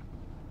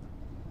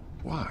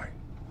 Why?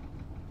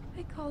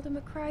 I called him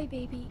a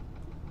crybaby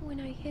when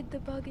I hid the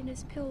bug in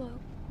his pillow.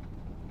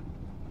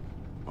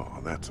 Oh,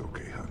 that's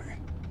okay, honey.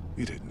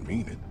 You didn't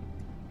mean it.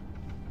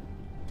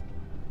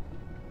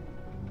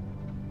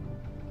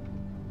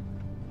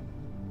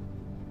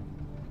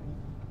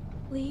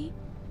 Lee?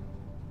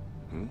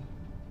 Hmm?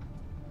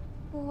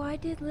 Why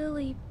did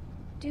Lily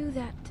do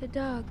that to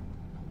Doug?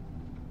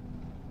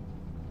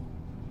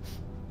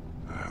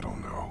 I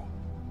don't know.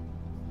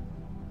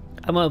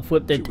 I'm gonna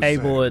flip the She was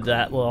table sad, if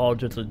that Cole. was all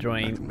just a That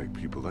dream. can make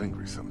people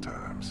angry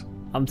sometimes.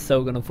 I'm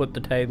so gonna flip the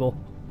table.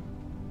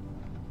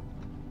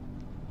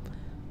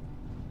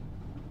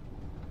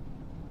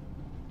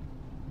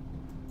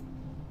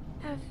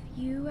 Have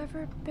you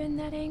ever been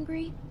that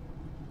angry?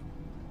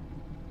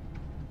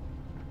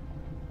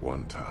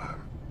 One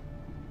time.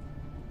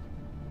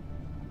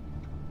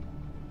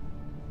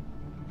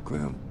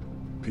 Clem,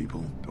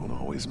 people don't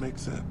always make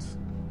sense.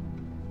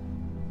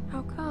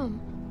 How come?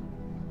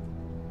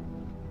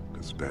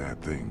 Because bad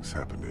things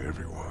happen to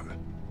everyone.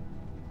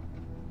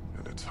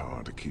 And it's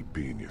hard to keep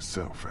being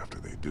yourself after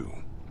they do.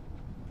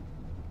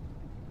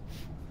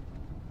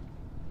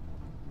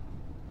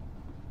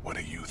 What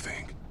do you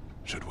think?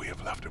 Should we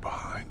have left her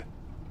behind?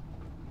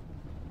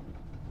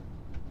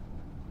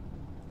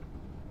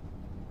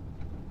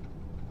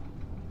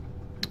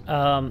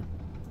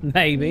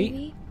 Maybe.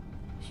 Maybe.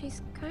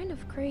 She's kind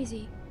of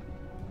crazy.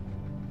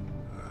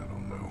 I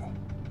don't know.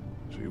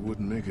 She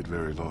wouldn't make it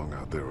very long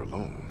out there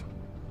alone.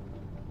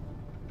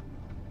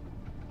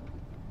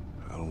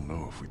 I don't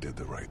know if we did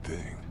the right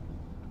thing.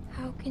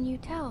 How can you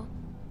tell?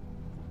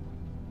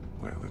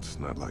 Well, it's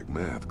not like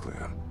math,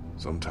 Clem.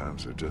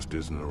 Sometimes there just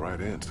isn't a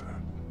right answer.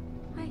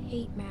 I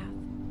hate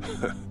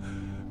math.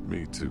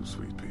 Me too,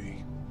 Sweet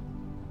Pea.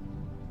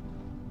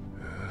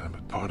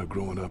 But part of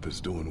growing up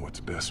is doing what's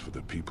best for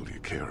the people you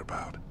care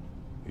about.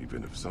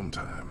 Even if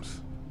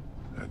sometimes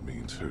that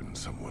means hurting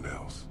someone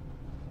else.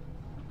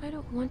 I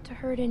don't want to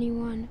hurt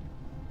anyone.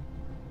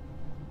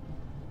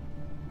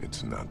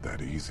 It's not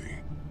that easy.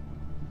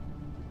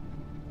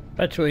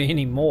 Especially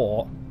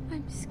anymore.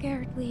 I'm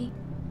scared, Lee.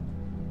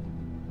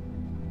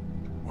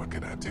 What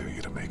can I tell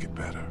you to make it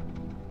better?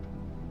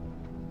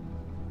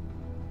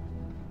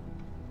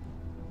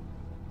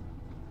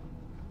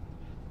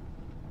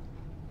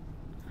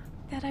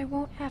 That I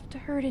won't have to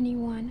hurt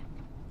anyone.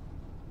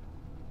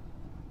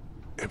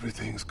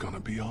 Everything's gonna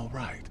be all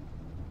right.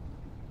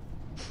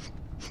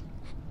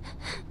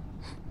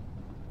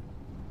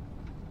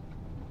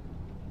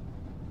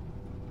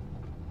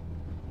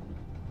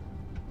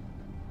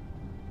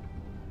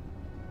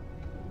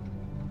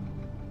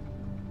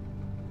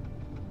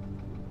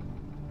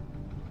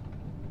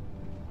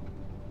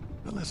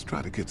 Now let's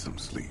try to get some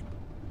sleep.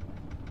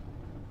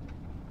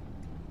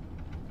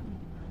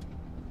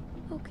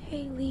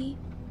 Okay, Lee.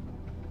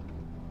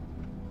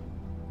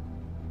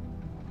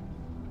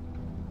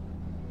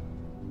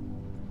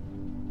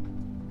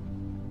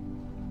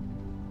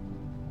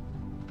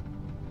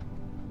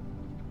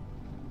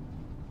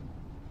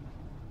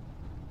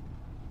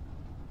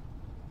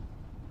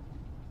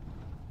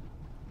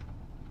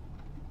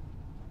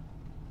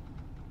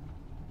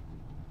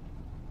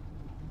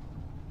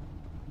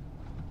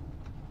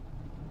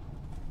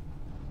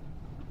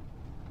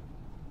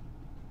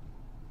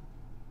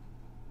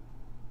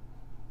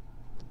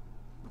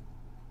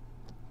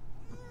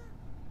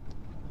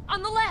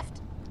 On the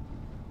left!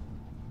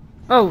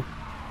 Oh,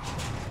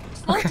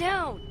 Slow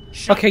down!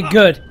 okay,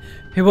 good.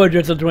 It was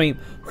just a dream.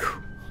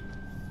 Whew.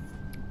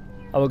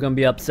 I was gonna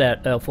be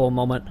upset for a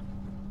moment.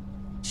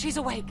 She's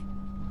awake.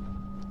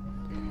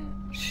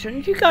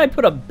 Shouldn't you guys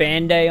put a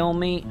band-aid on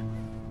me?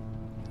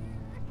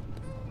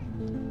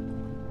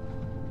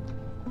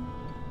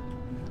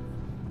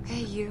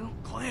 Hey, you.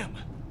 Clem!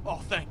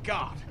 Oh, thank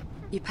God!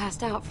 You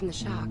passed out from the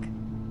shock.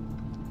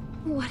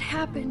 What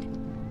happened?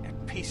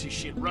 That piece of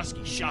shit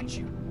Rusky shot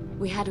you.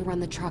 We had to run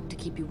the truck to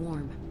keep you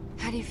warm.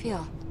 How do you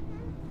feel?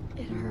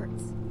 It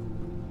hurts.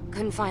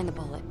 Couldn't find the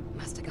bullet.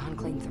 Must have gone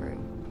clean through.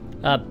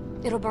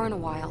 It'll burn a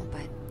while,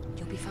 but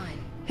you'll be fine.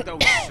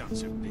 Those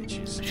sons of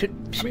bitches.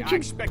 Shouldn't I you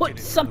expected put it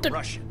from the something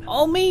Russian.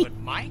 on me? But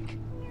Mike?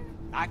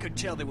 I could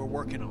tell they were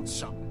working on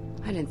something.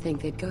 I didn't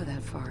think they'd go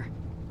that far.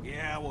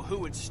 Yeah, well, who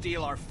would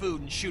steal our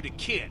food and shoot a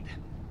kid?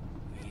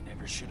 We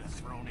never should have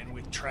thrown in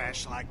with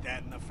trash like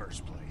that in the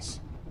first place.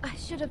 I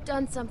should have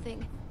done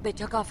something. They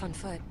took off on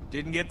foot.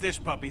 Didn't get this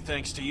puppy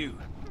thanks to you.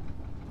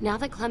 Now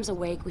that Clem's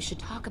awake, we should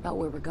talk about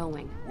where we're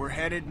going. We're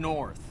headed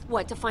north.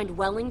 What, to find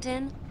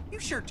Wellington? You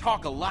sure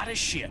talk a lot of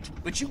shit,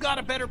 but you got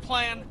a better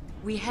plan?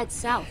 We head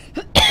south,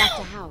 back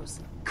to House.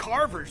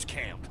 Carver's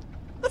camp?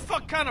 The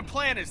fuck kind of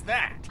plan is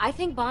that? I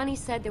think Bonnie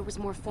said there was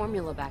more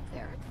formula back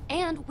there.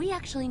 And we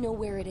actually know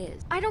where it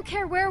is. I don't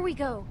care where we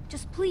go.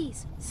 Just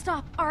please,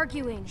 stop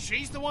arguing.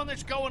 She's the one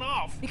that's going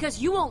off.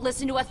 Because you won't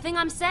listen to a thing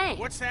I'm saying.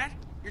 What's that?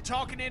 You're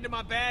talking into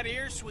my bad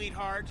ears,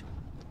 sweetheart.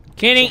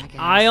 Kenny, Jackass.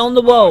 eye on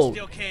the I road.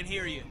 still can't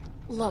hear you.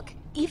 Look,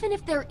 even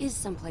if there is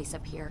someplace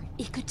up here,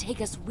 it could take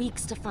us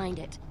weeks to find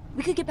it.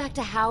 We could get back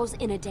to House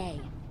in a day.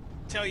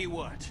 Tell you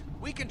what,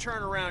 we can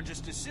turn around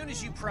just as soon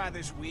as you pry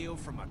this wheel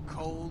from my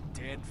cold,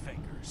 dead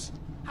fingers.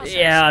 How's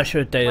Yeah, I that?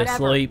 should stay Whatever.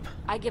 asleep.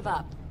 I give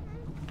up.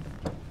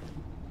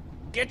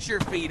 Get your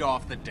feet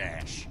off the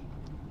dash.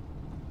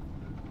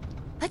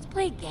 Let's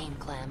play a game,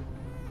 Clem.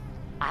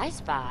 I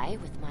spy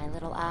with my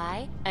little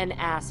eye an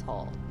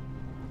asshole.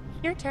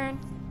 Your turn.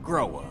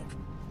 Grow up.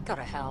 Go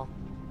to hell.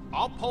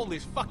 I'll pull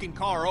this fucking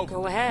car over.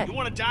 Go ahead. You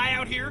want to die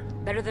out here?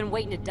 Better than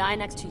waiting to die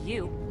next to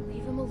you.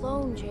 Leave him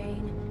alone,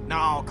 Jane.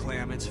 No,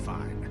 Clem, it's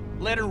fine.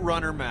 Let her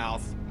run her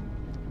mouth.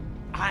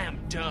 I am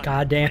done.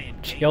 Goddamn playing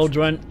games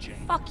children. with you,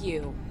 Jane. Fuck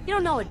you. You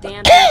don't know a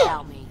damn thing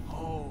about me.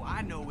 Oh,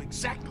 I know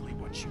exactly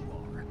what you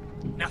are.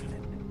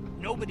 Nothing.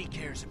 Nobody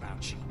cares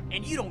about you.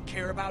 And you don't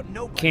care about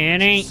nobody but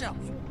Kenny. yourself.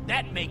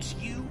 That makes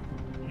you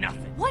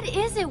nothing. What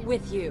is it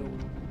with you?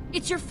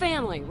 It's your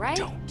family, right?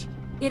 Don't.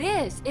 It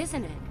is,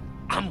 isn't it?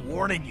 I'm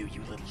warning you,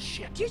 you little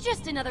shit. You're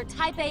just another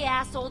type A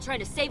asshole trying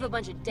to save a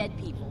bunch of dead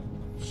people.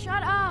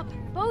 Shut up,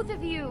 both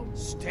of you.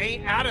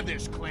 Stay out of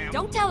this, Clem.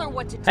 Don't tell her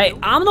what to do. Hey,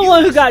 I'm the You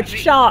one who listen got to me.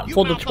 shot You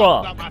for the mouth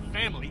off truck. about my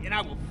family, and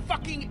I will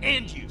fucking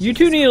end you. You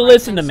two need to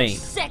listen to I'm me.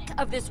 so sick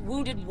of this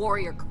wounded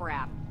warrior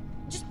crap.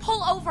 Just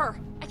pull over.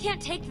 I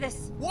can't take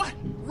this. What?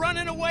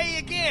 Running away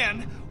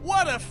again?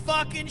 What a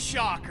fucking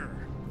shocker.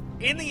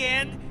 In the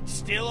end,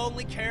 still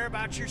only care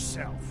about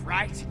yourself,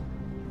 right?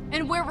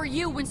 And where were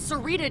you when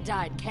Sarita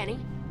died, Kenny?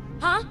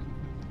 Huh?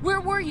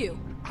 Where were you?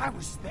 I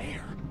was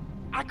there.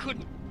 I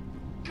couldn't.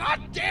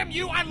 God damn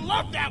you, I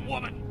love that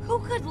woman! Who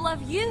could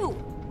love you?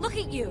 Look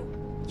at you.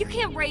 You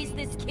can't raise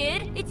this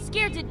kid. It's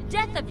scared to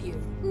death of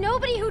you.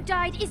 Nobody who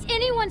died is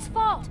anyone's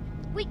fault.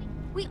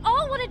 We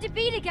all wanted to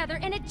be together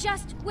and it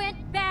just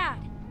went bad.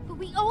 But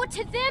we owe it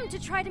to them to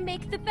try to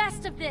make the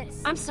best of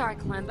this. I'm sorry,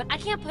 Clem, but I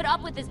can't put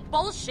up with this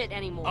bullshit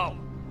anymore. Oh,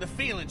 the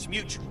feeling's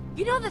mutual.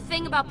 You know the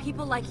thing about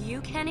people like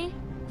you, Kenny?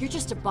 You're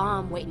just a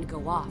bomb waiting to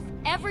go off.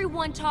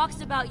 Everyone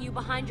talks about you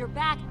behind your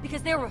back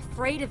because they're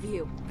afraid of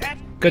you. That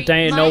Good thing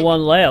ain't no Mike,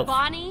 one left.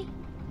 Bonnie,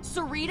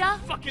 Sarita,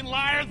 fucking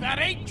liar, that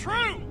ain't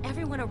true!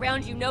 everyone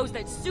around you knows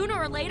that sooner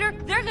or later,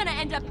 they're gonna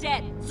end up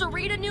dead.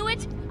 Sarita knew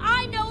it,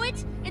 I know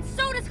it, and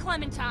so does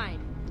Clementine.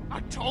 I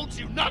told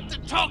you not to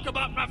talk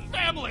about my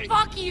family!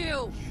 Fuck you!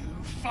 You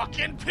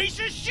fucking piece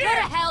of shit! Go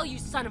to hell, you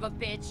son of a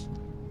bitch!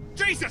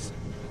 Jesus!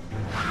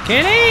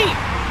 Kenny!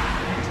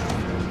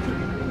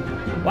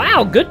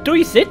 Wow, good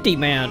 360,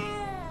 man.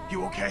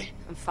 You okay?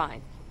 I'm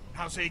fine.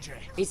 How's AJ?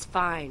 He's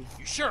fine.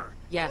 You sure?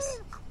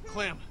 Yes.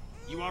 Clem,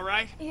 you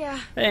alright? Yeah.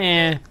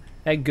 Eh,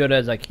 as good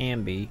as I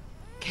can be.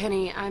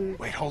 Kenny, I'm...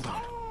 Wait, hold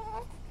on.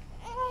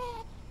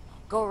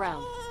 Go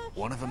around.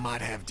 One of them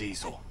might have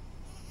diesel.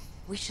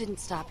 We shouldn't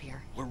stop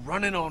here. We're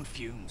running on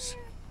fumes.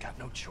 Got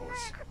no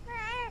choice.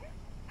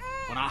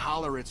 When I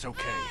holler it's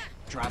okay,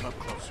 drive up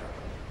closer.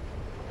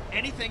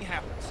 Anything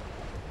happens,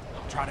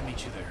 I'll try to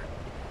meet you there.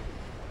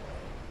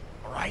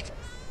 Alright?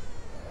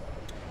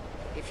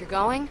 If you're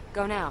going,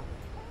 go now.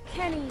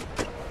 Kenny.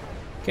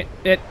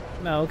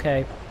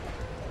 Okay.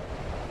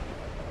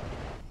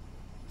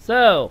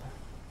 So,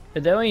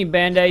 is there any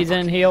band-aids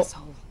in here?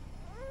 Asshole.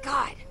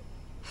 God,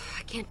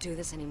 I can't do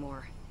this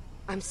anymore.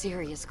 I'm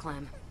serious,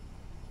 Clem.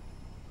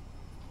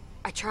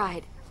 I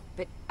tried,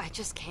 but I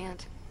just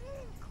can't.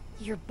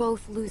 You're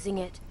both losing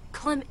it.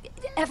 Clem,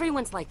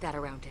 everyone's like that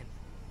around him.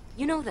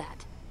 You know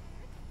that.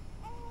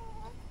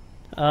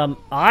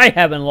 I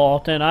haven't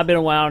lost it. I've been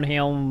around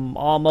him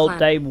almost Clem,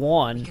 day We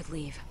one. could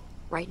leave.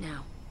 Right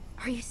now.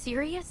 Are you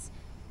serious?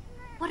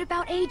 What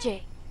about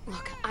AJ?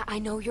 Look, I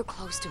know you're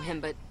close to him,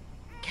 but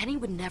Kenny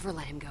would never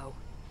let him go.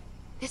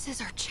 This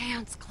is our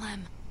chance,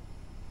 Clem.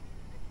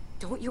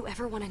 Don't you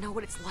ever want to know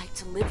what it's like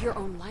to live your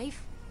own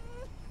life?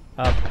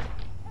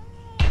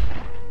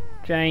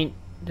 Jane,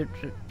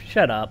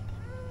 shut up.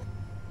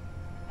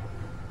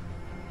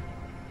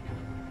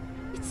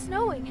 It's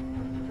snowing.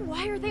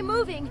 Why are they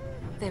moving?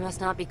 They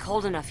must not be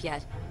cold enough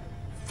yet.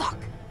 Fuck!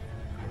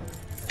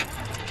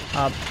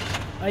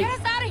 Get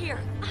us out of here!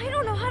 I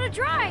don't know how to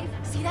drive.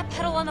 See that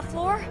pedal on the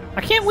floor?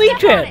 I can't reach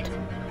Step on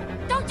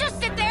it. Don't just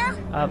sit there!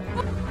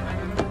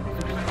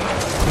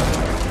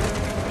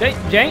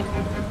 Jane?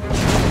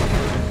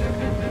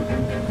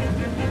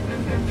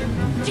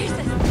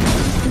 Jesus!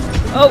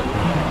 Oh!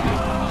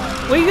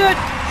 We good?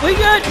 We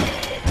good?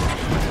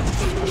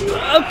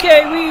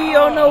 Okay, we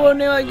are nowhere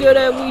near as good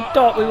as we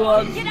thought we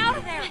was. Get out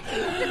of there!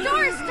 The door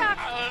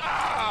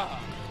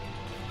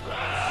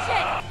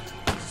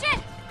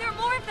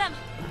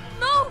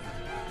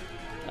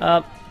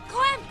Clem!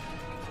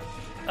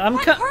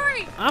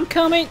 Hurry! I'm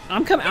coming.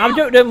 I'm coming.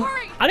 No,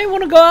 hurry! I didn't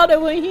want to go out there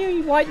when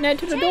you waiting at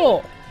the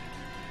door.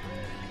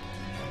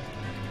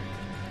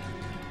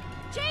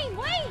 Jane,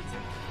 wait!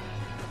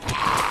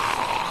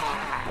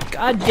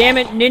 God damn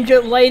it,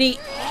 ninja lady!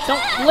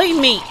 Don't leave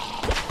me!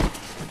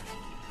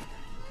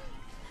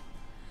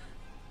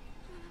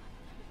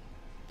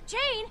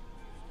 Jane!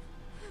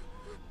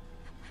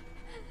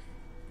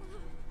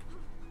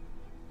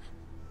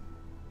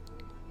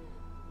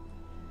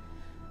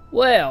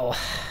 Well,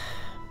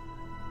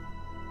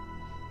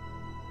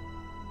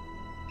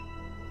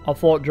 I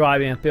thought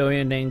driving a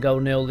billion didn't go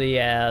nearly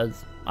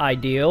as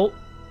ideal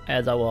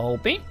as I was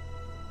hoping.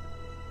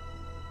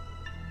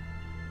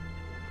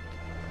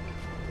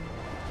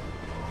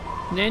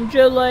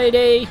 Ninja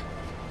lady,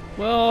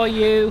 where are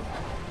you?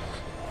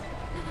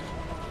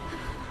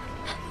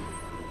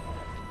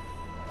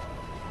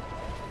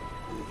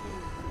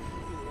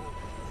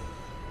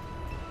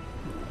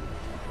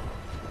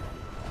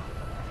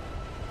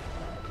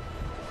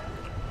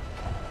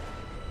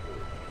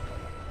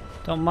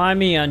 Don't mind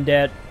me,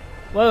 undead.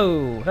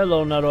 Whoa,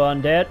 hello, another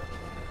undead.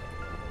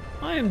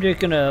 I am just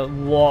gonna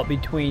walk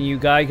between you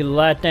guys, cause the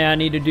last thing I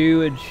need to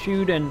do is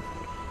shoot and,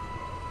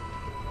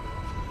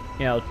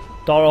 you know,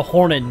 start a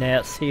hornet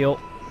nest here.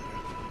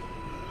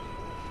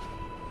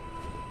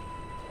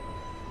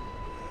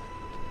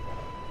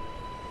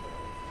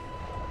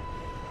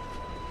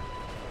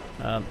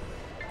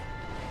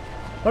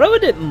 Whatever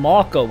did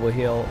mark over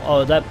here?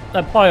 Oh, that's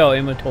probably our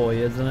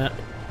inventory, isn't it?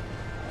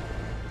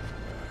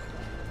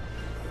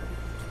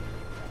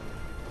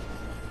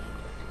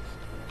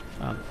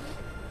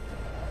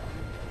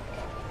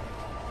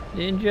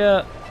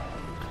 Ninja.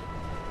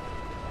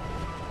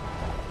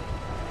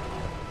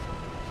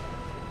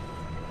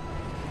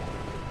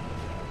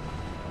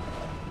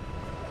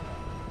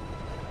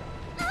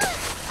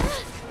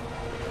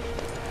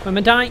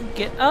 Clementine,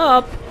 get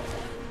up!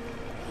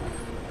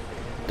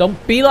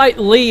 Don't be like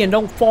Lee and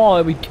don't fall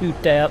every 2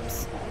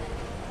 steps.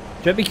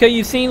 Just because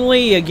you've seen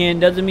Lee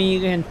again doesn't mean you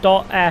can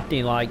start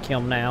acting like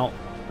him now.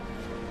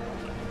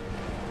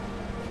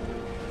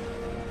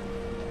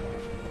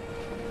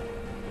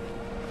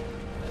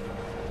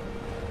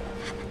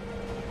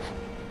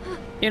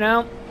 You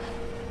know,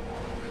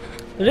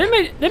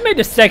 they made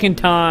the second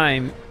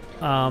time.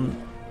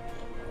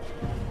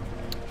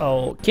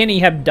 Oh, Kenny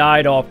have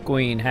died off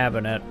Queen,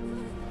 haven't it?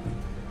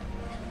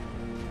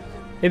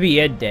 Maybe he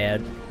had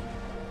dad.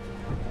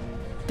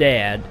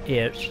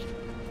 Dad-ish.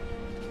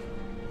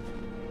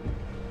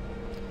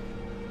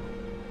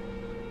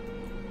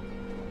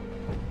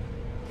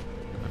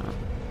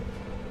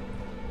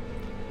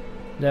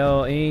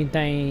 Though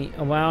anything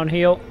around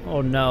here?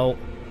 Oh no.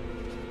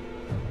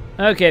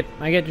 Okay,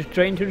 I get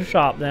straight into the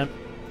shop then.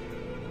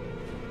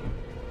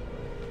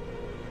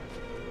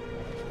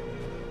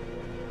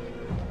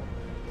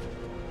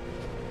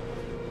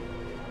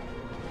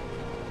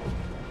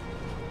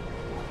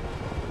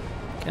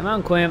 Come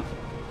on, Quim.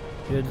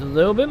 Just a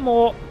little bit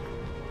more.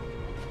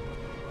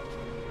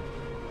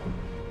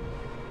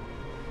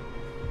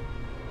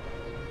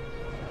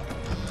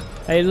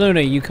 Hey,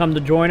 Luna, you come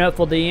to join up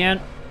for the end?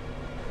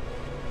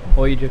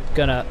 Or you just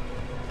gonna...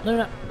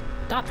 Luna,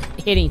 stop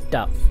hitting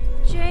stuff.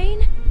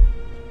 Jane?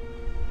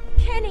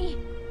 Kenny?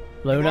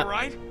 Luna? You all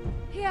right?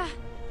 Yeah.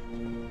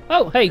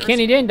 Oh, hey,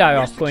 Kenny didn't die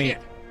off Queen.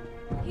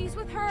 He's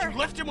with her. You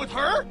left him with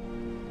her?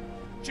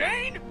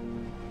 Jane?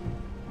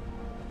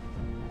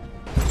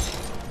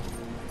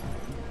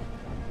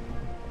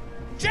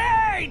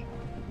 Jane!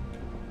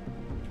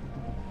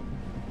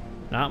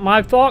 Not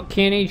my fault,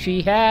 Kenny.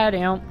 She had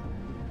him.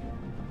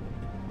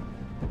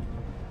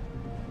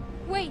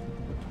 Wait.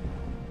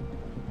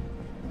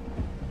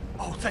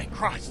 Oh, thank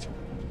Christ.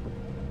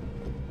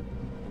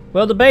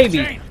 Well, the baby.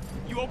 Jane,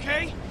 you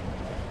okay?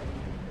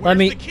 Let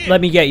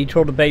me get you.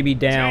 Throw the baby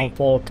down Jane,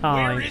 for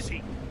time. Where is he?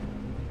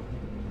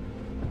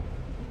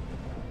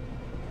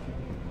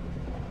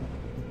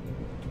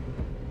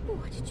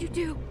 What did you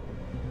do?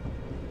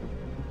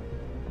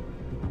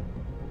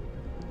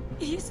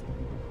 He's...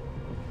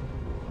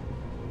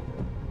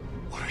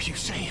 What are you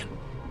saying?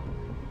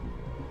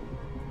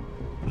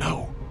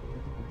 No.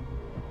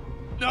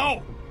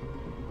 No!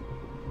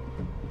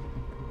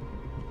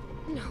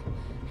 No,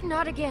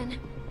 not again.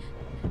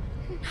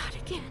 Not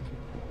again.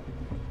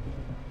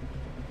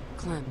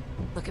 Clem,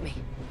 look at me.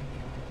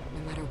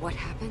 No matter what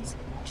happens,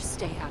 just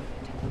stay out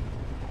of it.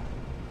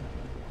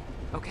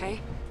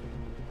 Okay?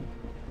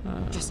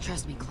 Just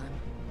trust me, Clem.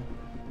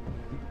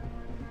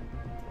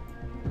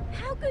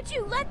 How could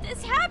you let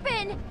this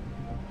happen?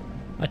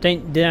 I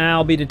think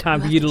now'll be the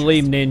time for you to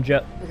leave,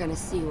 Ninja. We're gonna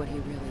see what he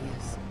really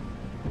is.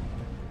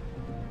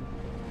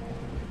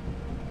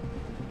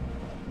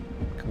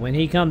 When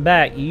he come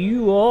back,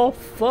 you are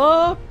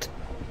fucked.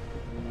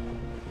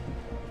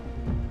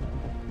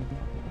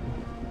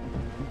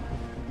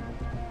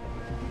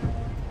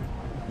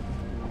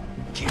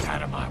 Get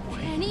out of my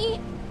way. Kenny?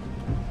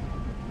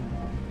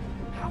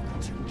 How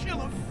could you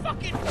kill a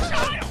fucking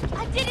child?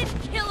 I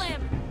didn't kill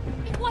him!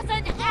 It was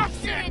an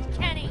accident,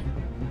 Kenny!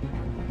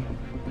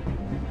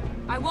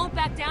 I won't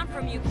back down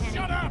from you, Kenny.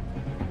 Shut up!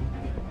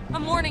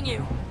 I'm warning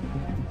you.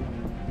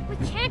 We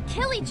can't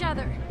kill each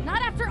other.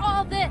 Not after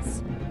all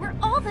this. We're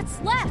all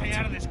that's left. Stay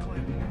out of this,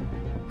 Clem.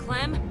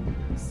 Clem,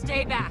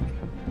 stay back.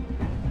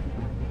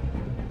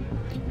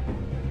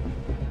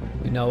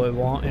 You know it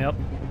won't. Yep.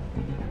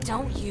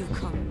 Don't you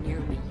come near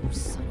me, you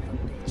son of a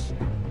bitch.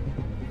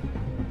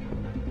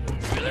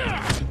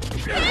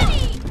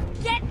 Kenny!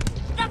 Get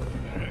the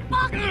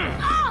fuck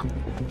off!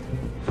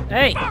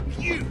 Hey! Fuck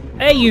you!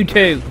 Hey, you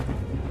two!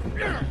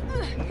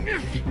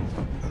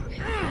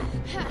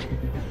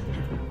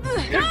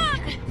 Stop,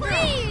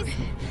 please!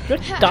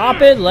 Just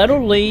stop it. Let her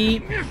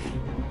leave.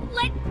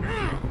 Let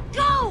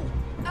go!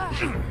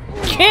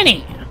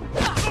 Kenny!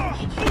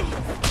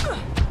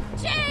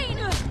 Jane!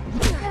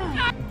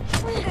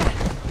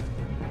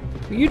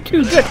 You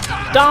two just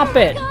stop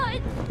it.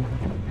 God!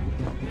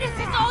 This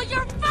is all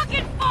your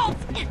fucking fault!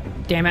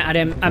 Damn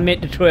it! I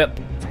meant to trip.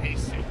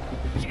 Piece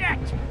of shit!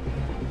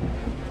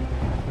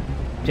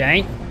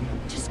 Jane.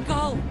 Just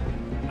go.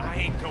 I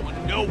ain't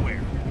going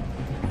nowhere.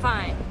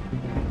 Fine.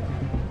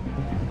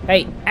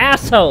 Hey,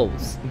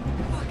 assholes!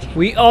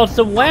 We all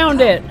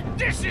surrounded.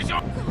 This is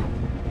all.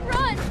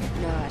 Run!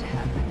 Not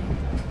happening.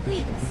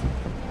 Please.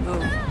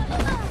 Move.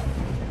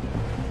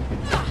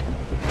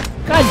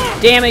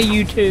 God damn it,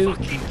 you two!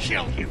 Fucking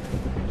kill you.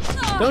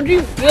 Don't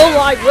you feel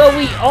like where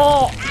we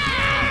are?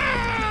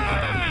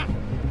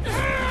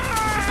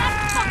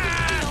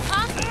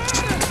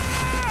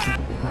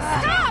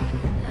 Stop!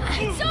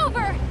 It's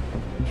over!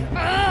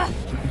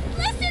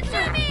 Listen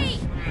to me!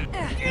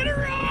 Get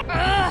her up!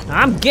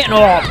 I'm getting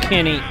off,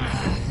 Kenny.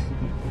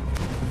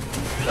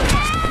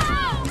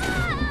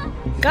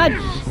 God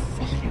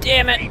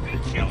damn it!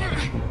 Kill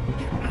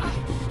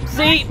her.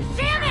 See,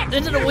 Damn it!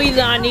 this is the reason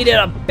I needed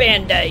a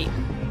band-aid.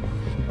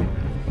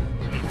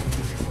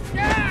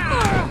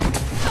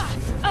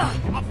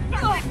 I'll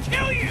fucking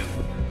kill you!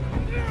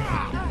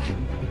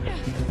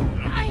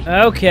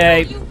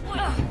 Okay.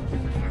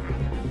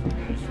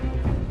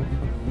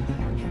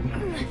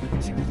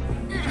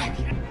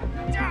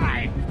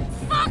 Die!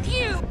 Fuck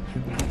you!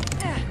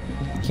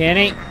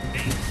 Kenny.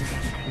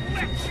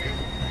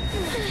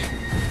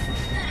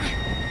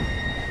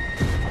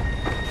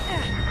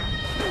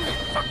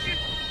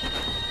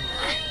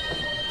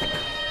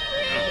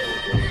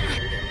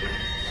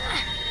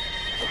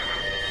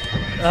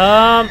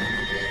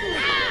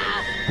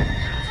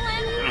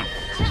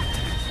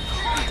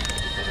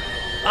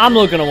 I'm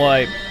looking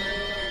away.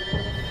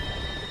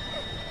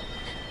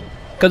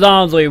 Cause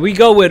honestly, we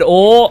go with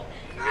all.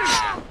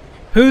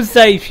 Who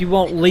says she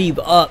won't leave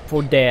up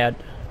for Dad,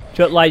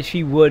 just like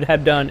she would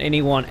have done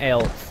anyone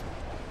else?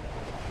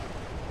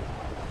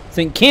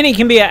 Think Kenny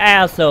can be an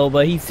asshole,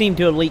 but he seemed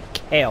to at least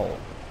care.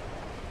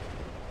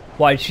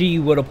 Why she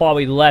would have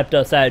probably left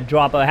us at a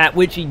drop of a hat,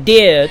 which she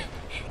did.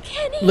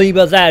 Kenny! Leave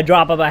us at a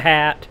drop of a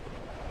hat,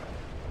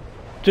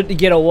 just to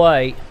get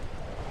away.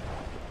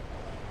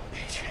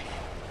 AJ.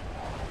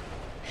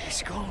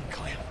 He's gone,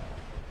 Clem.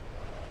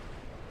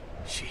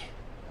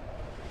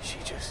 She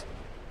just...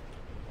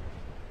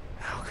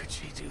 How could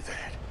she do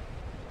that?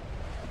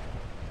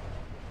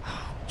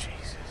 Oh,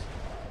 Jesus.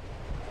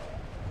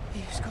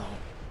 He's gone.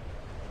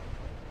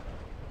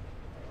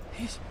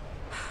 He's...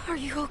 Are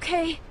you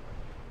okay?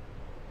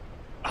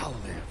 I'll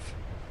live.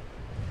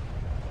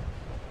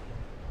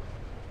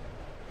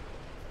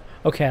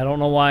 Okay, I don't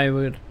know why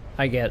would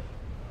I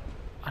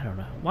don't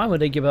know. Why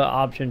would they give an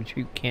option to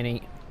shoot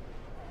Kenny?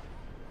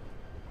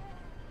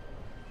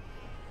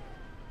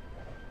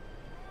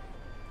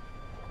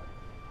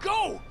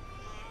 Go!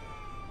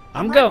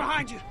 I'm right going.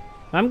 behind you.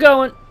 I'm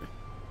going.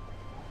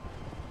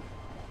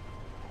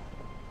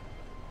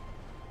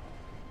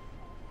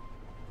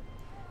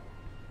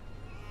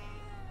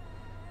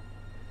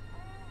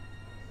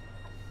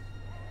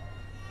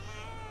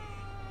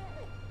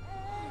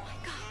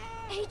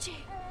 AJ!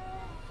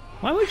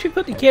 Why would she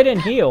put the kid in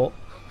heel?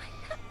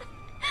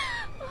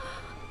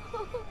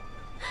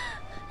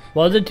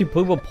 Was it to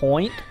prove a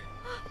point?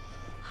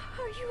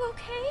 Are you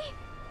okay?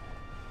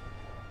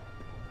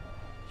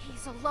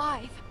 He's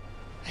alive.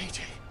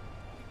 AJ,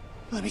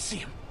 let me see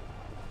him.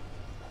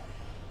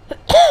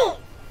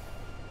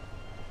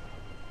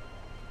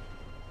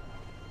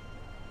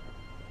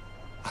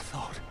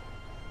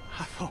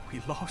 I thought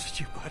we lost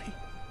you, buddy.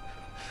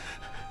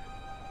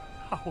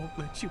 I won't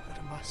let you out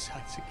of my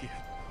sights again.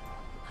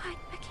 I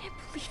can't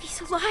believe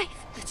he's alive.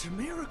 It's a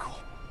miracle.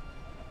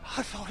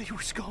 I thought he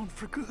was gone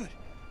for good.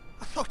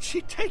 I thought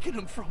she'd taken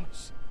him from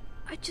us.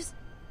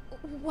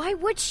 Why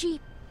would she?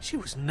 She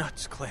was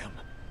nuts, Clem.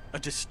 A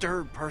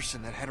disturbed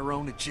person that had her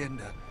own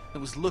agenda, that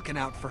was looking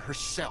out for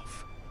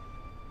herself.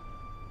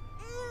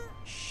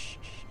 Shh.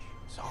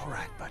 It's all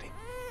right, buddy.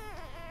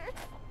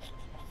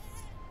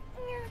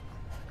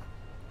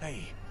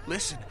 Hey,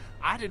 listen,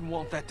 I didn't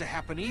want that to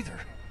happen either.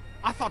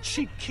 I thought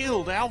she'd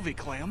killed Alvy,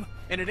 Clem,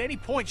 and at any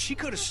point she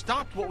could have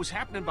stopped what was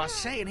happening by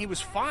saying he was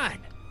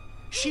fine.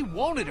 She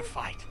wanted to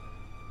fight.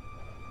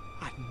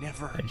 I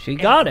never And she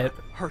got it.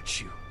 hurt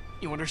you.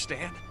 You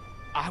understand?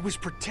 I was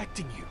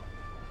protecting you.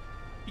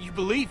 You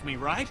believe me,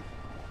 right?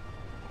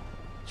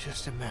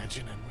 Just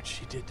imagining what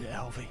she did to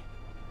Elvie.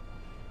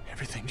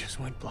 Everything just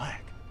went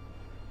black.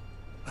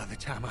 By the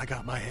time I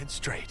got my head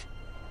straight,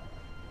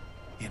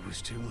 it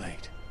was too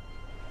late.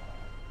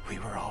 We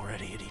were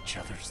already at each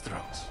other's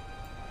throats.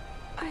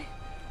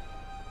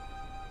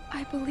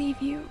 I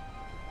believe you.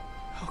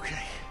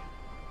 Okay.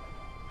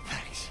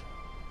 Thanks.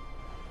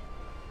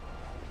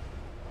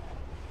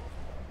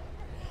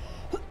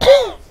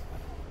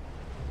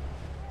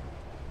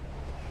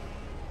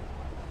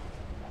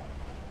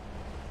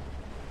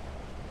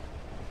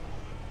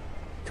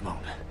 Come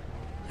on.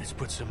 Let's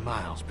put some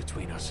miles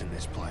between us in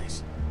this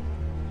place.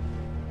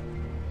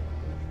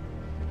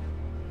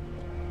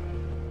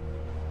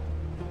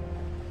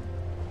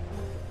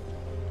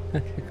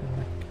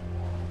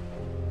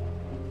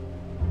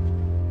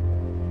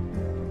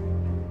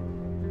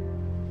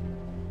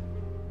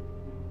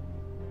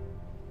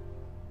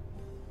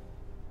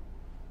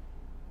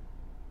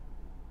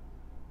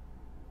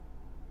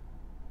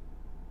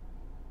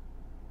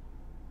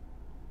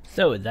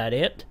 So is that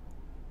it?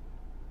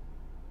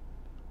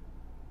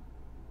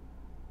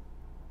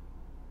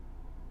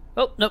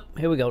 Oh, nope,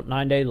 here we go,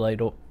 9 days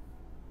later.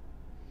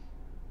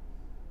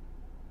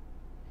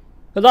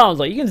 Because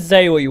honestly, you can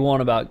say what you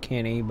want about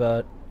Kenny, but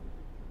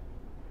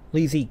at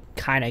least he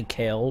kind of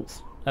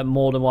kills. That's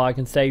more than what I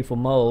can say for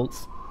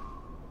most.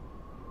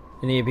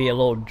 And he'd be a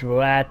little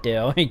drat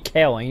there, he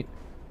killing.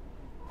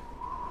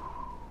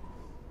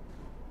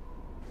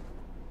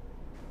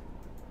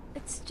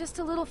 It's just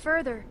a little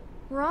further.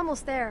 We're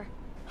almost there.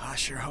 I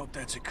sure hope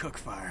that's a cook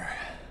fire.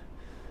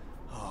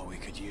 Oh, we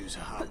could use a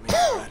hot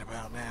meal right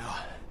about now.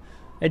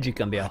 It's just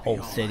gonna be a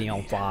whole city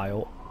on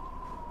fire.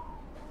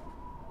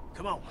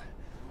 Come on,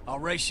 I'll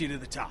race you to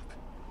the top.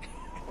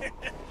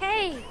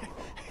 Hey!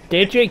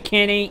 Did you,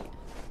 Kenny?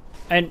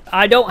 And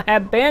I don't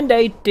have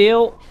Band-Aids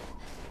still.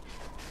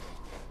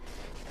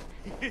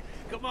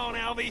 Come on,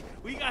 Alvy,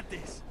 we got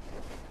this.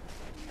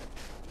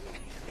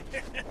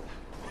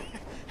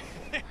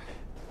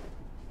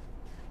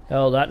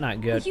 Oh, that's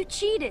not good. You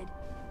cheated.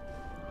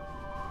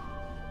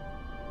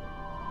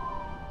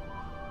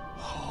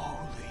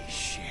 Holy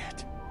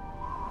shit.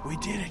 We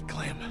did it,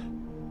 Clem.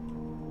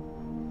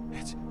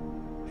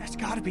 That's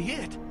gotta be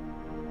it.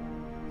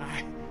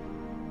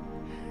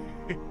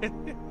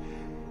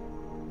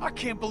 I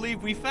can't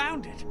believe we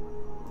found it.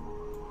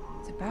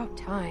 It's about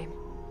time.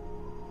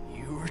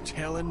 You were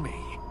telling me.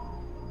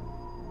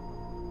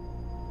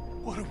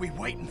 What are we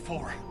waiting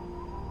for?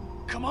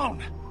 Come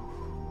on.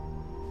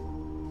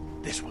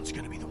 This one's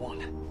gonna be the one.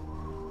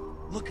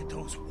 Look at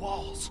those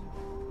walls.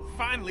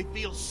 Finally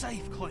feel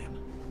safe, Clem.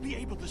 Be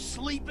able to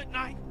sleep at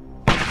night.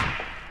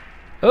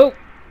 Oh.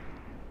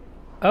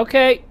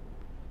 Okay.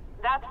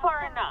 That's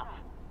far enough.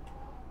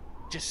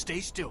 Just stay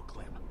still,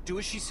 Clem. Do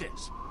as she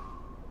says.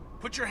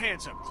 Put your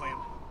hands up, Clem.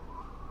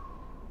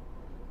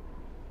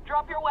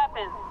 Drop your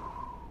weapons.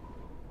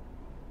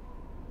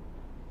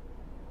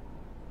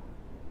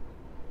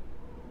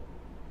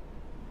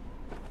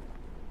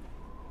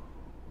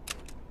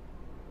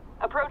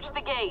 Approach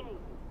the gate.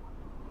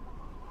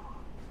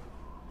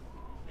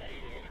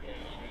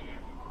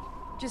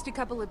 Just a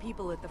couple of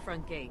people at the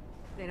front gate.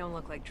 They don't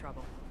look like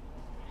trouble.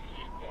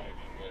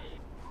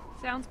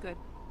 Sounds good.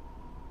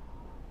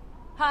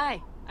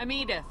 Hi, I'm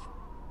Edith.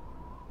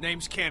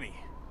 Name's Kenny.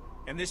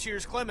 And this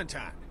here's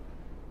Clementine.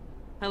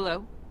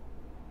 Hello.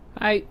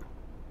 Hi.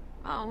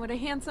 Oh, what a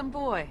handsome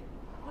boy.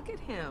 Look at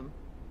him.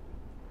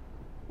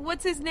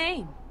 What's his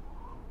name?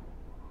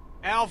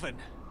 Alvin.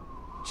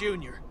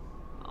 Jr.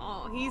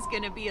 Oh, he's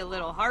gonna be a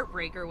little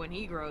heartbreaker when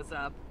he grows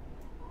up.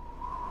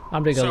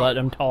 I'm just gonna let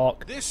them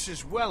talk. This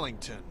is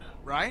Wellington,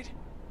 right?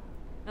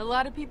 A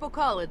lot of people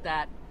call it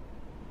that.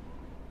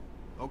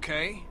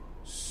 Okay.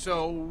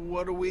 So,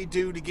 what do we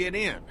do to get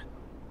in?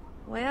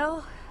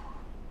 Well,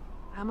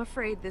 I'm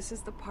afraid this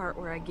is the part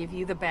where I give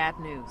you the bad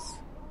news.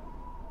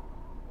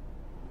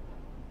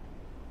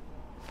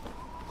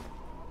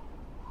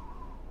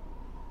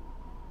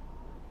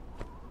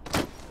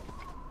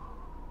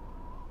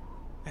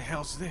 The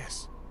hell's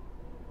this?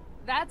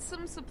 That's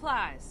some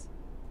supplies.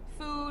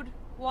 Food,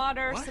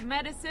 water, What? some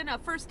medicine, a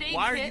first aid kit.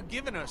 Why are you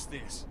giving us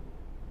this?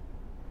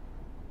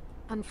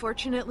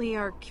 Unfortunately,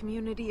 our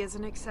community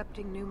isn't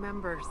accepting new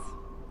members.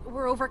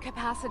 We're over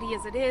capacity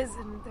as it is,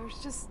 and there's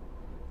just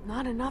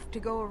not enough to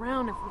go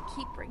around if we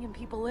keep bringing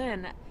people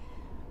in.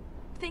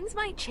 Things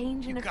might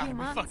change in a few You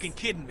months. gotta be fucking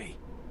kidding me.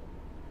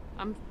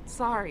 I'm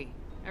sorry.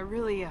 I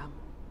really am.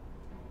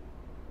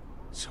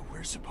 So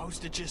we're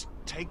supposed to just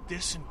take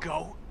this and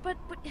go? But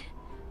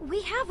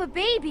we have a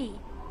baby.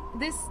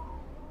 This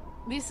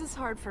is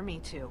hard for me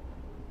too.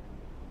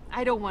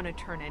 I don't want to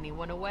turn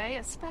anyone away,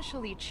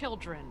 especially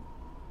children.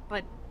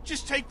 But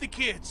just take the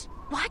kids.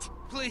 What?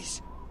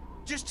 Please.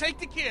 Just take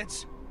the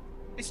kids.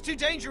 It's too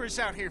dangerous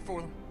out here for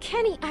them.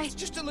 Kenny, It's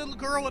just a little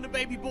girl and a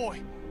baby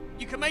boy.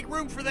 You can make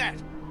room for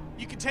that.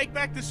 You can take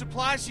back the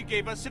supplies you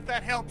gave us if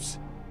that helps.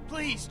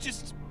 Please,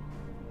 just...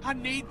 I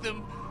need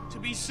them to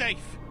be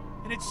safe.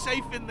 And it's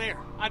safe in there.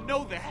 I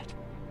know that.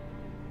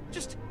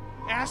 Just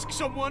ask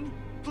someone,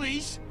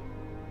 please.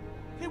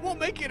 They won't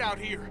make it out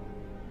here.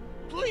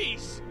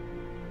 Please.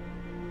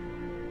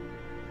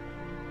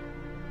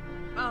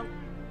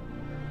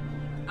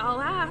 I'll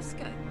ask.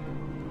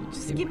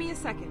 Just give me a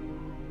second.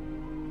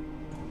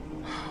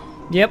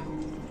 Yep.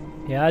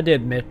 Yeah, I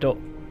did, Mitchell.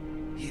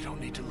 You don't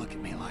need to look at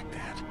me like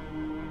that.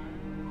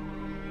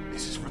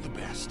 This is for the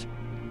best.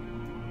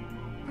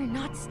 We're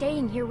not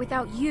staying here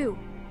without you.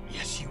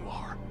 Yes, you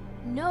are.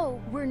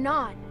 No, we're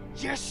not.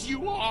 Yes,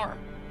 you are.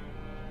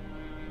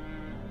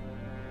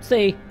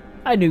 See,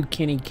 I knew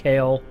Kenny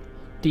Kale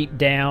deep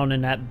down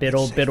in that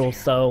biddle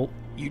soul.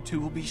 You two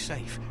will be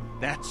safe.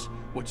 That's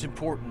what's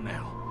important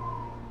now.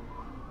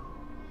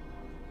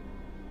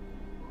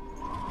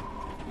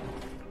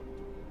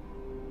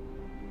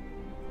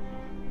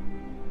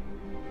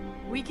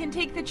 We can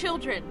take the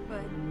children,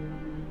 but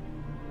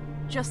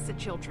just the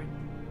children.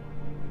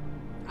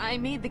 I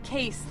made the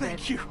case that...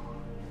 Thank you.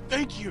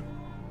 Thank you.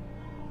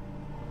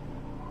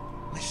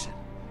 Listen,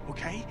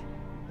 okay?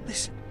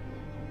 Listen.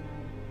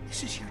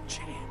 This is your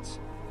chance.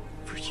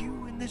 For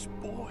you and this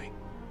boy.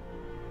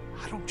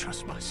 I don't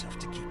trust myself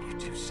to keep you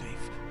two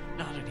safe.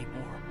 Not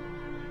anymore.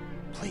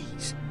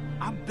 Please,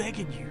 I'm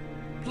begging you.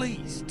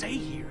 Please, stay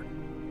here.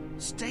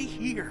 Stay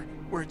here,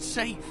 where it's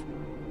safe.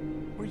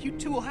 Where you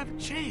two will have a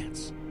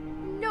chance.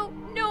 No,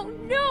 no,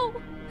 no!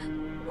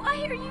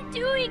 Why are you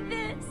doing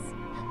this?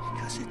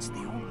 Because it's the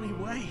only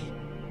way.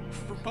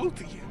 For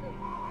both of you.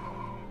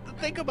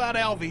 Think about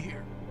Alvy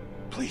here.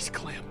 Please,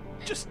 Clem.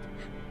 Just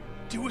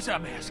do as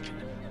I'm asking.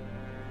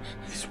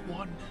 This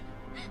one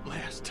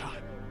last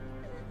time.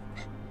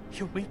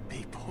 You'll meet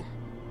people.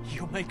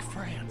 You'll make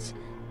friends.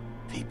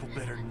 People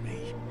better than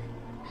me.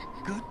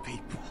 Good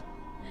people.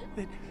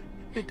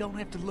 That don't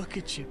have to look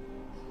at you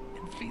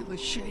and feel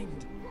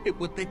ashamed at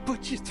what they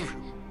put you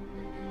through.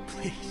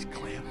 Please,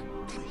 Clem,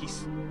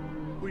 please.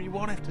 Where you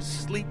won't have to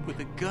sleep with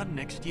a gun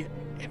next to you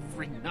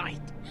every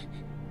night.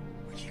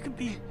 Where you can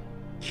be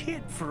a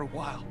kid for a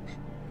while.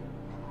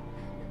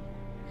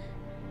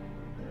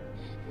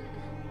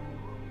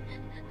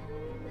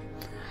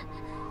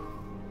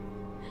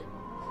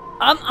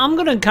 I'm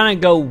gonna kind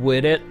of go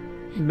with it,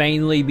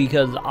 mainly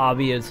because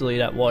obviously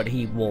that's what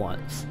he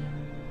wants.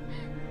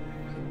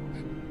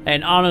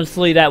 And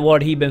honestly, that's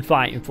what he's been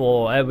fighting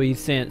for ever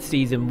since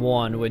season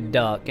 1 with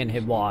Duck and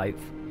his wife.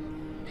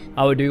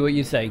 I would do what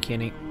you say,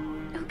 Kenny.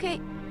 Okay.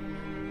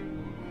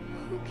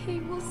 Okay,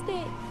 we'll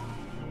stay.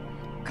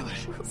 Good.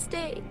 We'll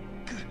stay.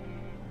 Good.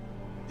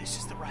 This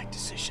is the right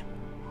decision.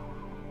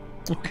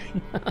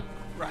 Okay.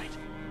 Right.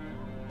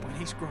 When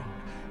he's grown,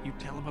 you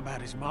tell him about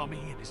his mommy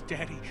and his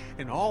daddy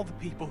and all the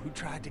people who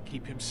tried to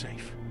keep him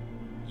safe.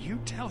 You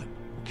tell him,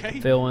 okay?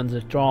 Feelings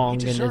are strong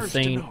He in this deserves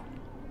to scene. know.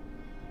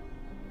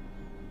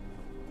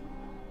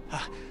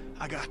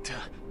 I got,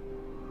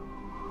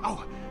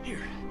 oh,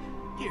 here.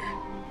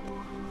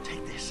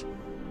 Take this.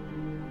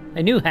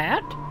 A new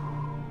hat?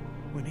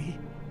 When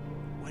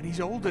he's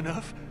old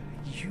enough,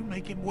 you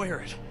make him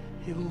wear it.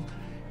 It'll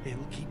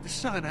keep the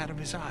sun out of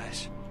his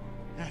eyes.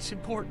 That's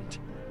important.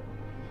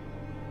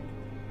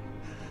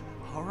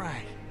 All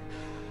right.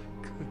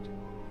 Good.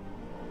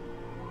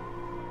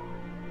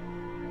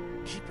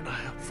 Keep an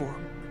eye out for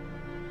him.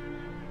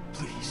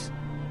 Please.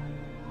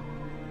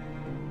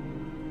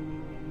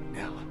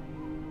 Now,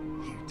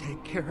 you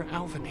take care of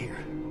Alvin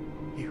here.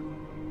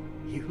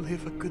 You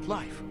live a good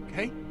life,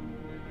 okay?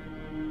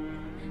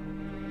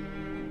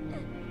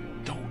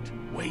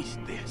 Don't waste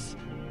this,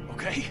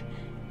 okay?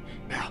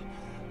 Now,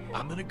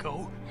 I'm gonna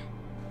go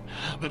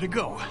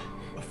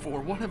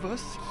before one of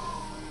us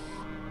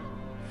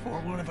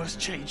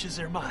changes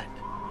their mind.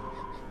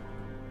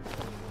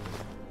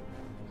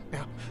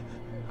 Now,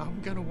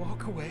 I'm gonna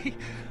walk away,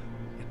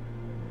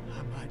 and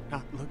I might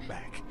not look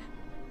back.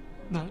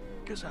 Not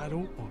because I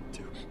don't want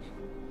to.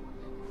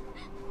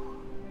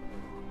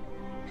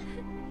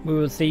 We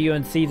will see you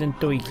in season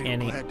 3, I'm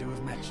Kenny. glad to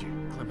have met you,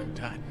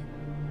 Clementine.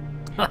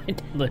 I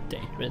did look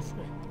dangerous.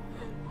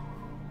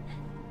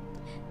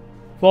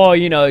 Well,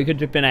 you know, it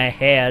could have been a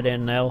head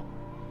in there.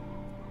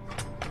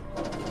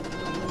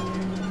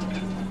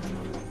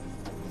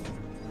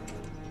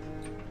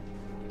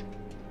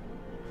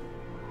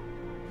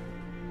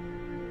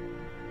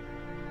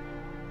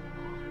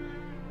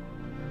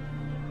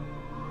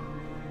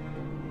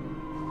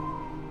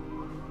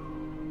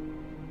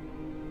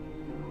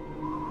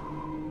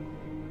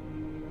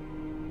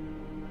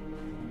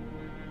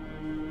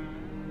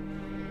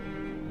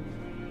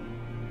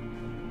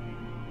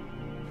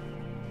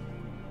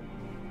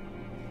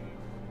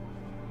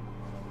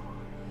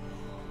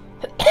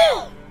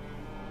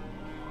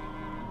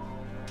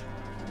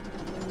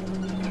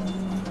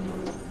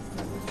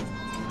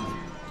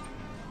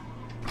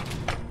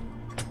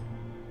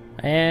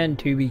 And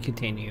to be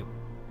continued.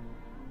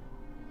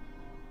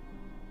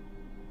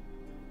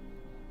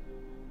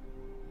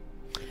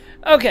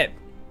 Okay.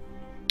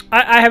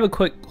 I have a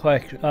quick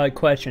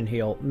question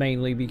here,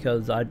 mainly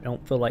because I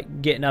don't feel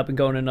like getting up and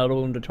going to another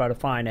room to try to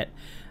find it.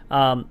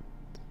 But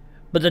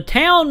the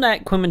town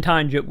that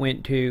Clementine just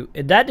went to,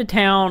 is that the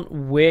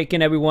town Wick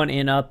and everyone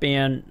end up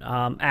in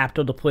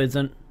after the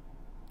prison?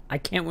 I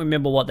can't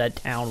remember what that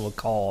town was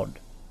called.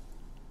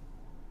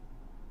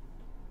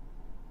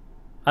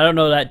 I don't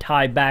know that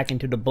tied back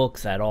into the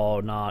books at all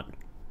or not.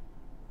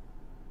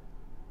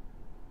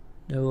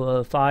 There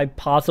were 5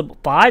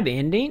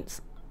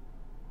 endings?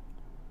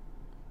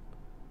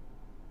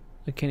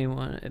 I can't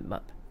even...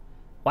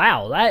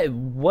 Wow, that is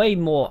way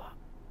more...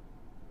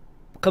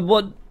 Cause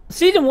what...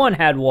 Season 1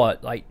 had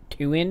what? Like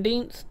 2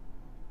 endings?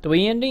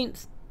 3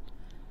 endings?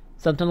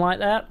 Something like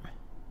that?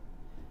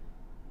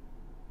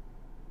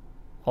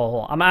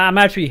 Oh, I'm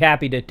actually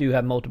happy that do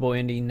have multiple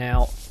endings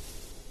now.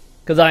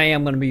 Because I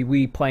am going to be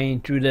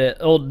replaying through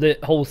the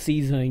whole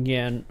season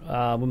again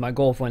with my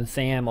girlfriend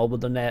Sam over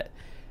the next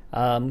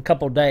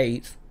couple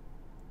days.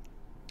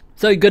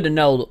 So good to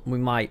know that we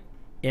might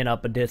end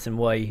up a decent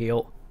way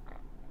here.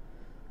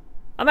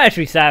 I'm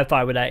actually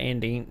satisfied with that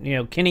ending. You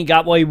know, Kenny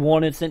got what he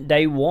wanted since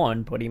day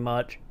 1, pretty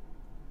much.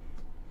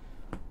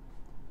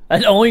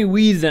 That's the only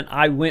reason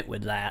I went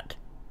with that.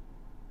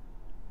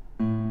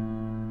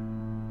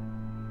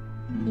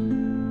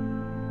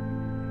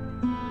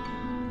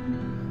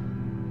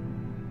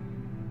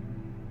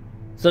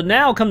 So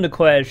now come the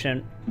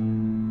question,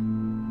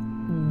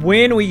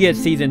 when we get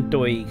season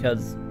 3,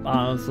 because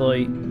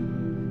honestly,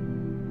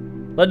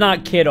 let's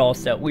not kid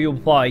ourselves, we will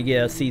probably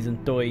get a season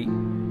 3.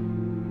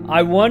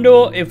 I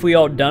wonder if we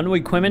are done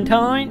with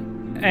Clementine,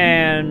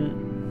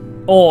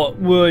 or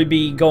will it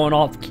be going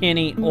off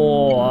Kenny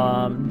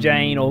or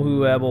Jane or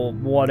whoever,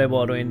 whatever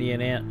other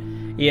Indian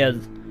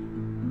is.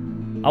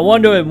 I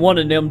wonder if one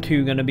of them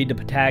two going to be the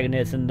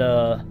protagonist in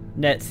the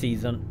next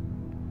season.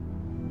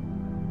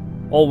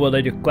 Or will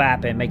they just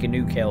scrap it and make a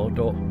new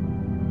character?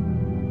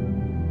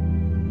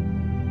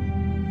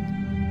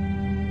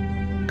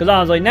 Because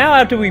honestly, now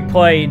after we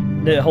played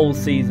the whole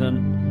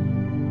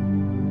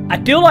season,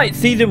 I feel like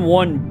season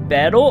 1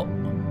 better.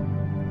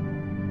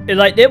 It's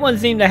like that one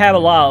seemed to have a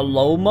lot of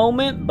low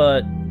moments,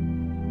 but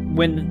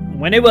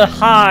when it was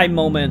high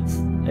moments,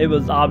 it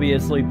was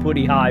obviously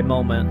pretty high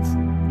moments.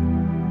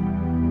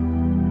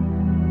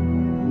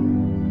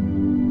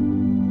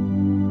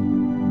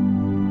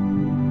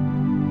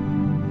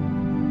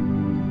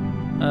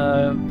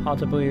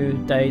 Possibly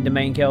stay the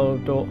main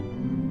character.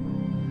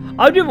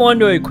 I just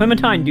wonder if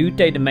Clementine do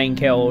stay the main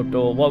character,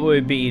 what would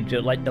it be?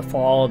 Just like the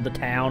fall of the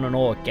town and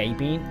all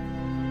escaping?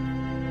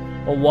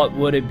 Or what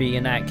would it be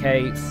in that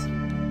case?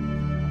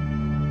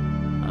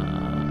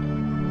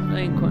 I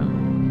think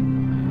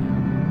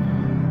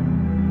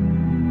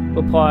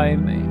reply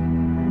me.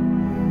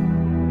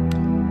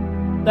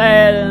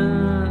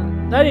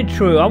 That is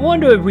true. I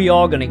wonder if we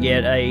are gonna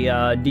get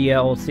a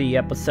DLC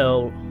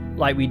episode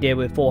like we did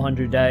with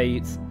 400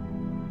 Days.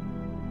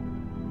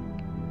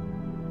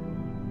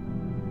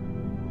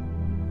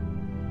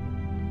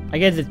 I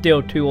guess it's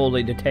still too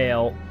early to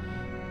tell.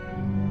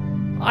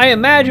 I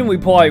imagine we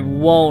probably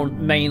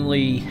won't,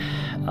 mainly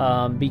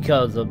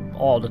because of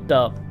all the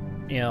stuff,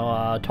 you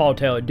know,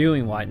 Telltale are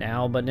doing right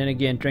now. But then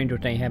again, stranger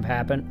things have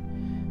happened.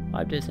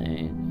 I'm just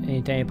saying,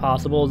 anything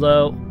possible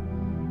though.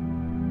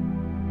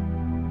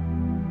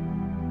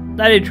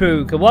 That is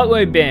true, because what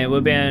we've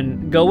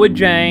been go with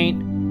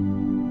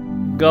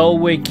Jane, go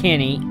with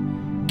Kenny,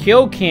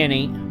 kill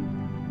Kenny,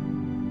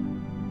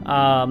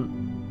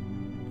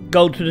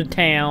 go to the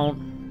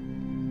town.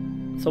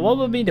 So what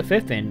would be the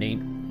 5th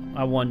ending?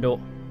 I wonder.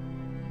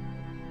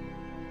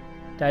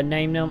 Did I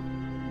name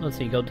them? Let's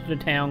see, go to the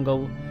town,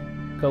 go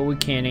with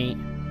Kenny,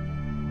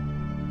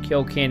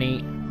 kill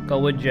Kenny, go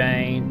with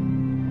Jane.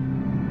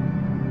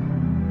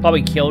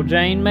 Probably kill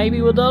Jane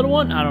maybe with the other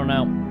one? I don't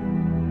know.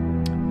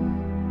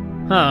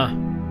 Huh.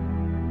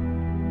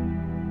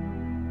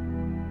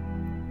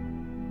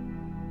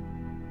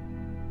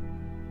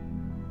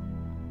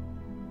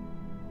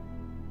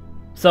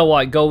 So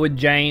what, go with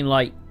Jane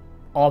like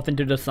off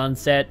into the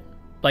sunset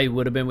like it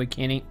would have been with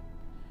Kenny?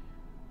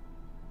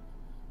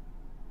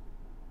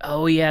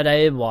 Oh yeah, that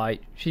is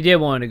right. She did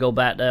want to go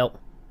back though.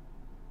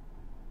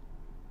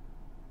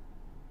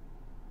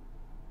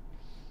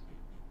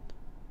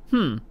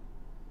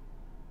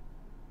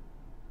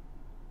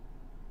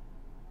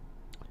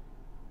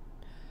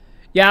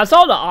 Yeah, I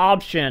saw the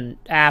option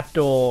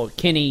after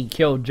Kenny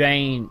killed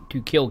Jane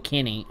to kill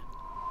Kenny.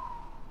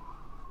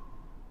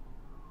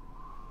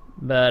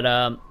 But,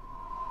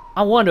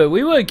 I wonder, if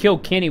we would kill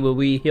Kenny, would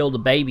we heal the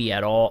baby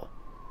at all?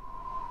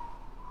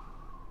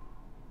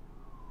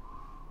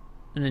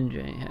 And then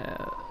Jane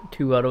had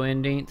 2 other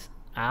endings.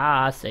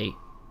 Ah, I see.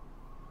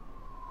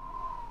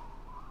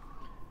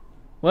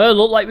 Well, it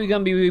looked like we're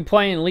going to be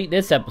replaying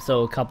this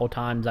episode a couple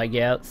times, I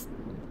guess.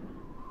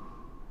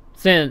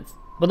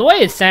 But the way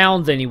it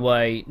sounds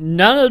anyway,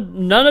 none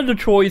of the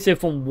choices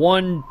from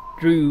 1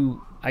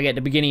 through, I get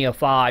the beginning of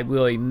 5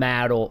 really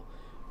matter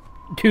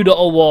to the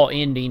overall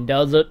ending,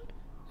 does it?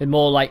 It's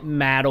more like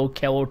matter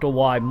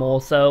character-wide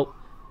more so.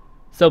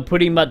 So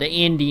pretty much the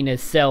ending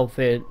itself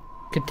is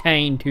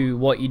contained to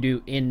what you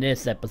do in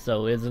this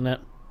episode, isn't it?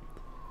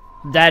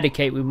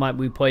 Dedicate, we might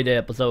replay the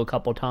episode a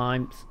couple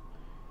times.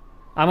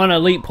 I'm gonna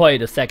elite play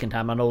the second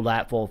time, I know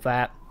that for a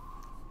fact.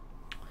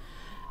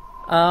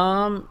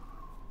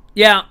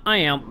 Yeah, I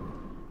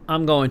am.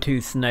 I'm going to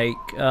Snake.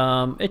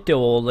 It's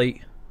still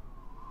early.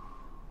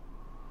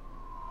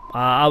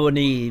 I would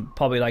need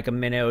probably like a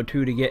minute or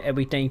two to get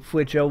everything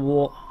switched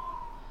over.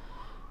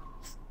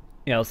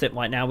 You know, sitting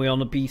right now we're on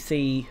the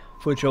PC,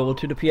 switch over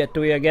to the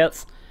PS3, I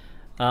guess.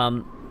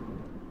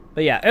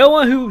 But yeah,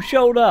 everyone who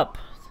showed up,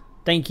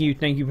 thank you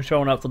for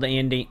showing up for the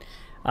ending.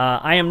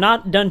 I am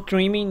not done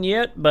streaming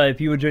yet, but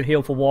if you were just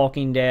here for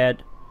Walking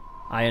Dead,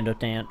 I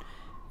understand.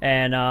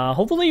 And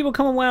hopefully it will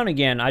come around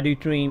again. I do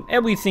stream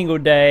every single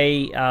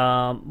day,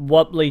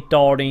 roughly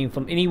starting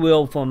from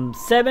anywhere from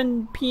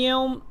 7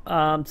 p.m.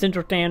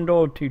 Central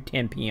Standard to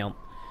 10 p.m.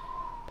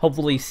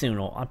 Hopefully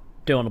sooner. I'm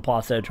still in the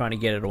process of trying to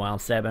get it around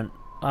 7.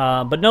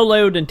 But no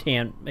later than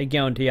 10. I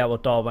guarantee I will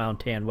start around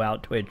 10 while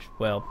Twitch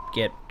will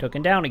get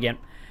taken down again.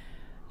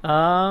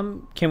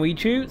 Can we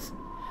choose?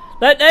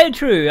 That's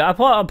true. I'll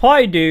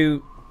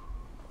probably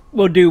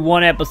we'll do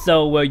one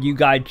episode where you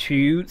guys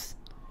choose.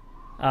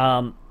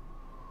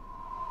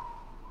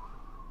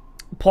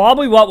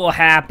 Probably what will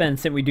happen,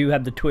 since we do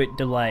have the Twitch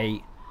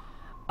delay,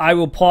 I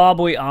will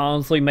probably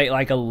honestly make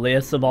like a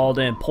list of all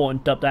the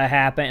important stuff that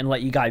happened and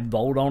let you guys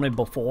vote on it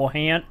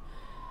beforehand.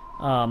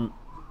 Well,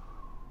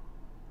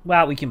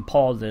 we can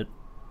pause it.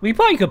 We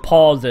probably could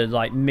pause it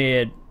like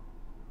mid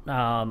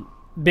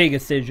big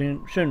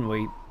decision, shouldn't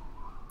we?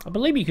 I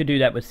believe you could do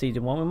that with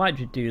season 1. We might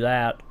just do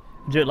that.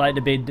 Just like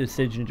the big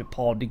decision to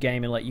pause the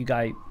game and let you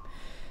guys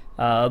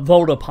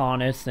vote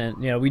upon us.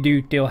 And, you know, we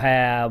do still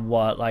have,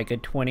 what, like a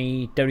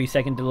 20-30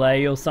 second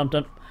delay or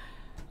something.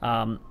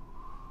 But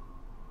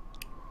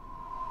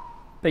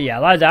yeah,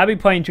 like I said, I'll be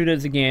playing through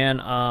this again.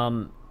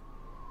 Like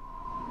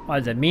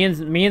I said, me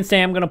and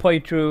Sam gonna play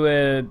through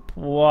it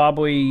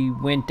probably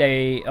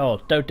Thursday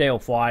or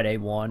Friday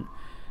one.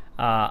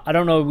 I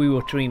don't know if we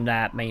will stream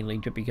that mainly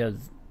just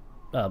because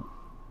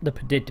the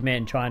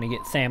predicament trying to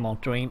get Sam on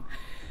stream.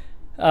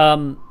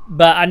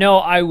 But I know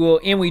I will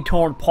in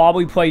return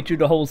probably play through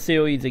the whole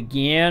series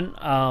again.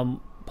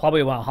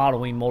 Probably around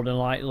Halloween more than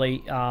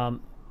likely.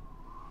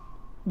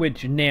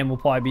 Which then will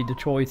probably be the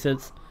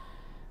choices.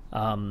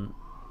 Well,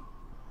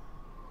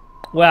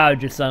 I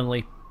just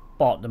suddenly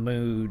bought the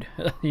mood,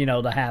 you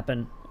know, to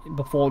happen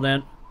before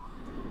then.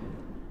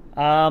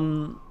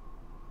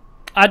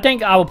 I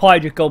think I will probably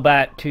just go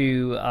back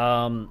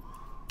to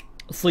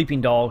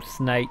Sleeping Dog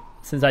Snake,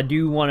 since I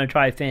do want to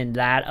try to finish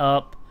that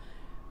up.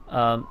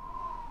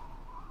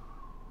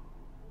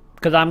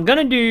 Because I'm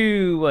gonna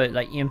do what,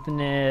 like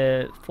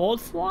Infinite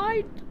Force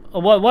Light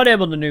or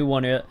whatever the new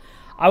one is.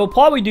 I will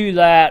probably do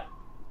that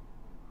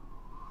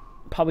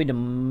probably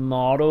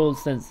tomorrow,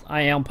 since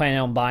I am planning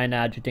on buying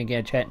that. I just didn't get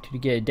a chance to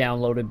get it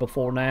downloaded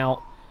before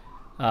now.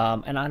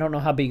 And I don't know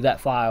how big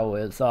that file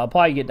is, so I'll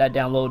probably get that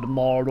downloaded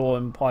tomorrow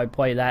and probably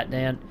play that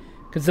then.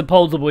 Because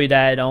supposedly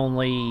that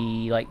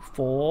only like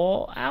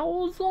 4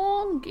 hours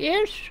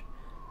long-ish.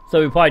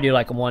 So we probably do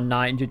like a one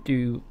night and just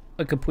do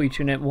a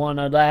completion at one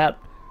of that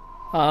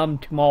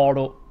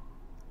tomorrow.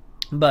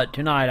 But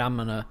tonight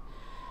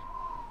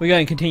we're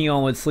gonna continue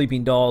on with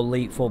Sleeping Dog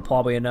Elite for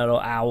probably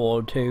another hour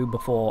or two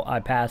before I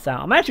pass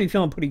out. I'm actually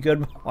feeling pretty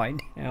good right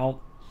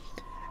now,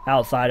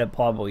 outside of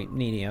probably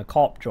needing a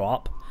cough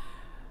drop.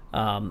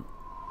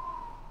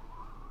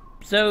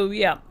 So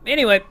yeah,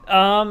 anyway,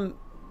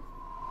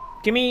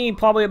 give me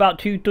probably about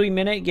 2-3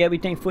 minutes, get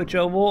everything switched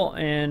over,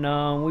 and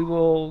we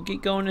will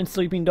get going in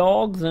Sleeping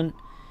Dogs, and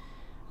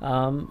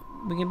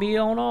we can be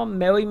on our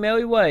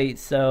merry way.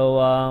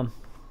 So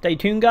stay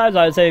tuned, guys.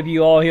 I say if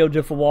you are here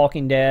just for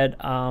Walking Dead,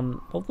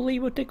 hopefully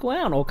you will stick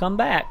around or come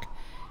back,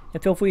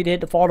 and feel free to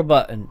hit the follow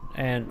button.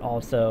 And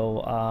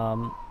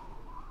also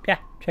yeah,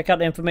 check out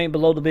the information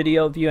below the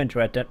video if you're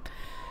interested.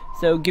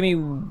 So give me,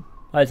 like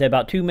I say,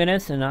 about 2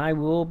 minutes, and I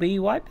will be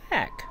right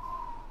back.